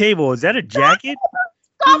 under your table, is that a jacket?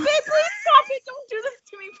 Stop it! Please stop it! Don't do this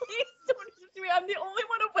to me! Please don't do this to me! I'm the only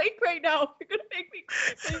one awake right now. You're gonna make me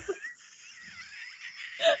cry. Please.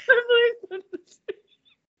 Please don't do this to me.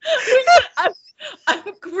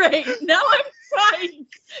 I'm great. Now I'm crying.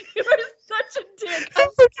 You are such a dick. I'm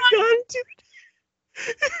God, dude.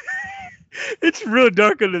 It's real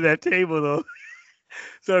dark under that table, though.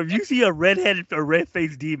 So if you see a red-headed or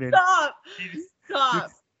red-faced demon, Stop.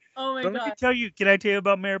 Stop. Oh my let me God. tell you. Can I tell you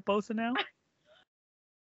about Mariposa now?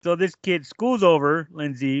 So this kid, school's over.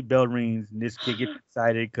 Lindsay, bell rings, and this kid gets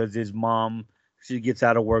excited because his mom, she gets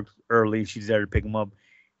out of work early. She's there to pick him up,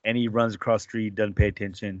 and he runs across the street, doesn't pay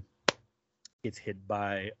attention, gets hit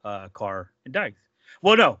by a car and dies.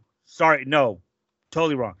 Well, no, sorry, no,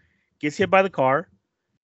 totally wrong. Gets hit by the car,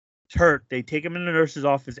 hurt. They take him in the nurse's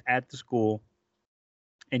office at the school,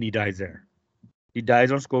 and he dies there. He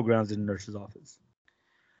dies on school grounds in the nurse's office.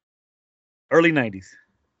 Early '90s.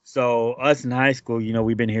 So us in high school,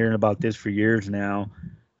 we've been hearing about this for years now,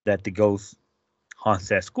 that the ghost haunts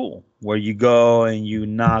that school, where you go and you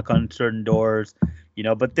knock on certain doors,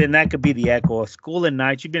 but then that could be the echo of school at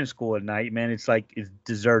night. You've been in school at night, man. It's like it's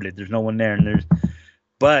deserted. There's no one there,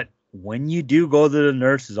 but when you do go to the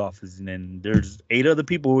nurse's office, and then there's 8 other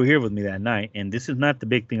people who were here with me that night, and this is not the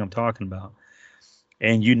big thing I'm talking about,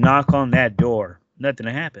 and you knock on that door, nothing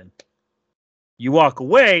happened. You walk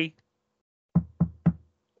away,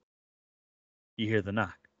 you hear the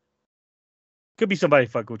knock. Could be somebody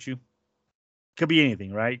fucking with you. Could be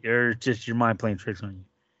anything, right? Or just your mind playing tricks on you.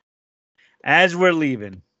 As we're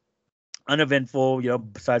leaving, uneventful,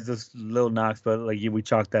 besides those little knocks, but like we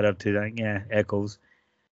chalked that up to echoes.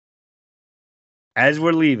 As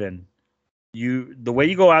we're leaving, the way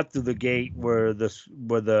you go out through the gate where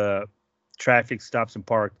the traffic stops and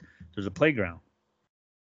park, there's a playground.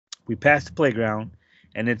 We pass the playground,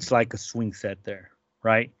 and it's like a swing set there,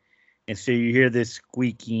 right? And so you hear this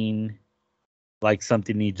squeaking, like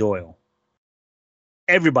something needs oil.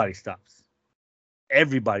 Everybody stops.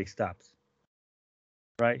 Everybody stops.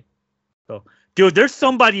 Right? So, dude, there's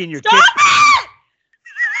somebody in your Stop kitchen.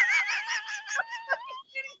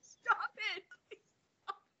 it! Stop it!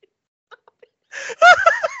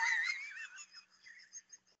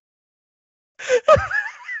 I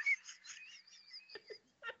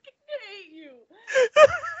hate you.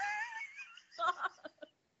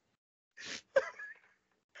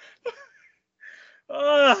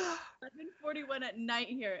 11:41 at night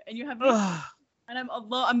here, and you have me, and I'm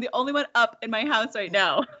alone. I'm the only one up in my house right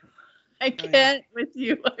now. I can't with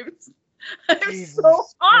you. I'm so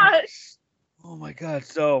hot. Oh my God.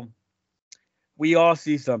 So we all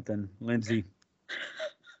see something, Lindsay.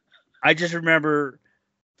 I just remember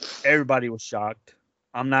everybody was shocked.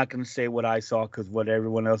 I'm not going to say what I saw, because what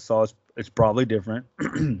everyone else saw is probably different.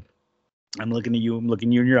 I'm looking at you. I'm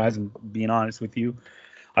looking you in your eyes and being honest with you.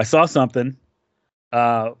 I saw something.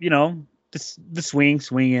 The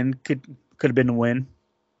swinging could have been the wind.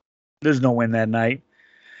 There's no wind that night.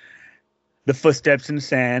 The footsteps in the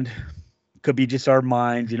sand could be just our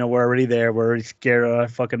minds. We're already there. We're already scared of our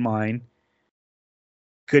fucking mind.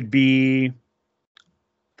 Could be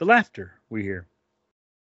the laughter we hear.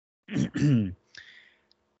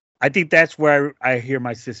 I think that's where I hear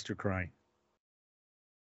my sister crying.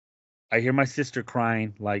 I hear my sister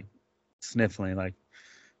crying, like sniffling, like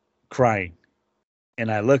crying. And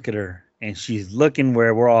I look at her, and she's looking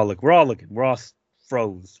where we're all looking. We're all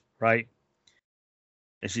froze, right?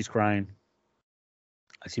 And she's crying.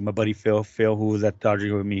 I see my buddy Phil, who was at the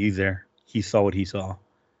Dodger with me. He's there. He saw what he saw.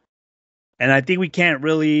 And I think we can't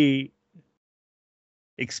really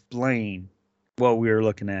explain what we were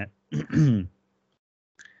looking at.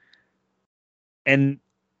 And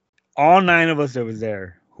all 9 of us that was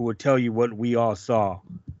there who would tell you what we all saw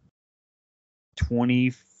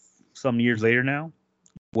 20 some years later now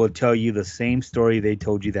will tell you the same story they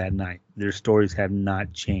told you that night. Their stories have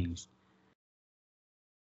not changed.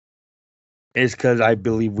 It's because I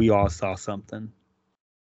believe we all saw something.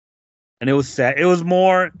 And it was sad. It was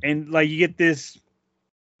more, and like you get this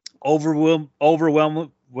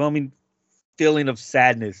overwhelming feeling of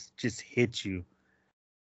sadness just hits you.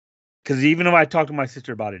 Because even if I talk to my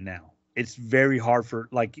sister about it now, it's very hard for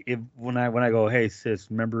like if when I go, hey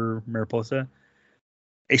sis, remember Mariposa?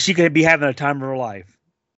 If she could be having a time of her life,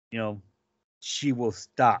 you know, she will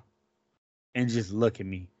stop and just look at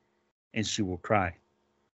me and she will cry.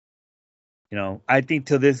 You know, I think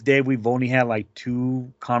to this day we've only had like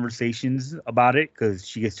 2 conversations about it because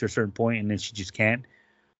she gets to a certain point and then she just can't.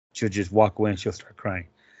 She'll just walk away and she'll start crying.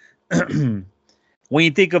 When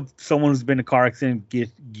you think of someone who's been in a car accident,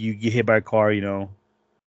 you get hit by a car, you know,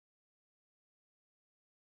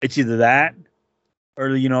 it's either that or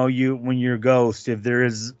you know you when you're a ghost. If there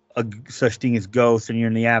is a such thing as ghosts and you're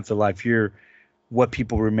in the afterlife, you're what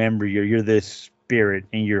people remember. You're this spirit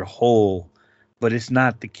and you're whole, but it's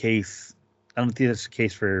not the case. I don't think that's the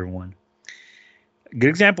case for everyone. A good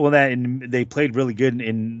example of that, and they played really good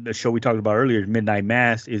in the show we talked about earlier, Midnight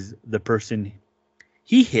Mass, is the person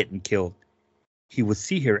he hit and killed. He would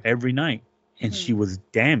see her every night, and she was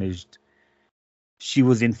damaged. She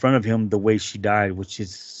was in front of him the way she died, which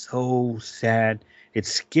is so sad.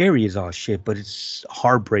 It's scary as all shit, but it's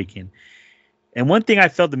heartbreaking. And one thing I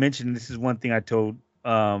failed to mention, and this is one thing I told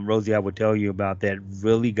Rosie I would tell you about that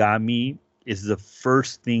really got me, is the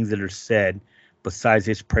first things that are said besides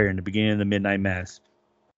his prayer in the beginning of the Midnight Mass.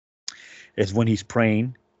 Is when he's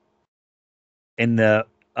praying, and the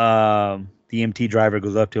EMT driver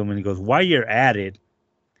goes up to him and he goes, "While you're at it,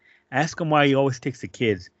 ask him why he always takes the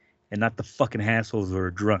kids and not the fucking assholes or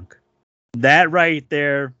drunk." That right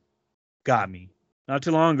there got me. Not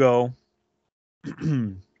too long ago,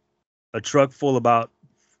 a truck full of about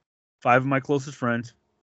 5 of my closest friends,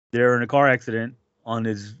 they're in a car accident on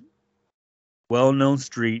this well-known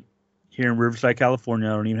street here in Riverside, California.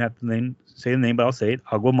 I don't even have to say the name, but I'll say it.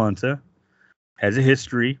 Agua Mansa has a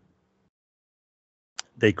history.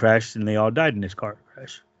 They crashed and they all died in this car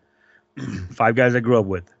crash. 5 guys I grew up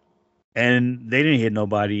with. And they didn't hit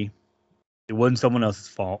nobody. It wasn't someone else's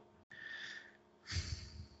fault.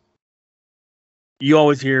 You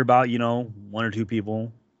always hear about, you know, 1 or 2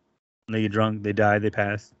 people. They get drunk, they die, they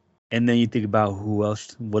pass. And then you think about who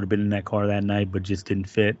else would have been in that car that night but just didn't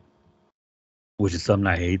fit, which is something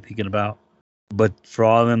I hate thinking about. But for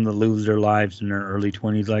all of them to lose their lives in their early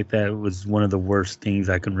 20s like that, it was one of the worst things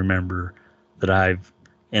I can remember that a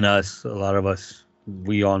lot of us,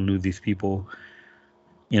 we all knew these people,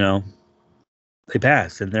 you know, they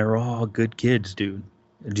passed and they're all good kids, dude.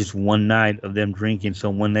 Just one night of them drinking.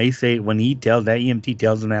 So when that EMT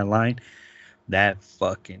tells them that line, that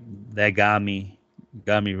got me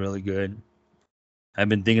really good. I've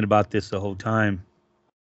been thinking about this the whole time.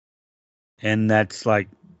 And that's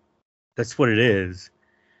what it is.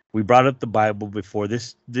 We brought up the Bible before.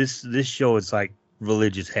 This show is like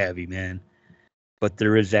religious heavy, man. But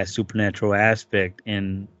there is that supernatural aspect,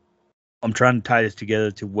 and I'm trying to tie this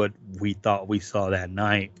together to what we thought we saw that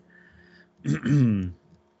night.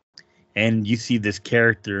 And you see this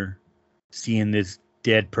character seeing this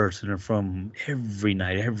dead person from every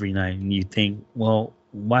night, and you think, well,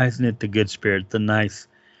 why isn't it the good spirit,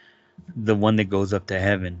 the one that goes up to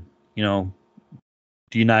heaven? You know,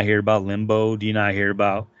 do you not hear about limbo? Do you not hear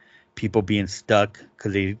about people being stuck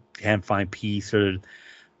because they can't find peace, or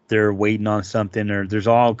they're waiting on something, or there's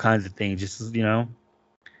all kinds of things, just, you know?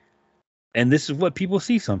 And this is what people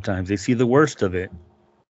see sometimes. They see the worst of it.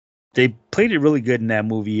 They played it really good in that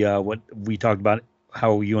movie. What we talked about,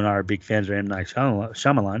 how you and I are big fans of M. Night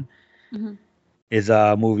Shyamalan. Mm-hmm. Is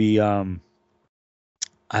a movie. I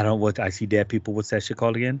see dead people. What's that shit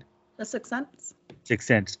called again? The Sixth Sense. Sixth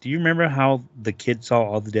Sense. Do you remember how the kid saw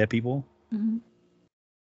all the dead people? Mm-hmm.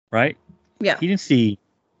 Right? Yeah. He didn't see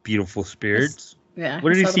beautiful spirits. Yeah.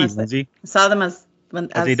 What did he see, Lindsay? I saw them as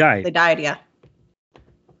they died. They died, yeah.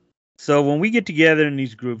 So when we get together in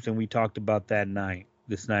these groups and we talked about this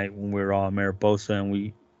night when we were all in Mariposa, and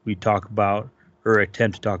we talk about, or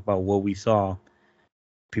attempt to talk about what we saw,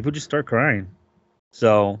 people just start crying.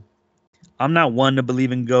 So I'm not one to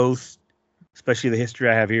believe in ghosts, especially the history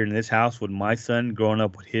I have here in this house with my son growing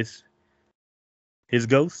up with his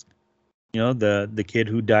ghost. You know, the kid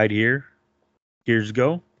who died here years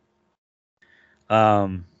ago.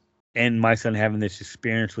 And my son having this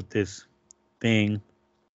experience with this thing,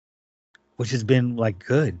 which has been like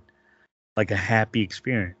good, like a happy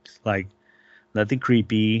experience. Like Nothing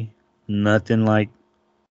creepy. Nothing like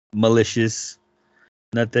malicious.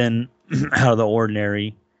 Nothing out of the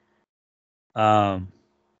ordinary. And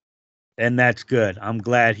that's good. I'm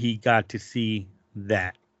glad he got to see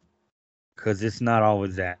that, because it's not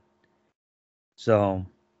always that. So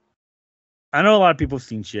I know a lot of people have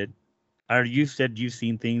seen shit. You said you've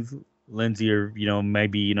seen things, Lindsay, or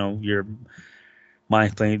maybe your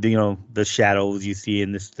mind playing. The shadows you see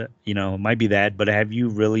in this. It might be that. But have you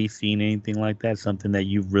really seen anything like that? Something that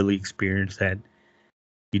you've really experienced that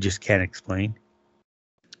you just can't explain?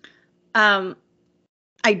 I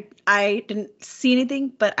didn't see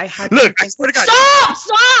anything, but I had. Look, I swear to God.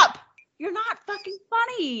 Stop! You're not fucking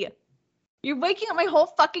funny. You're waking up my whole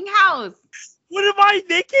fucking house. What am I?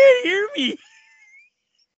 They can't hear me.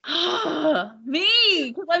 Me,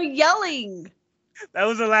 because I'm yelling. That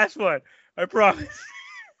was the last one. I promise.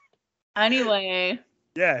 Anyway.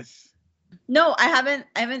 Yes. No, I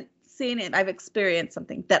haven't seen it. I've experienced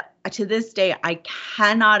something that to this day I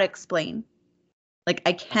cannot explain. Like,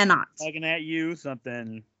 I cannot. Looking at you,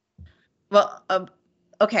 something. Well,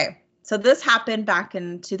 okay. So this happened back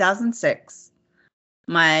in 2006.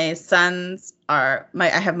 My sons I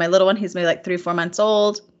have my little one. He's maybe like 3-4 months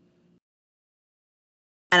old.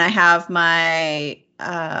 And I have my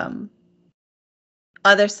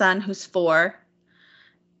other son who's 4.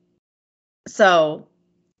 So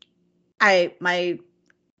my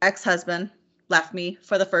ex-husband left me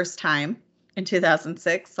for the first time in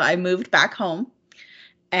 2006. So I moved back home,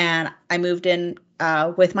 and I moved in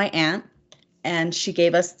with my aunt, and she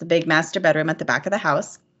gave us the big master bedroom at the back of the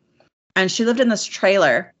house. And she lived in this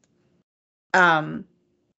trailer. And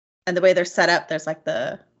the way they're set up, there's like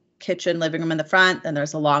the kitchen, living room in the front, and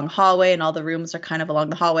there's a long hallway, and all the rooms are kind of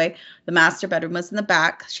along the hallway. The master bedroom was in the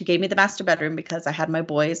back. She gave me the master bedroom because I had my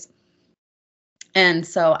boys. And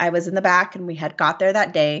so I was in the back, and we had got there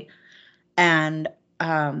that day. And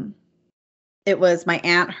it was my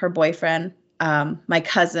aunt, her boyfriend, my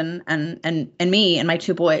cousin, and me and my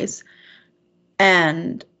 2 boys.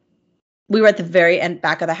 And we were at the very end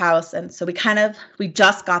back of the house. And so we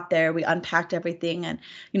just got there. We unpacked everything. And,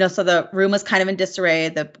 so the room was kind of in disarray.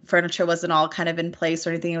 The furniture wasn't all kind of in place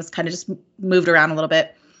or anything. It was kind of just moved around a little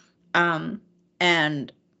bit.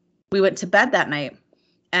 And we went to bed that night.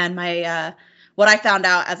 And what I found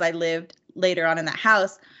out as I lived later on in that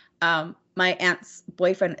house, my aunt's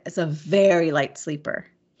boyfriend is a very light sleeper.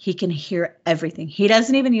 He can hear everything. He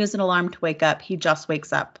doesn't even use an alarm to wake up. He just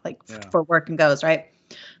wakes up for work and goes, right?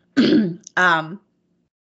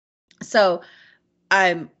 So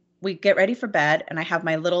we get ready for bed, and I have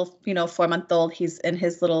my little, 4-month-old. He's in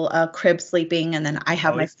his little crib sleeping. And then I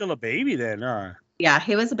have he's still a baby then, huh? Yeah,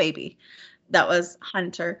 he was a baby. That was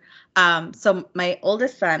Hunter. So my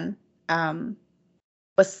oldest son,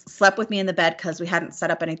 slept with me in the bed because we hadn't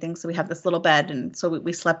set up anything. So we have this little bed. And so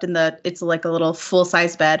we slept it's like a little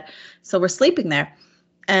full-size bed. So we're sleeping there,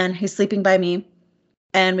 and he's sleeping by me,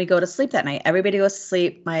 and we go to sleep that night. Everybody goes to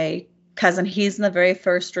sleep. My cousin, he's in the very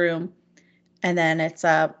first room. And then it's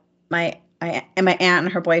my aunt and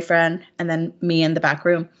her boyfriend, and then me in the back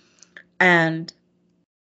room. And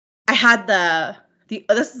I had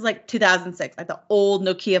this is like 2006, like the old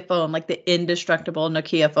Nokia phone, like the indestructible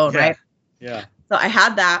Nokia phone, right? Yeah. So I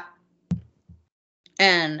had that.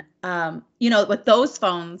 And, with those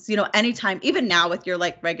phones, anytime, even now with your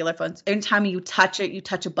like regular phones, anytime you touch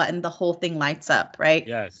a button, the whole thing lights up, right?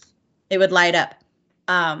 Yes. It would light up.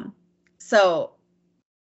 So,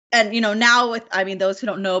 and, now those who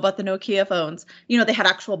don't know about the Nokia phones, they had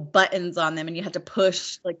actual buttons on them, and you had to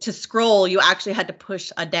push, like, to scroll, you actually had to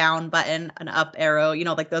push a down button, an up arrow,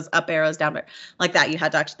 like those up arrows down, like that. You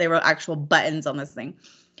had to they were actual buttons on this thing.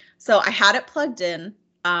 So I had it plugged in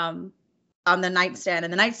on the nightstand,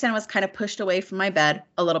 and the nightstand was kind of pushed away from my bed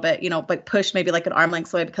a little bit, but pushed maybe like an arm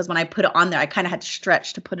length away, because when I put it on there, I kind of had to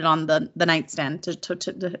stretch to put it on the nightstand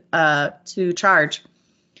to charge.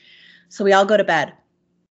 So we all go to bed.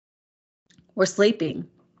 We're sleeping,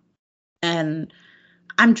 and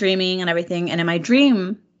I'm dreaming and everything. And in my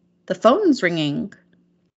dream, the phone's ringing.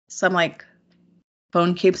 So I'm like,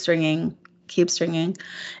 phone keeps ringing.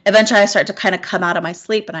 Eventually I start to kind of come out of my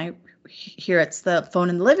sleep, and I hear it's the phone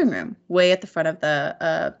in the living room, way at the front of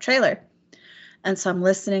the trailer. And so I'm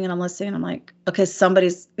listening, and I'm like, okay,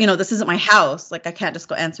 somebody's, this isn't my house. Like, I can't just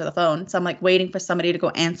go answer the phone. So I'm like waiting for somebody to go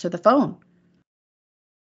answer the phone.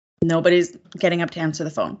 Nobody's getting up to answer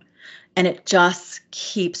the phone. And it just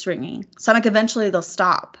keeps ringing. So I'm like, eventually they'll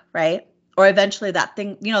stop, right? Or eventually that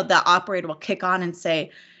thing, the operator will kick on and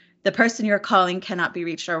say, the person you're calling cannot be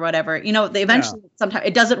reached, or whatever. They eventually, sometimes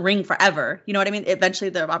it doesn't ring forever. You know what I mean?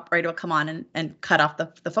 Eventually the operator will come on and cut off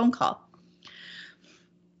the phone call.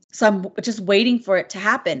 So I'm just waiting for it to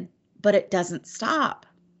happen, but it doesn't stop.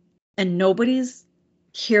 And nobody's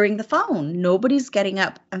hearing the phone. Nobody's getting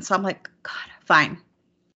up. And so I'm like, God, fine.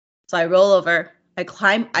 So I roll over, I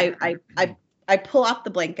climb, I pull off the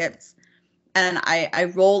blankets, and I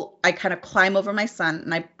kind of climb over my son,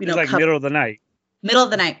 and I, it's like middle of the night. Middle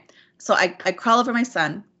of the night. So I crawl over my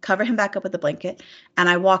son, cover him back up with the blanket, and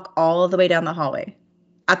I walk all the way down the hallway.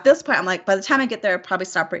 At this point, I'm like, by the time I get there, it'll probably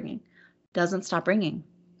stop ringing. Doesn't stop ringing.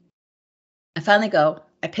 I finally go,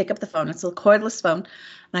 I pick up the phone. It's a cordless phone.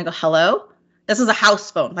 And I go, hello? This is a house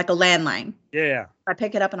phone, like a landline. Yeah. I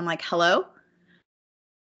pick it up and I'm like, hello?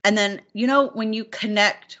 And then, when you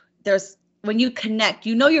connect, you're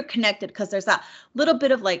connected because there's that little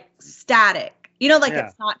bit of like static.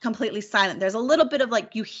 It's not completely silent. There's a little bit of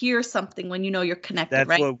like you hear something when you're connected, That's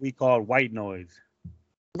right? That's what we call white noise.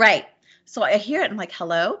 Right. So I hear it and I'm like,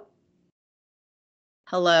 hello?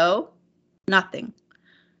 Hello? Nothing.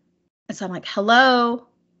 And so I'm like, hello?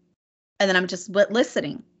 And then I'm just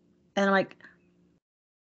listening. And I'm like,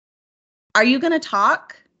 are you going to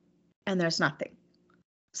talk? And there's nothing.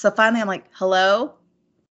 So finally I'm like, hello?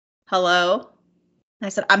 Hello? And I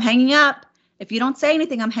said, I'm hanging up. If you don't say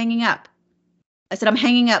anything, I'm hanging up. I said, I'm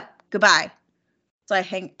hanging up. Goodbye. So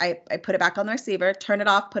I put it back on the receiver, turn it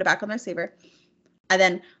off, put it back on the receiver. And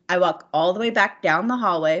then I walk all the way back down the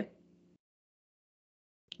hallway,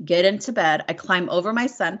 get into bed. I climb over my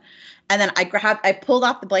son, and then I pulled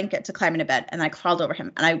off the blanket to climb into bed, and I crawled over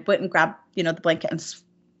him, and I went and grabbed, the blanket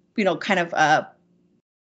and, kind of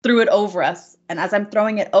threw it over us. And as I'm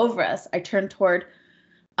throwing it over us, I turned toward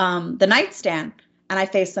the nightstand, and I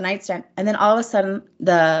faced the nightstand, and then all of a sudden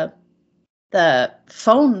the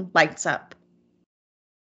phone lights up.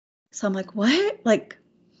 So I'm like, what?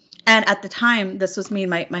 And at the time, this was me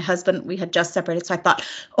and my husband, we had just separated. So I thought,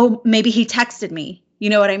 oh, maybe he texted me.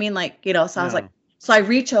 You know what I mean? So I was like, so I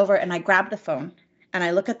reach over and I grab the phone and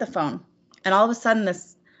I look at the phone, and all of a sudden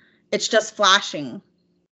it's just flashing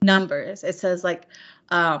numbers. It says I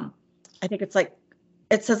think it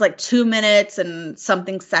says 2 minutes and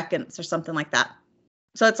something seconds or something like that.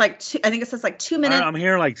 So it's I think it says 2 minutes. I'm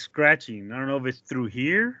hearing scratching. I don't know if it's through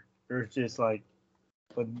here or it's just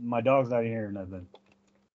but my dog's not hearing nothing.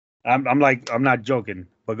 I'm not joking,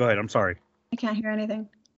 but go ahead. I'm sorry. I can't hear anything.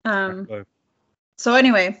 So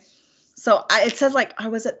anyway, it says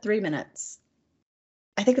was it 3 minutes?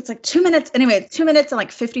 I think it's 2 minutes. Anyway, 2 minutes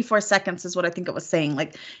and 54 seconds is what I think it was saying.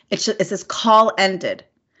 It says call ended,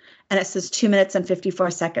 and it says 2 minutes and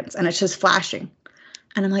 54 seconds, and it's just flashing,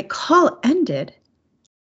 and I'm like, call ended.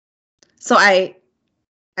 So I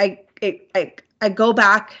go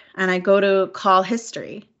back and I go to call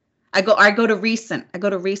history. I go to recent,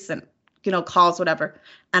 calls, whatever.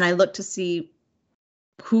 And I look to see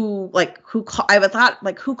who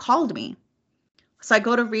called me. So I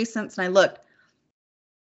go to recents and I look,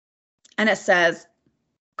 and it says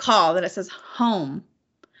call, then it says home.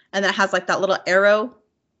 And then it has that little arrow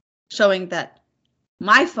showing that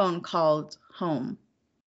my phone called home.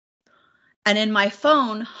 And in my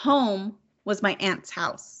phone, home was my aunt's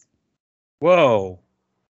house. Whoa.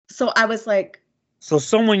 So I was like, so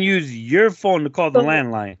someone used your phone to call the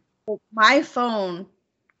landline. My phone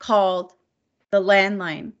called the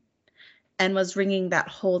landline and was ringing that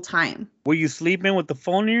whole time. Were you sleeping with the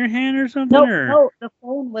phone in your hand or something? No, the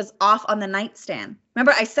phone was off on the nightstand.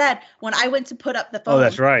 Remember I said when I went to put up the phone. Oh,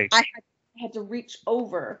 that's right. I had to reach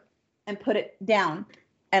over and put it down,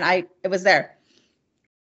 and it was there.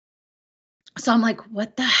 So I'm like,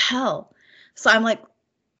 what the hell? So I'm like,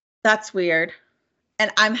 that's weird.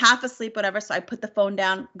 And I'm half asleep, whatever. So I put the phone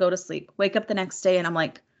down, go to sleep, wake up the next day. And I'm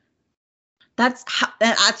like, that's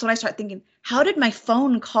when I start thinking, how did my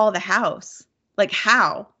phone call the house?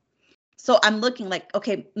 How? So I'm looking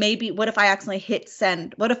okay, maybe what if I accidentally hit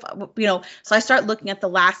send? What if, so I start looking at the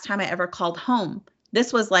last time I ever called home.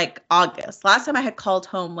 This was August. Last time I had called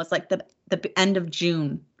home was the end of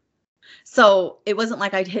June. So it wasn't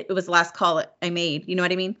it was the last call I made. You know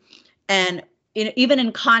what I mean? And even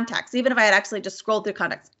in contacts, even if I had actually just scrolled through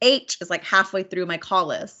contacts, H is halfway through my call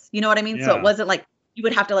list. You know what I mean? Yeah. So it wasn't you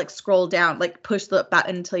would have to scroll down, push the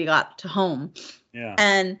button until you got to home. Yeah.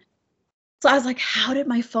 And so I was like, how did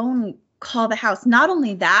my phone call the house? Not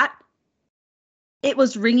only that, it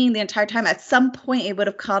was ringing the entire time. At some point it would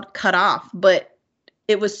have cut off, but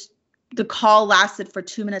the call lasted for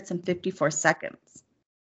 2 minutes and 54 seconds.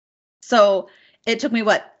 So it took me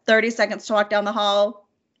 30 seconds to walk down the hall,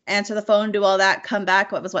 answer the phone, do all that, come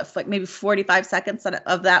back. Maybe 45 seconds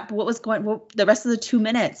of that. But what was the rest of the 2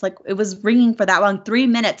 minutes? It was ringing for that long, 3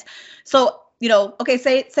 minutes. So, okay,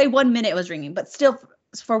 say 1 minute it was ringing, but still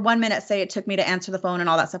for 1 minute, say it took me to answer the phone and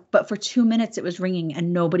all that stuff, but for 2 minutes it was ringing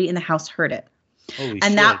and nobody in the house heard it. Holy and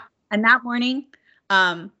shit. that morning,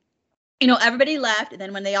 everybody left. And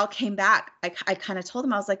then when they all came back, I kind of told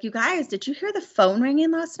them, I was like, you guys, did you hear the phone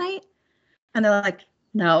ringing last night? And they're like,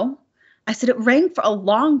 no. I said, it rang for a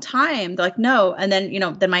long time. They're like, no. And then,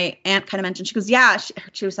 then my aunt kind of mentioned, she goes, yeah,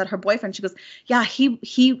 she said her boyfriend, she goes, yeah,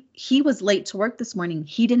 he was late to work this morning.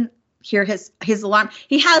 He didn't hear his alarm.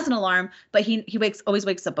 He has an alarm, but he always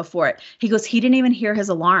wakes up before it. He goes, he didn't even hear his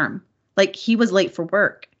alarm. Like, he was late for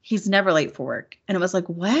work. He's never late for work. And it was like,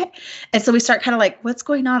 what? And so we start kind of like, what's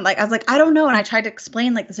going on? Like, I was like, I don't know. And I tried to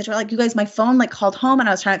explain like the situation, like, you guys, my phone like called home, and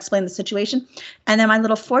I was trying to explain the situation. And then my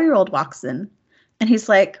little 4-year-old walks in and he's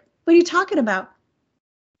like, what are you talking about?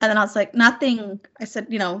 And then I was like, nothing. I said,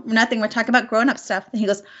 nothing. We're talking about grown-up stuff. And he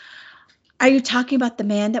goes, are you talking about the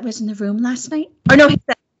man that was in the room last night? Or no, he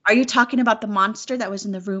said, are you talking about the monster that was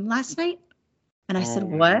in the room last night? And I said,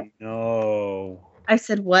 what? No. I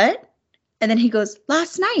said, what? And then he goes,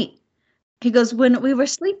 last night. He goes, when we were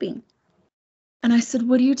sleeping. And I said,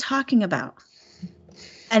 what are you talking about?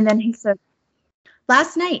 And then he said,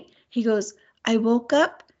 last night. He goes, I woke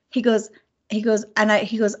up. He goes,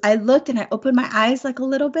 I looked and I opened my eyes like a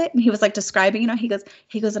little bit. And he was like describing, he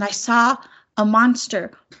goes, and I saw a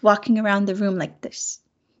monster walking around the room like this.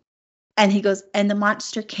 And he goes, and the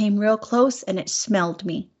monster came real close and it smelled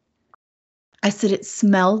me. I said, it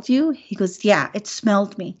smelled you? He goes, yeah, it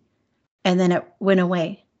smelled me. And then it went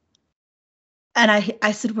away. And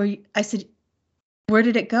I said, where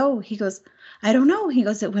did it go? He goes, I don't know. He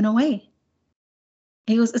goes, it went away.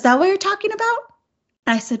 He goes, is that what you're talking about?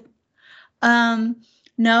 And I said,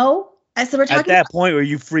 no. I said, we're talking at that point where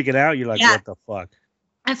you freaking out, you're like, yeah. What the fuck?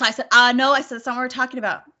 And so I said, no. I said, that's not what we're talking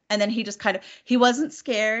about. And then he just he wasn't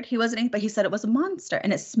scared. He wasn't anything, but he said it was a monster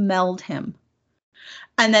and it smelled him.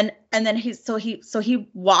 And then he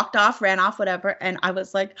walked off, ran off, whatever. And I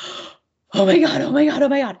was like, oh my God, oh my God, oh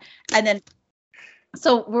my God. And then,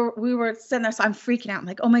 so we were sitting there. So I'm freaking out. I'm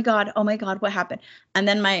like, oh my God, what happened? And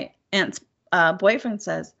then my aunt's boyfriend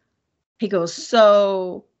says, he goes,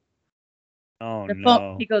 so. Oh,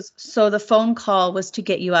 no. He goes, so the phone call was to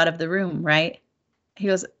get you out of the room, right? He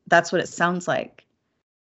goes, that's what it sounds like.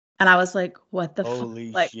 And I was like, what the fuck?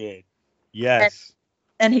 Holy shit. Yes.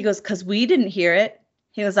 And he goes, because we didn't hear it.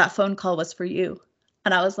 He goes, that phone call was for you.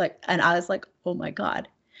 And I was like, oh my God.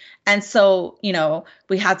 And so,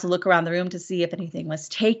 we had to look around the room to see if anything was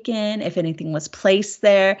taken, if anything was placed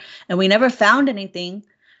there. And we never found anything,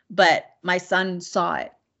 but my son saw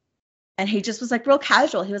it. And he just was like real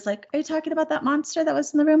casual. He was like, are you talking about that monster that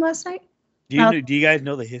was in the room last night? Do you guys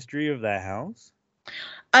know the history of that house?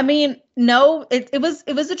 I mean, no, it was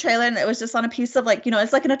a trailer, and it was just on a piece of like,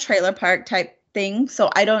 it's like in a trailer park type thing. So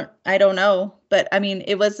I don't know. But I mean,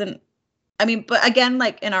 but again,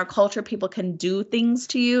 like in our culture, people can do things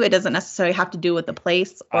to you. It doesn't necessarily have to do with the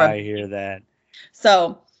place. I hear that.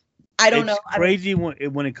 So I don't know. It's crazy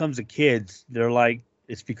when it comes to kids. They're like,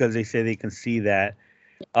 it's because they say they can see that.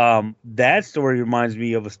 That story reminds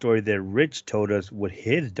me of a story that Rich told us with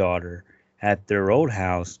his daughter at their old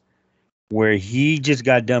house, where he just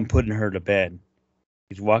got done putting her to bed.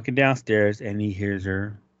 He's walking downstairs and he hears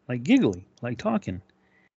her like giggling, like talking.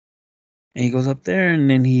 And he goes up there and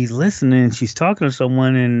then he's listening and she's talking to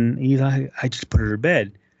someone and he's like, I just put her to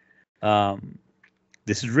bed.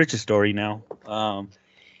 This is Rich's story now.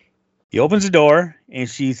 He opens the door and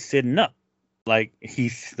she's sitting up. Like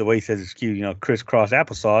the way he says it's cute, crisscross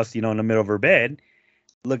applesauce, in the middle of her bed,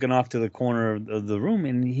 looking off to the corner of the room.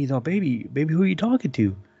 And he's all, baby, who are you talking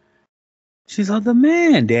to? She's all, the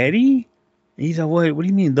man, Daddy. And he's all, what do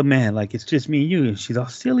you mean, the man? Like, it's just me and you. And she's all,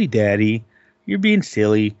 silly, Daddy. You're being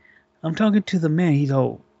silly. I'm talking to the man. He's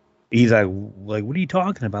like, what are you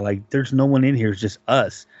talking about? Like, there's no one in here. It's just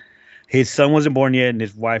us. His son wasn't born yet, and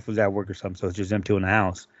his wife was at work or something, so it's just them two in the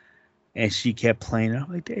house. And she kept playing.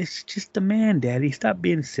 I'm like, it's just the man, Daddy. Stop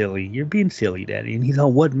being silly. You're being silly, Daddy. And he's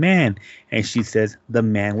all, what man? And she says, the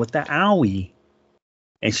man with the owie.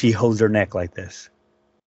 And she holds her neck like this.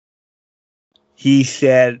 He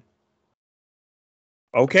said,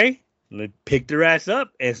 okay. Picked her ass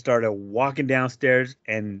up and started walking downstairs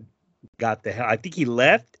and got the hell. I think he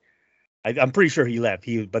left. I'm pretty sure he left.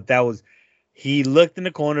 He looked in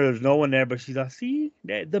the corner. There's no one there, but she's like, see,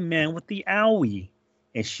 the man with the owie.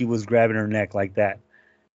 And she was grabbing her neck like that.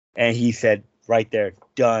 And he said, right there,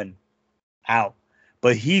 done, out.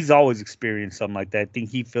 But he's always experienced something like that. I think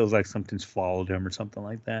he feels like something's followed him or something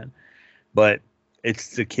like that. But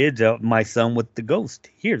it's the kids, my son with the ghost.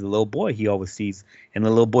 Here, the little boy he always sees. And the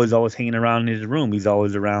little boy's always hanging around in his room. He's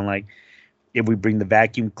always around, like, if we bring the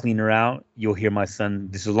vacuum cleaner out, you'll hear my son.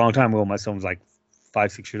 This is a long time ago. My son was like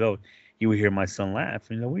 5, 6 years old, you would hear my son laugh.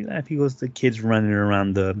 You know, we laugh. He goes, the kid's running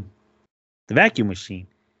around the vacuum machine.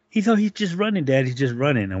 He's just running, Dad. He's just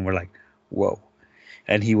running. And we're like, whoa.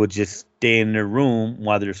 And he would just stay in their room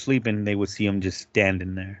while they're sleeping. They would see him just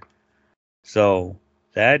standing there. So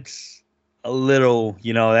that's a little,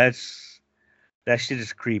 that shit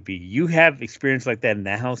is creepy. You have experience like that in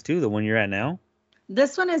that house too, the one you're at now?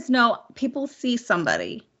 This one is no, people see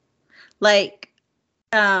somebody. Like,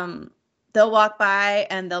 they'll walk by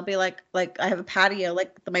and they'll be like I have a patio,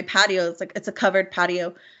 like my patio is like, it's a covered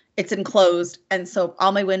patio. It's enclosed. And so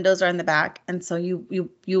all my windows are in the back. And so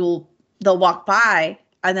they'll walk by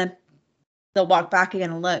and then they'll walk back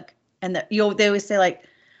again and look. And they always say like,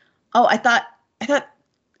 oh, I thought,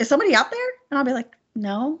 is somebody out there? And I'll be like,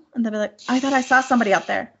 no. And they'll be like, I thought I saw somebody out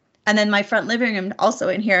there. And then my front living room also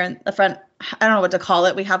in here in the front, I don't know what to call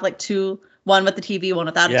it. We have like two, one with the TV, one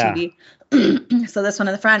without a TV. So this one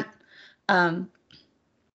in the front,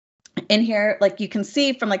 in here, like you can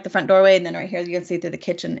see from like the front doorway, and then right here you can see through the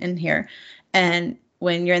kitchen in here. And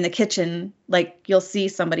when you're in the kitchen, like you'll see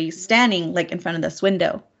somebody standing like in front of this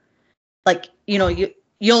window. Like,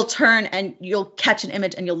 you'll turn and you'll catch an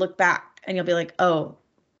image and you'll look back and you'll be like, oh,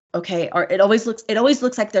 okay. Or it always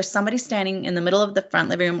looks like there's somebody standing in the middle of the front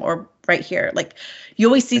living room or right here. Like you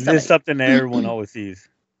always see somebody. There's something that everyone always sees.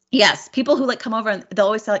 Yes. People who like come over and they'll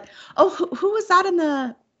always say like, oh, who was that in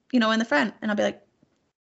the, in the front? And I'll be like,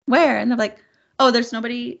 where? And they're like, oh, there's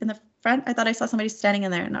nobody in the front. I thought I saw somebody standing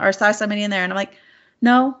in there or saw somebody in there. And I'm like,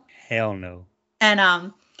 no. Hell no. And,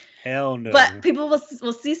 hell no. But people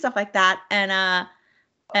will see stuff like that. And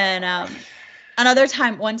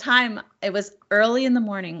one time it was early in the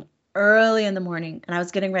morning, and I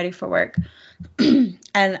was getting ready for work.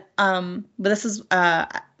 And, but this is,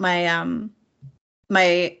 my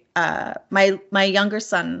younger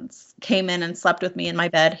son came in and slept with me in my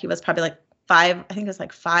bed. He was probably like 5, I think it was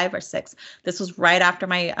like 5 or 6. This was right after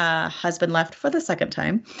my husband left for the second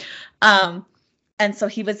time. And so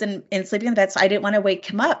he was in sleeping in the bed. So I didn't want to wake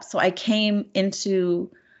him up. So I came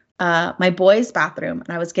into my boy's bathroom and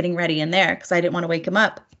I was getting ready in there because I didn't want to wake him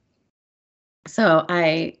up. So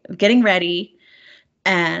I getting ready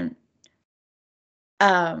and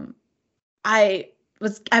I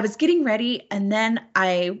was getting ready, and then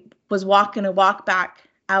I was going to walk back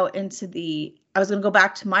out I was going to go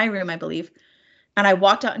back to my room, I believe. And I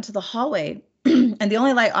walked out into the hallway and the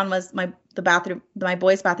only light on was my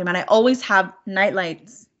boy's bathroom. And I always have night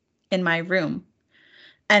lights in my room.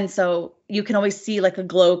 And so you can always see like a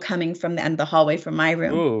glow coming from the end of the hallway from my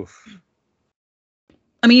room. Oof.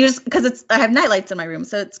 I mean, because I have night lights in my room.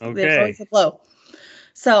 So there's always a glow.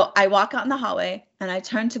 So I walk out in the hallway and I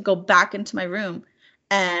turn to go back into my room.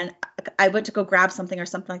 And I went to go grab something or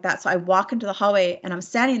something like that. So I walk into the hallway and I'm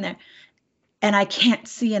standing there and I can't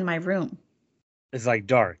see in my room. It's like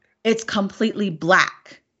dark. It's completely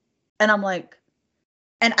black. And I'm like,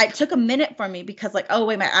 and it took a minute for me because like, oh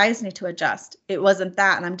wait, my eyes need to adjust. It wasn't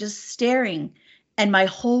that. And I'm just staring and my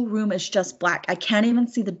whole room is just black. I can't even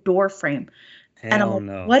see the door frame. And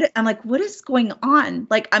I'm like, what is going on?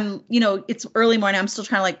 Like I'm, it's early morning. I'm still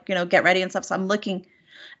trying to like, get ready and stuff. So I'm looking.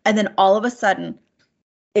 And then all of a sudden,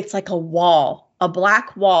 it's like a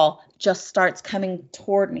black wall just starts coming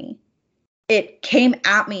toward me. It came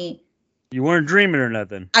at me. You weren't dreaming or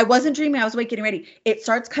nothing. I wasn't dreaming. I was getting ready. It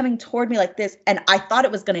starts coming toward me like this. And I thought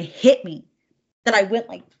it was going to hit me. Then I went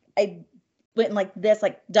like this,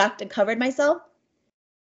 like ducked and covered myself.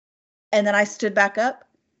 And then I stood back up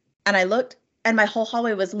and I looked and my whole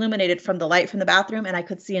hallway was illuminated from the light from the bathroom. And I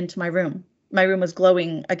could see into my room. My room was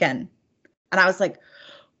glowing again. And I was like,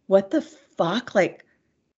 what the fuck?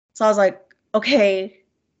 So I was like, okay.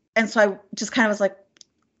 And so I just kind of was like,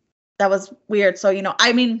 that was weird. So,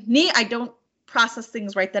 I don't process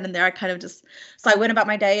things right then and there. I kind of so I went about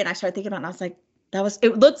my day and I started thinking about it and I was like,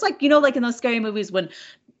 it looks like, like in those scary movies when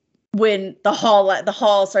the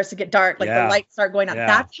hall starts to get dark, like the lights start going out. Yeah.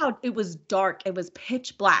 That's how it was dark. It was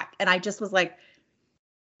pitch black. And I just was like,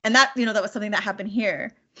 and that, that was something that happened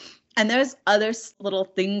here. And there's other little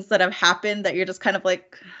things that have happened that you're just kind of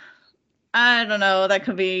like, I don't know, that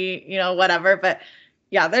could be, whatever. But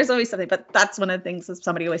yeah, there's always something. But that's one of the things that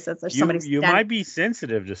somebody always says. There's somebody. You might be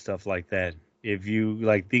sensitive to stuff like that. If you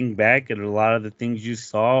think back at a lot of the things you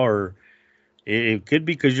saw, or it could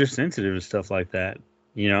be because you're sensitive to stuff like that,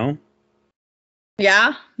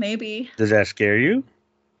 Yeah, maybe. Does that scare you?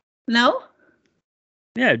 No.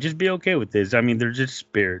 Yeah, just be okay with this. I mean, they're just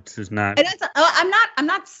spirits. It's not. I'm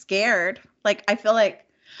not scared. Like, I feel like.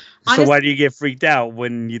 Honestly, so why do you get freaked out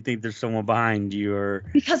when you think there's someone behind you? Or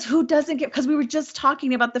because who doesn't get? Because we were just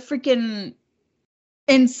talking about the freaking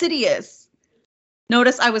Insidious.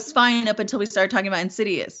 Notice I was fine up until we started talking about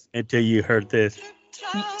Insidious. Until you heard this.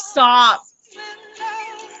 Stop.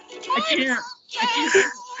 I can't.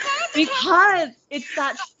 Because it's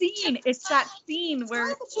that scene. It's that scene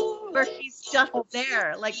where he's just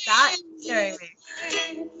there. Like that is scaring me.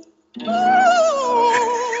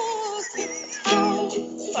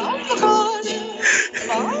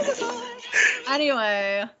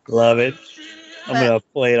 Anyway. Love it. I'm gonna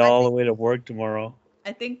play it all the way to work tomorrow.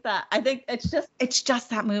 I think it's just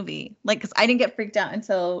that movie. Like, because I didn't get freaked out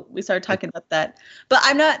until we started talking about that. But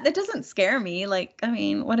I'm not. That doesn't scare me. Like, I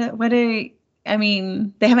mean, I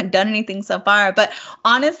mean, they haven't done anything so far. But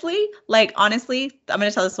honestly, I'm gonna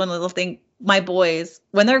tell this one little thing. My boys,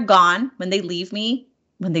 when they're gone, when they leave me,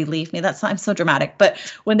 I'm so dramatic. But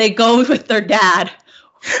when they go with their dad,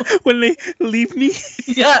 when they leave me,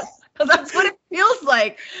 yes, because that's what it feels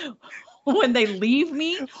like when they leave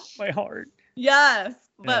me. My heart. Yes.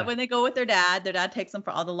 But when they go with their dad takes them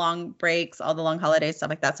for all the long breaks, all the long holidays, stuff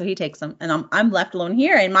like that. So he takes them and I'm left alone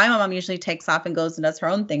here. And my mom usually takes off and goes and does her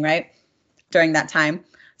own thing, right? During that time.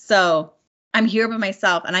 So I'm here by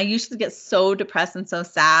myself. And I used to get so depressed and so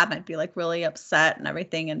sad. And I'd be like really upset and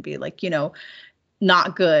everything and be like,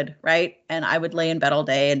 not good. Right. And I would lay in bed all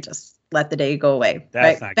day and just let the day go away.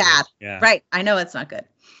 That's right. not Bad. Good. Yeah. Right. I know it's not good.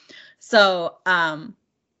 So,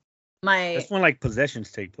 that's when like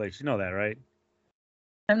possessions take place. You know that, right?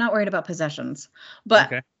 I'm not worried about possessions, but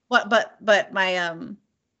okay. but my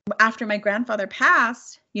after my grandfather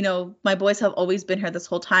passed, my boys have always been here this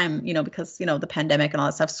whole time, because the pandemic and all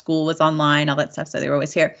that stuff, school was online, all that stuff, so they were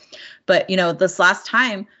always here. But this last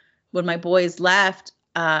time when my boys left,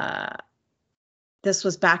 this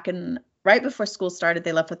was back in right before school started.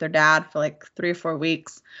 They left with their dad for like 3 or 4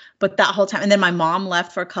 weeks. But that whole time, and then my mom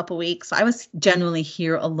left for a couple weeks. So I was genuinely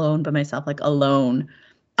here alone by myself, like alone.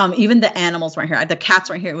 Even the animals weren't here. The cats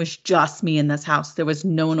weren't here. It was just me in this house. There was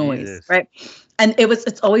no noise, Jesus. Right? And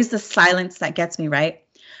it's always the silence that gets me, right?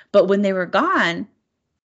 But when they were gone,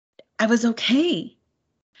 I was okay.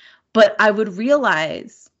 But I would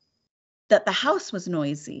realize that the house was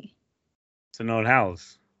noisy. It's an old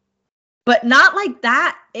house. But not like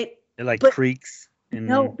that. It creaks.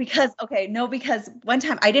 Because one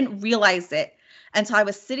time I didn't realize it until I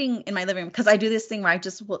was sitting in my living room. Because I do this thing where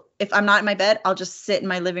if I'm not in my bed, I'll just sit in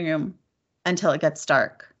my living room until it gets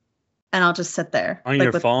dark. And I'll just sit there. On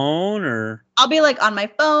your phone or? I'll be like on my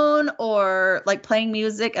phone or like playing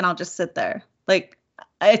music and I'll just sit there. Like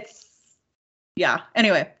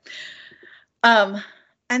anyway.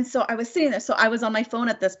 And so I was sitting there. So I was on my phone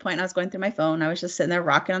at this point. I was going through my phone. I was just sitting there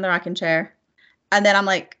rocking on the rocking chair. And then I'm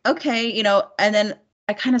like, okay, and then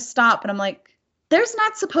I kind of stop and I'm like, there's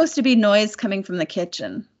not supposed to be noise coming from the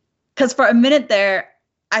kitchen. Because for a minute there,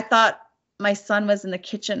 I thought my son was in the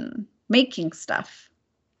kitchen making stuff.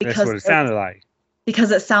 That's what it sounded like.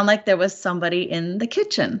 Because it sounded like there was somebody in the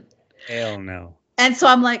kitchen. Hell no. And so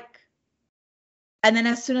I'm like, and then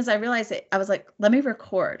as soon as I realized it, I was like, let me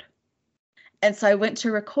record. And so I went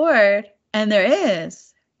to record and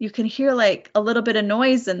you can hear like a little bit of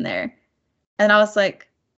noise in there. And I was like,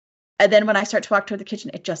 and then when I start to walk toward the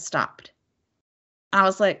kitchen, it just stopped. I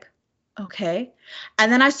was like, okay.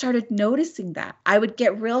 And then I started noticing that I would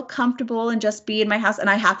get real comfortable and just be in my house and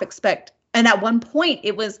I half expect. And at one point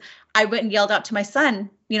I went and yelled out to my son,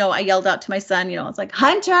 I was like,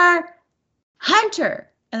 Hunter.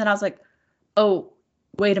 And then I was like, oh,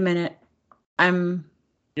 wait a minute. They're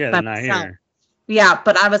not here. Yeah.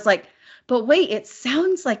 But I was like, but wait, it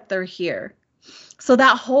sounds like they're here. So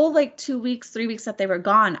that whole 2 weeks, 3 weeks that they were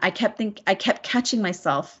gone, I kept catching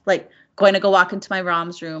myself like going to go walk into my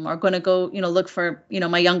mom's room or going to go, look for,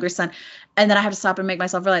 my younger son. And then I had to stop and make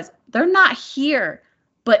myself realize they're not here,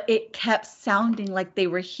 but it kept sounding like they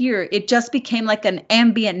were here. It just became like an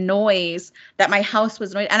ambient noise that my house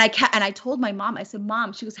was noisy. And I told my mom, I said,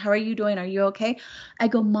 Mom, she goes, how are you doing? Are you okay? I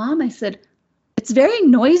go, Mom, I said, it's very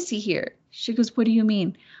noisy here. She goes, what do you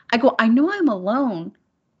mean? I go, I know I'm alone.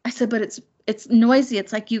 I said, but it's noisy.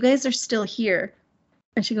 It's like you guys are still here.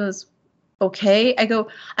 And she goes, okay. I go,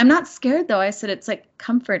 I'm not scared though. I said, it's like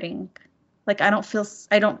comforting. Like I don't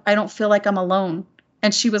feel like I'm alone.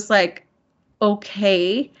 And she was like,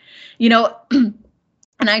 okay, and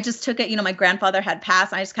I just took it, my grandfather had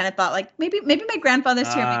passed. I just kind of thought like, maybe my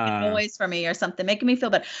grandfather's here making noise for me or something, making me feel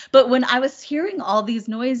better. But when I was hearing all these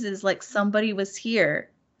noises, like somebody was here.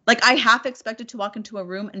 Like I half expected to walk into a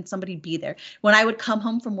room and somebody be there. When I would come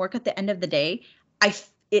home from work at the end of the day,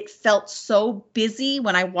 it felt so busy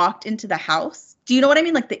when I walked into the house. Do you know what I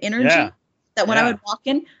mean? Like the energy that when I would walk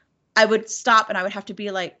in, I would stop and I would have to be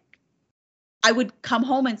like, I would come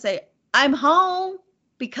home and say, I'm home,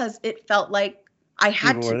 because it felt like I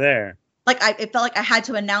had People were there. Like it felt like I had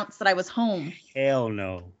to announce that I was home. Hell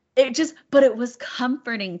no. But it was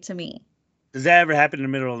comforting to me. Does that ever happen in the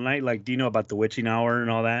middle of the night? Like, do you know about the witching hour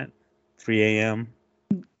and all that? 3 a.m.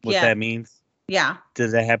 What that means? Yeah.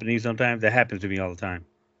 Does that happen to you sometimes? That happens to me all the time.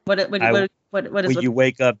 What is when you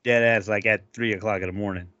wake up dead ass like at 3 o'clock in the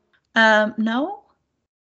morning? No.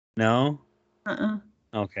 No?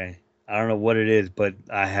 Okay. I don't know what it is, but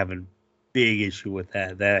I have a big issue with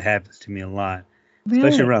that. That happens to me a lot. Really?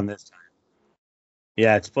 Especially around this time.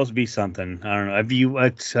 Yeah, it's supposed to be something. I don't know. Have you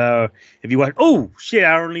watched? Oh shit!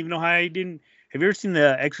 I don't even know how I didn't. Have you ever seen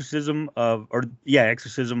the Exorcism of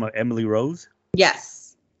Emily Rose?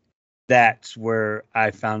 Yes. That's where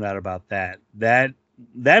I found out about that. That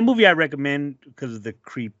movie I recommend because of the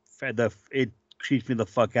creep. It creeps me the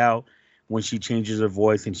fuck out when she changes her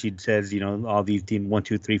voice and she says, all these 1,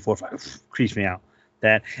 2, 3, 4, 5 creeps me out.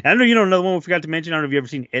 That, and I know another one we forgot to mention. I don't know if you ever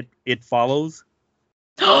seen It Follows.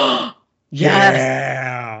 Yes.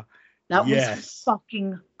 Yeah. That was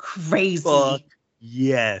fucking crazy. Fuck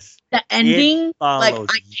yes. The ending, like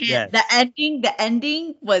I can't. Yes. The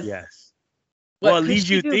ending was. Yes. Well, it leaves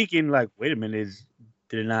you thinking, like, wait a minute,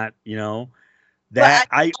 did it not, that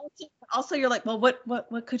Also, you're like, well,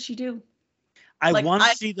 what could she do? I want to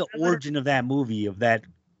see the origin of that movie, of that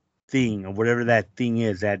thing, or whatever that thing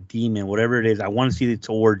is, that demon, whatever it is. I want to see its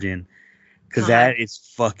origin, because that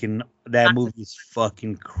movie is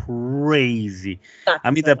fucking crazy. I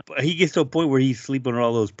mean, he gets to a point where he's sleeping with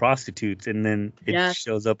all those prostitutes, and then it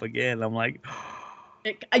shows up again. I'm like,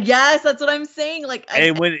 yes, that's what I'm saying. Like,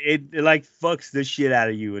 and when it like fucks the shit out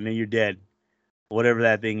of you, and then you're dead. Whatever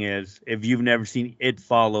that thing is. If you've never seen It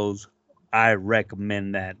Follows, I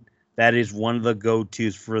recommend that. That is one of the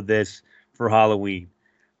go-tos for Halloween.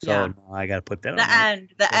 So I gotta put that on.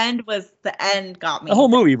 The end got me. The whole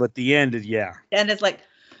movie, but the end is The end is like,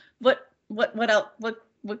 what else? What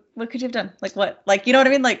could you have done? Like what? Like, you know what I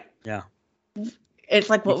mean? Like, yeah. It's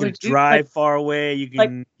like, what would you drive far away? You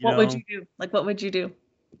can. What would you do? Like, what would you do?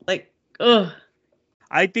 Like, ugh.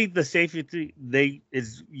 I think the safety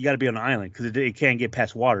is you got to be on an island because it can't get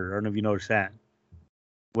past water. I don't know if you noticed that.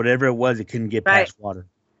 Whatever it was, it couldn't get past water.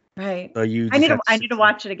 Right. So I need to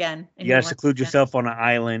watch it again. You got to seclude yourself on an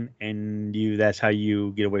island, and that's how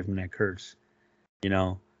you get away from that curse.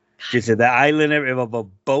 Just if the island, if a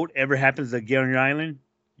boat ever happens to get on your island,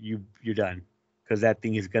 you're done, because that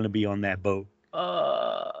thing is gonna be on that boat.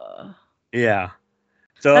 Yeah.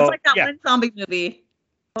 So that's like that one zombie movie.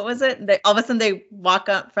 What was it? All of a sudden they walk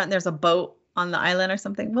up front. And there's a boat on the island or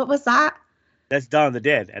something. What was that? That's Dawn of the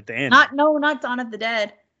Dead at the end. Not Dawn of the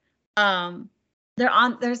Dead.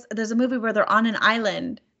 There's a movie where they're on an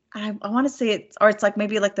island. I want to say it's like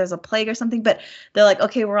maybe like there's a plague or something, but they're like,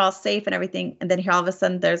 okay, we're all safe and everything. And then here all of a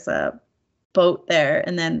sudden there's a boat there.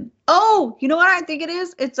 And then, you know what I think it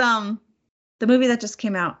is? It's the movie that just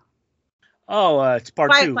came out. Oh, it's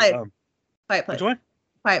part 2. Quiet Place. Which one?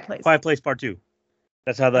 Quiet Place. Quiet Place part 2.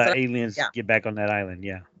 That's how the aliens get back on that island.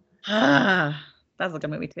 Yeah. That's a good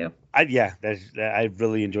movie too. I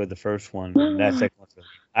really enjoyed the first one. That second one.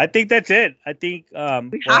 I think that's it. I think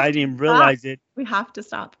I didn't realize it. We have to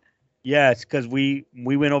stop. Yeah, it's because we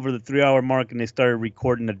went over the 3-hour mark and they started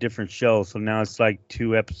recording a different show. So now it's like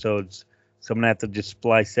 2 episodes. So I'm gonna have to just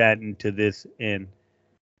splice that into this in.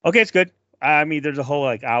 Okay, it's good. I mean, there's a whole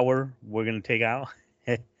like hour we're gonna take out.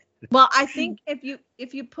 Well, I think if you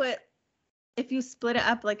split it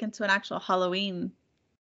up like into an actual Halloween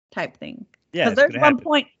type thing. Yeah. Because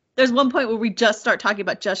there's one point where we just start talking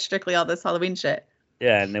about just strictly all this Halloween shit.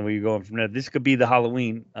 Yeah, and then we go from there. This could be the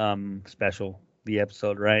Halloween special, the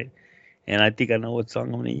episode, right? And I think I know what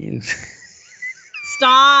song I'm gonna use.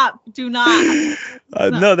 Stop! Do not.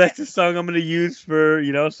 No, that's the song I'm gonna use for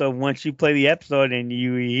So once you play the episode and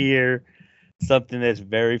you hear something that's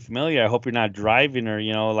very familiar, I hope you're not driving or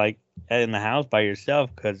like in the house by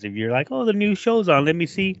yourself. Because if you're like, oh, the new show's on, let me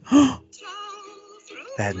see.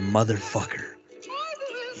 That motherfucker.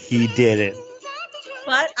 He did it.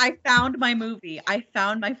 But I found my movie. I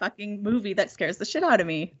found my fucking movie that scares the shit out of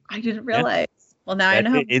me. I didn't realize. Well, now I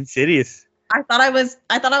know. Insidious. I thought I was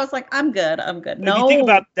like, I'm good. No. If you think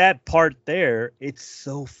about that part there, it's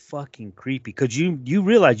so fucking creepy. Because you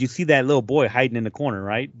realize you see that little boy hiding in the corner,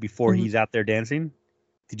 right? Before he's out there dancing.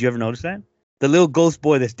 Did you ever notice that? The little ghost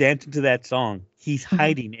boy that's dancing to that song, he's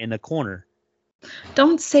hiding in a corner.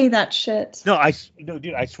 Don't say that shit. No,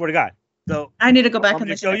 dude, I swear to God. So I need to go back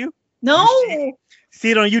and show you. No.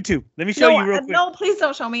 See it on YouTube. Let me show you real quick. No, please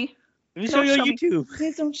don't show me. Let me show you on YouTube.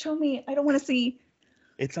 Please don't show me. I don't want to see.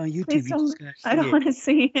 It's on YouTube. Please You don't, just gotta I don't see want to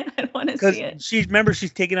see it. I don't want to Because see it.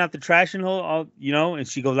 she's taking out the trash and all, and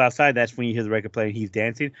she goes outside. That's when you hear the record playing. He's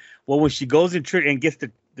dancing. Well, when she goes and gets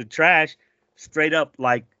the trash, straight up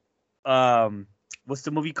like, what's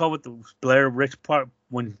the movie called with the Blair Witch part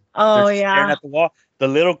when Oh they're staring yeah. at the wall? The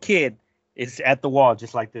little kid is at the wall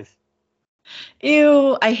just like this.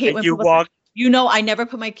 Ew, I hate And when you people walk. say, I never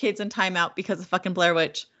put my kids in timeout because of fucking Blair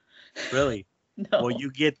Witch. Really? No. Well,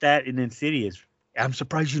 you get that in Insidious. I'm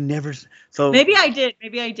surprised you never. So Maybe I did.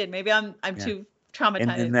 Maybe I'm too traumatized. And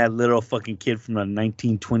then that little fucking kid from the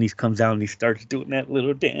 1920s comes out and he starts doing that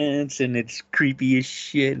little dance, and it's creepy as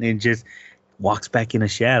shit, and it just walks back in a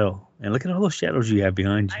shadow. And look at all those shadows you have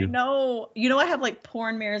behind you. I know. I have like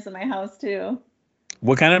porn mirrors in my house too.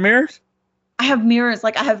 What kind of mirrors? I have mirrors.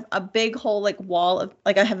 Like I have a big whole like wall of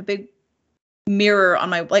like I have a big mirror on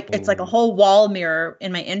my it's like a whole wall mirror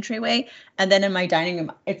in my entryway, and then in my dining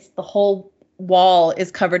room, it's the whole wall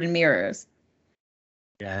is covered in mirrors.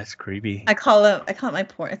 Yeah, that's creepy. I call it my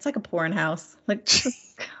porn. It's like a porn house. Like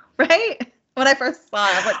right? When I first saw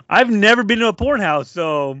it, I was like, I've never been to a porn house,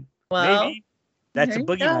 so well, maybe that's a there you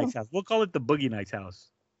Boogie go. Nights house. We'll call it the Boogie Nights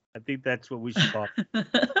house. I think that's what we should call it.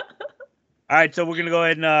 All right, so we're going to go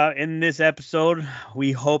ahead and end this episode.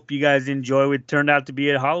 We hope you guys enjoy. It turned out to be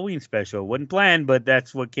a Halloween special. Wasn't planned, but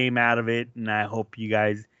that's what came out of it, and I hope you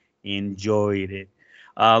guys enjoyed it.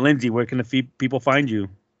 Lindsay, where can the people find you?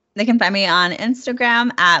 They can find me on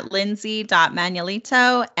Instagram at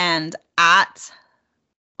lindsay.manuelito and at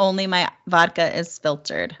only my vodka is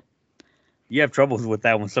filtered. You have troubles with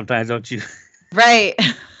that one sometimes, don't you? Right.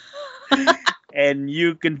 And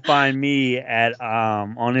you can find me at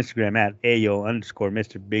on Instagram at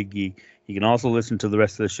ayo_Mr. Big Geek. You can also listen to the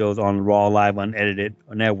rest of the shows on Raw Live Unedited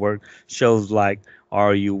Network. Shows like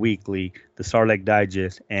RU Weekly, the Sarlacc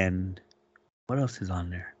Digest, and what else is on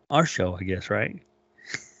there? Our show, I guess, right?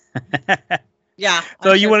 Yeah.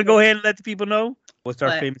 So you want to go ahead and let the people know? What's our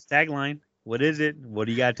What? famous tagline? What is it? What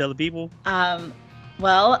do you got to tell the people?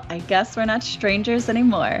 Well, I guess we're not strangers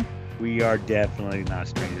anymore. We are definitely not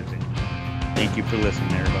strangers anymore. Thank you for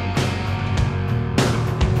listening, everybody.